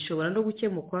icyamenyekanye gishobora no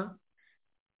gukemukwa.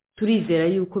 Turizera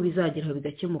yuko bizageraho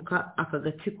bigakemuka, aka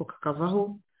gatsiko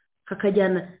kakavaho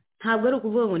kakajyana, ntabwo ari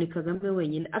ukuvuga ngo ni Kagame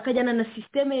wenyine, akajyana na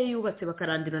systeme ye yubatse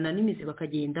bakarandirana n'imizi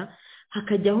bakagenda,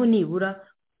 hakajyaho nibura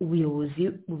ubuyobozi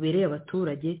bubereye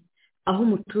abaturage, aho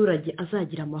umuturage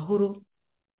azagira amahoro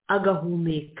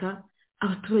agahumeka,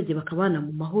 abaturage bakabana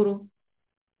mu mahoro,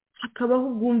 hakabaho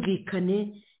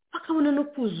ubwumvikane, bakabona no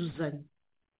kuzuzanya.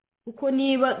 Kuko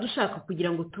niba dushaka kugira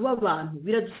ngo tube abantu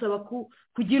biradusaba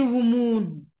kugira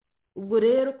ubumuntu. Ubwo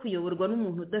rero kuyoborwa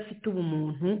n'umuntu udafite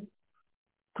ubumuntu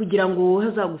kugira ngo wowe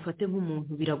azagufate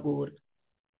nk'umuntu biragora.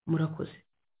 Murakoze.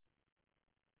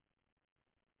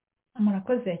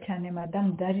 Murakoze cyane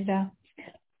Madame Darira.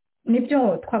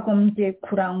 Nibyo twagombye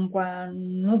kurangwa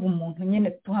n'ubumuntu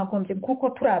nyine, tuhagombye kuko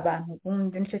turi abantu,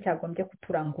 ubundi nicyo cyagombye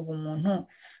kuturanga ubumuntu.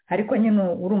 Ariko nyine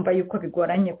urumva yuko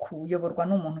bigoranye kuyoborwa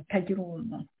n'umuntu utagira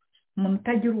ubumuntu. Umuntu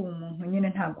utagira ubumuntu nyine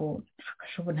ntabwo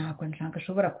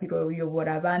ashobora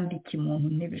kuyobora abandi kimuntu.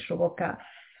 Ntibishoboka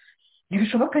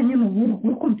nyine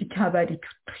uri kumva icyabari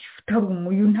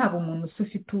utari nta bumuntu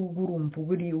ufite, urumva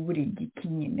uburi igiti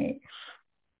nyine.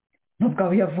 Nubwo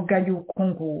aho yavuga yuko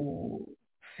ngo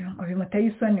bimuteye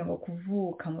isoni ngo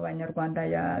kuvuka mu Banyarwanda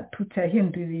yatutse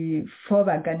yahinduye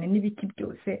ifobagane n'ibiki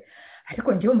byose,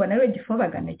 ariko njyewe mbona rero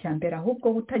igifobagane cya mbere ahubwo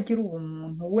utagira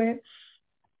ubumuntu we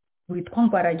witwa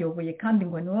ngo arayoboye kandi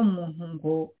ngo niwo muntu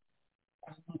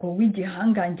ngo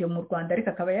w'igihangange mu Rwanda, ariko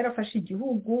akaba yarafashe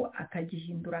igihugu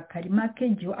akagihindura akarima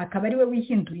k'igihugu, akaba ari we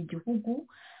wihindura igihugu,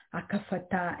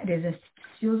 akafata les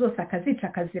institutions zose akazica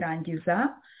akazirangiza,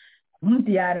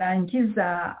 ubundi yarangiza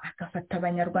agafata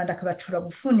Abanyarwanda akabacura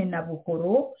bufuni na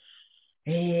buhoro,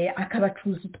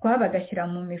 akabacuza utwabo agashyira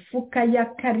mu mifuka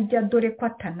y'akarya, dore ko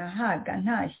atanahaga,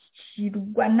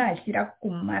 ntashyira ku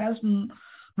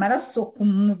maraso ku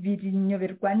mubiri,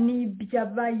 nyoberwa n'ibyo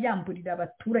aba yamburira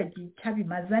abaturage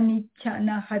icyabimaza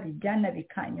n'aho abijyana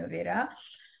bikanyobera.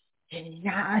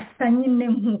 Asa nyine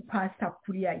nk'uko asa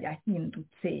kuriya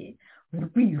yahindutse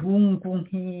urwirungu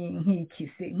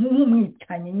nk'ikise,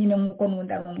 nk'umwicanyi nyine, nk'uko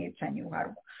n'undi ari umwicanyi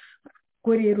ruharwa.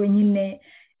 Ubwo rero nyine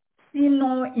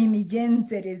sino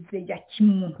imigenzereze ya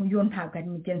kimuntu yo ntabwo ari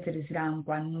imigenzereze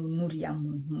irangwa n'uriya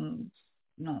muntu,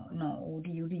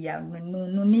 uriya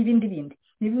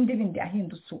n'ibindi bindi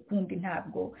ahindutse ukundi,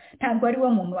 ntabwo ari wo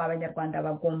muntu Abanyarwanda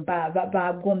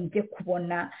bagombye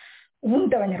kubona.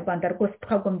 Ubundi Abanyarwanda rwose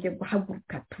twagombye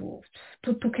guhaguruka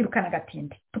tukirukana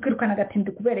agatindi,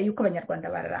 kubera yuko Abanyarwanda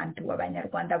bararambiwe,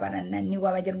 Abanyarwanda barananiwe,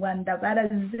 Abanyarwanda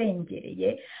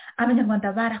barazengereye, Abanyarwanda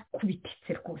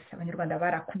barakubititse rwose, Abanyarwanda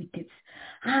barakubititse.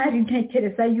 Hari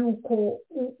ntekereza yuko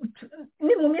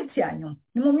ni mu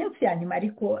minsi ya nyuma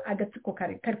ariko agatsiko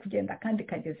kari kugenda kandi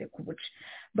kageze ku buce.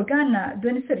 Bwana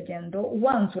Denis Rugendo,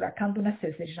 wanzura kandi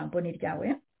unasezera, ijambo ni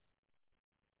ryawe.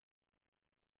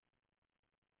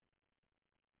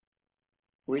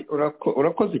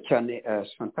 urakoze cyane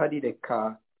Chantal.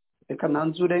 Reka reka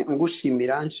nanzure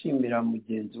nshimira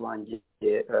mugenzi wanjye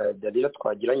Dalila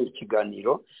twagiranye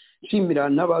ikiganiro, nshimira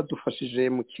n'abadufashije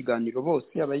mu kiganiro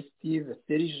bose, abayi Steve,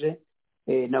 Serge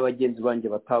na bagenzi banjye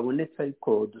batabonetse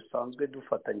ariko dusanzwe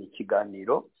dufatanya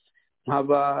ikiganiro.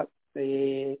 Nkaba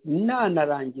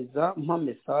nanarangiza mpa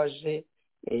message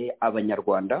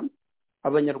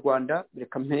abanyarwanda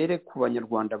reka mpere ku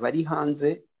banyarwanda bari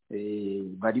hanze,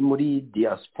 bari muri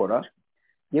diaspora.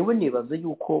 Yewe nibaza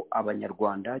yuko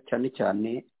abanyarwanda cyane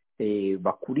cyane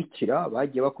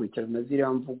bagiye bakurikirana ziriya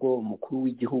mvugo umukuru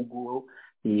w'igihugu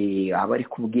abari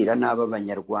kubwira n'aba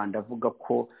abanyarwanda avuga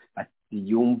ko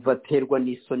yumva aterwa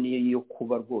n'isoni yo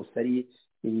kuba rwose ari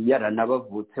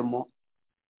yaranabavutsemo.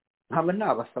 Nkaba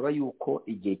nabasaba yuko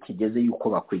igihe kigeze yuko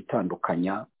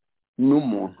bakwitandukanya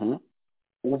n'umuntu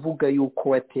uvuga yuko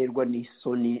waterwa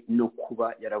n'isoni no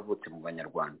kuba yaravutse mu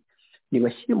banyarwanda.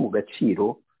 Nibashyire mu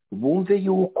gaciro, bumve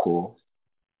yuko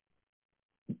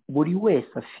buri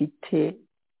wese afite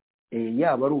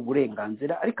yaba ari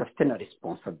uburenganzira ariko afite na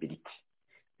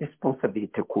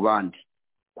responsibility ku bandi.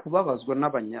 Kubabazwa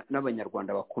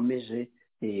n'abanyarwanda bakomeje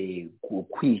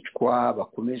kwicwa,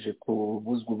 bakomeje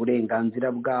kubuzwa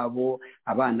uburenganzira bwabo,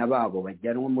 abana babo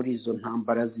bajyanwa muri izo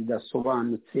ntambara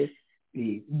zidasobanutse,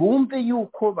 bumve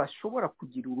yuko bashobora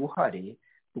kugira uruhare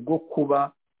rwo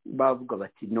kuba bavuga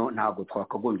bati no, ntabwo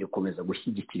twakagombye gukomeza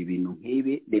gushyigikira ibintu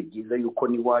nk'ibi. Ni byiza yuko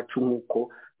n'iwacu nk'uko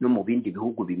no mu bindi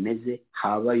bihugu bimeze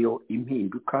habayo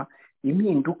impinduka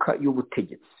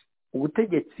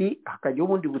y'ubutegetsi, hakajyaho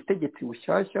ubundi butegetsi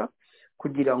bushyashya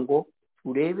kugira ngo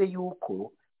turebe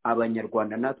yuko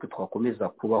abanyarwanda natwe twakomeza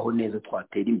kubaho neza,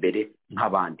 twatera imbere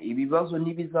nk'abandi. Ibibazo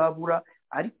ntibizabura,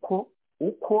 ariko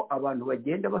uko abantu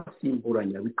bagenda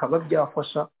basimburanya bikaba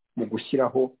byafasha mu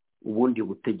gushyiraho ubundi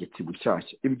butegetsi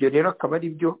bushyashya. Ibyo rero akaba ari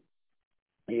byo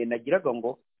nagiraga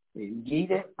ngo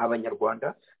mbwire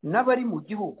abanyarwanda n'abari mu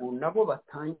gihugu nabo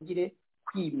batangire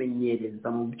kwimenyereza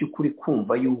mu by'ukuri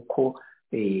kumva yuko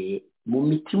mu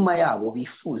mitima yabo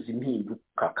bifuza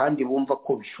impinduka kandi bumva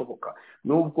ko bishoboka,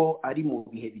 nubwo ari mu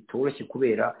bihe bitoroshye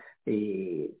kubera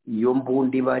iyo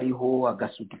mbundi bariho,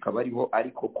 agasuti kabariho,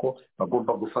 ariko ko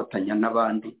bagomba gufatanya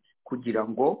n'abandi kugira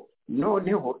ngo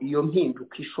noneho iyo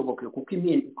mpinduka ishoboke, kuko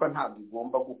impinduka ntabwo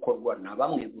igomba gukorwa na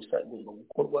bamwe gusa, igomba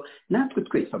gukorwa natwe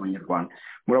twese abanyarwanda.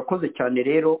 Murakoze cyane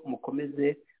rero,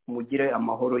 mukomeze mugire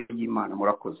amahoro y'Imana.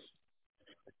 Murakoze.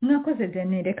 mwakoze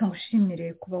Daniel, reka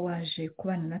ngushimire kuba waje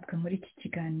kubana natwe muri iki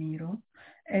kiganiro.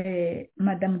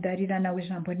 Madamu Dalila, nawe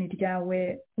ijambo ni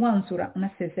ryawe, wanzura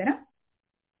unasezera.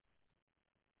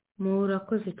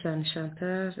 murakoze cyane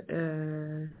Chantal.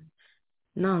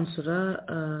 Nanzura,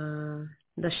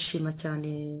 ndashima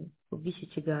cyane kubw'iki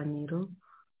kiganiro,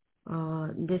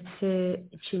 ndetse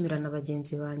nshimira na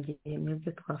bagenzi banjye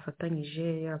mwebwe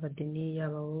twafatanyije, yaba Denis,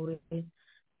 yaba wowe,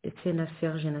 ndetse na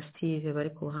Serge na Steve bari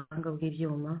ku buhanga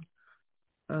bw'ibyuma.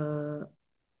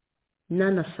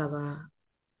 Nanasaba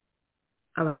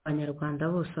abanyarwanda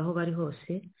bose aho bari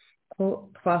hose ko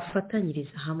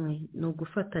twafatanyiriza hamwe, ni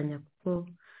ugufatanya, kuko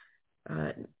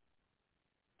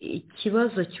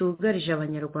ikibazo cyugarije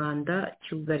abanyarwanda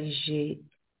cyugarije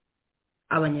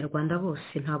abanyarwanda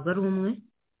bose, ntabwo ari umwe.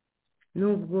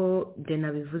 Nubwo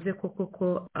Dena bivuze koko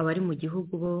abari mu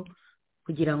gihugu bo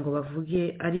kugira ngo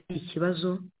bavuge ari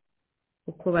ikibazo,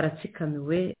 kuko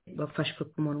baratsikamiwe, bafashwe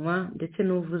ku munwa, ndetse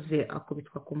n'uvuze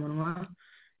akubitwa ku munwa.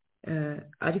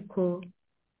 Ariko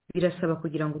birasaba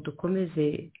kugira ngo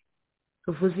dukomeze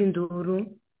tuvuze induru,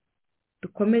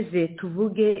 dukomeze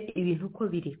tuvuge ibintu uko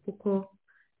biri, kuko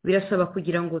birasaba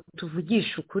kugira ngo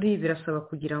tuvugishe ukuri, birasaba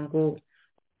kugira ngo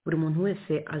buri muntu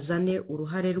wese azane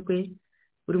uruhare rwe,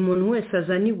 buri muntu wese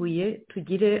azane ibuye,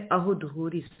 tugire aho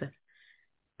duhuriza.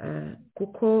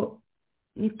 Kuko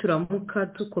nituramuka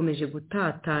dukomeje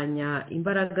gutatanya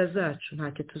imbaraga zacu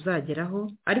ntacyo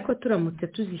tuzageraho, ariko turamutse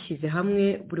tuzishyize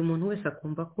hamwe, buri muntu wese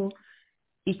akumva ko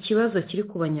ikibazo kiri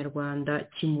ku banyarwanda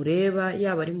kimureba,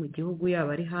 yaba ari mu gihugu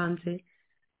yaba ari hanze,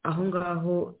 aho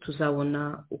ngaho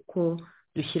tuzabona uko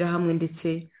dushyira hamwe,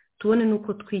 ndetse tubone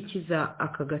n'uko twikiza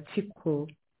aka gatsiko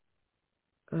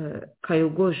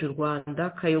kayogoje u Rwanda,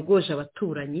 kayogoje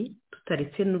abaturanyi,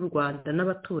 tutaretse n'u Rwanda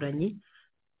n'abaturanyi,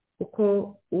 kuko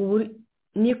ubu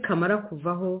nikamara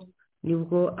kuvaho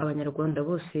nibwo abanyarwanda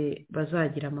bose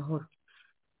bazagira amahoro.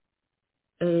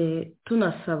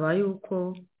 Tunasaba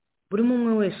yuko buri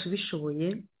umwe wese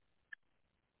ubishoboye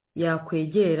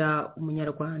yakwegera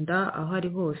umunyarwanda aho ari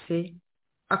hose,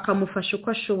 akamufasha uko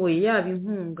ashoboye, yaba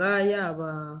inkunga,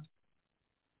 yaba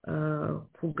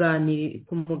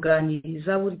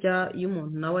kumuganiriza. Burya iyo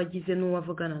umuntu nawe agize n'uwo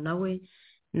avugana nawe,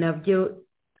 nabyo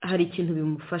hari ikintu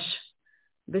bimufasha.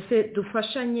 Mbese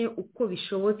dufashanye uko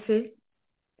bishobotse,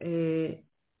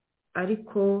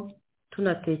 ariko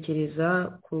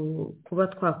tunatekereza kuba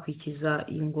twakwikiza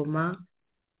ingoma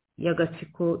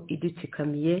y'agatsiko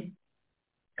idutsikamiye,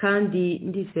 kandi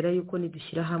ndizera yuko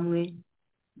nidushyira hamwe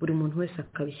buri muntu wese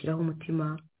akabishyiraho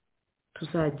umutima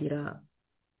tuzagira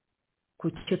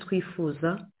ku cyo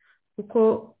twifuza, kuko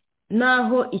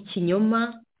naho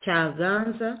ikinyoma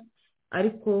cyaganza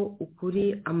ariko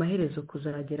ukuri amaherezo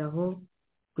kuzageraho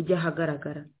kujya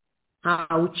ahagaragara.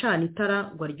 Ntawe ucana itara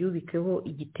ngo aryubikeho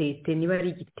igitete niba ari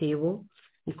igitebo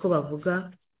niko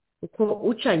bavuga, kuko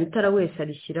ucanye itara wese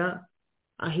arishyira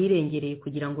ahirengereye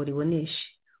kugira ngo riboneshe.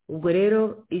 Ubwo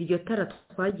rero iryo tara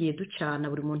twagiye ducana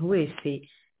buri muntu wese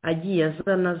agiye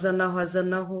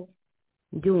azanaho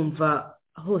ndumva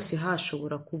hose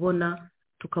hashobora kubona,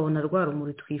 tukabona rwa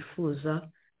rumuri twifuza,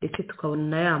 ndetse tukabona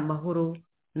na ya mahoro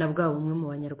na bwa bumwe mu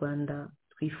banyarwanda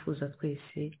twifuza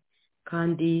twese.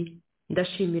 Kandi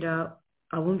ndashimira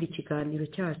abumva ikiganiro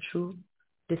cyacu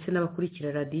ndetse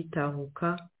n'abakurikira radiyo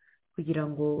Itahuka, kugira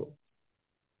ngo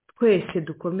twese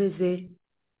dukomeze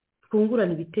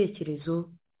twungurane ibitekerezo,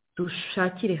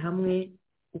 dushakire hamwe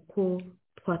uko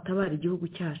twatabara igihugu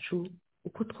cyacu,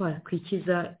 uko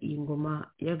twakwikiza iyi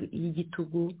ngoma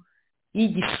y'igitugu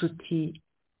y'igisuti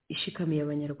ishikamiye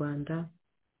abanyarwanda.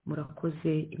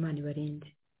 Murakoze, Imana ibarinde.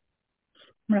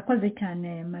 Murakoze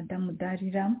cyane Madamu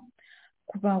Darira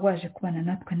kuba waje kubana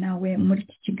natwe nawe muri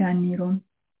iki kiganiro.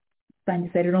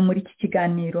 Bangiza rero muri iki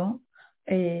kiganiro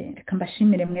reka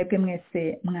mbashimire mwebwe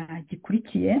mwese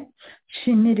mwagikurikiye,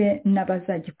 nshimire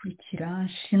n'abazagikurikira,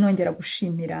 nongera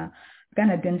gushimira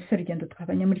Bwana Denis Rugendo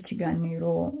twabanye muri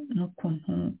kiganiro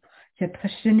n'ukuntu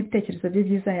yadufashije n'ibitekerezo bye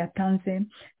byiza yatanze.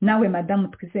 Nawe Madamu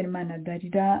Twizerimana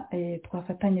Darira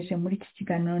twafatanyije muri iki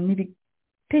kiganiro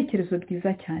n'ibitekerezo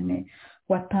byiza cyane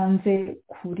watanze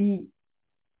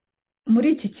muri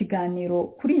iki kiganiro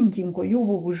kuri ingingo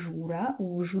y'ubu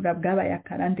ubujura bwabaye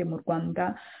akarande mu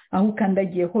Rwanda. Aho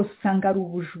ukandagiye hose usanga ari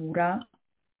ubujura,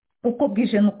 uko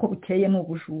bwije n'uko bukeye ni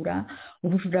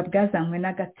ubujura bwazanywe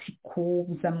n'agatsiko,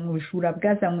 ubujura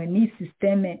bwazanywe n'iyi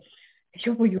sisiteme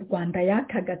iyoboye u Rwanda,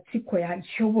 y'aka gatsiko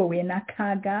yayobowe na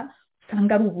Kaga.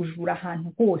 Usanga ari ubujura ahantu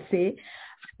hose,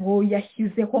 aho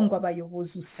yashyizeho ngo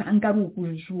abayobozi usanga ari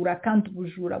ubujura, kandi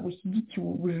ubujura bushyigikiwe,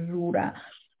 ubujura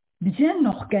bien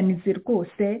organisé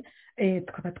rwose.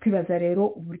 Tukaba twibaza rero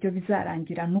uburyo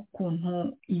bizarangira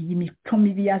n'ukuntu iyi mico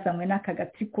mibi yazanywe n'aka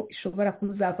gatsiko ishobora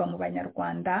kuzava mu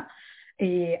banyarwanda,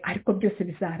 ariko byose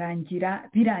bizarangira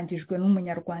birangijwe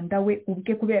n'umunyarwanda we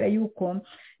ubwe, kubera yuko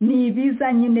ni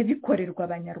ibiza nyine bikorerwa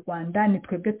abanyarwanda. Ni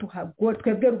twebwe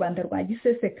twebwe Rwanda rwa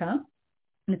giseseka,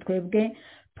 ni twebwe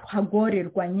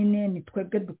tuhagorerwa nyine, ni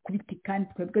twebwe dukubitika, ni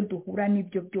twebwe duhura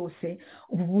n'ibyo byose.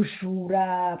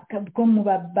 Ubujura bwo mu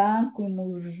mabanki,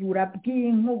 ubujura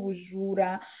bw'inka,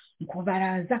 ubujura ngo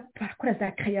barakora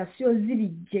za création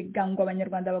z'ibigega ngo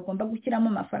abanyarwanda bagomba gushyiramo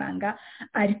amafaranga,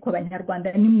 ariko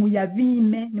abanyarwanda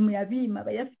nimuyabime,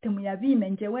 abayafite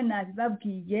muyabime. Ngewe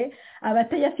nabibabwiye,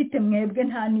 abatayafite mwebwe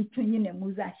nta n'icyo nyine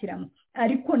muzashyiramo,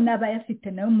 ariko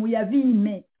n'abayafite nawe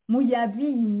muyabime.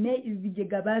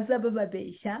 Ibigega baza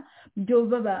bababeshya byo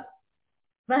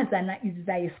bazana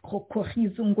iza escroquerie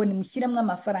ngo nimushyiramo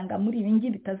amafaranga muri ibi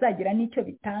ngibi bitazagira n'icyo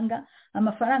bitanga,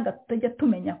 amafaranga tutajya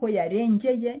tumenya aho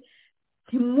yarengeye.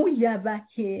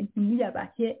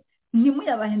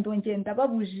 Ntimuyabahe, ndongenda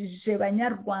babujije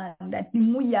banyarwanda,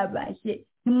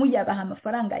 ntimuyabahe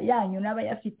amafaranga yanyu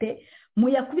n'abayafite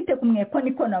muyakubite ku mweko.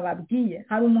 Niko nababwiye,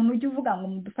 hari umuntu ujya uvuga ngo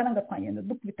mu dufaranga twanyenda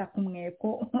dukubita ku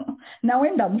mweko,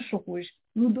 nawe ndamushuhuje.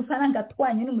 Mu dufaranga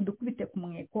twanyu nimudukubite ku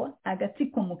mweko,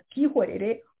 agatsiko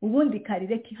mukihorere, ubundi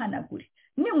karire kihanagure.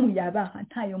 Nimuyabaha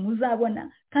ntayo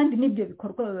muzabona, kandi n'ibyo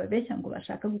bikorwa bababeshya ngo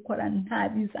bashaka gukora nta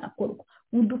bizakorwa.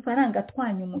 Udufaranga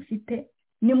twanyu mufite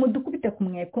nimudukubite ku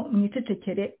mweko,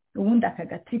 mwicecekere, ubundi aka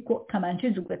gatsiko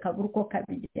kamanjijwe kabura uko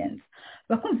kabigenza.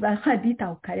 Bakunzi ba radiyo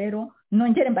Itahuka rero,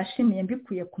 nongere mbashimiye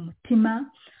mbikuye ku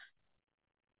mutima.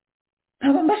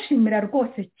 Nkaba mbashimira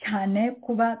rwose cyane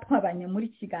kuba twabanye muri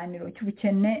kiganiro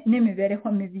cy'ubukene n'imibereho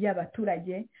mibi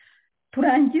y'abaturage.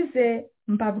 Turangize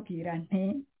mbabwira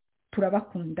nti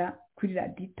turabakunda kuri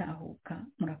radiyo Itahuka.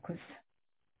 Murakoze.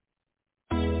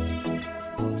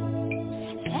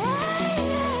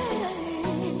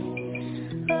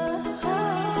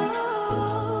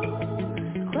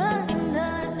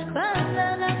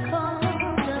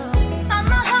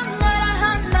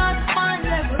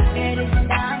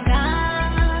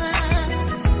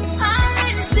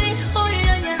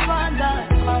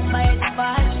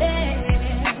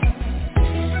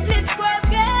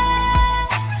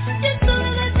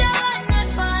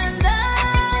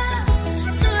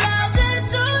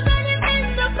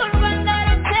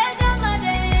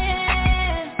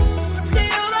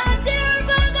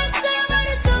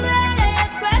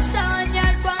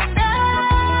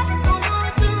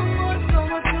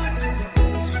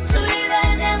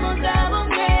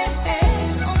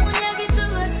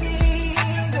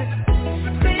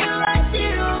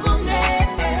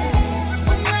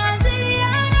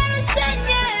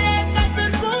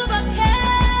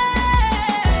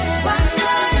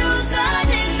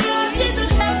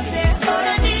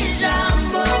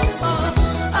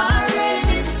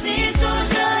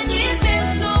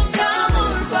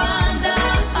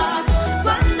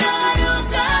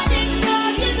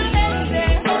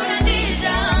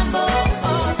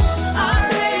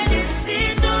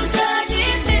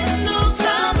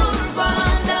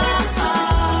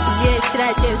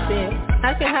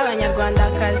 natwe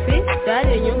nk'abanyarwandakazi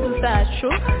byari inyungu zacu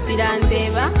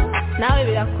birandeba nawe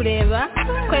birakureba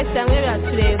twese hamwe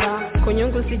biratureba ku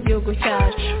nyungu z'igihugu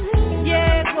cyacu.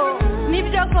 Yego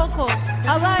nibyo koko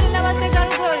abari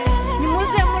n'abategarugori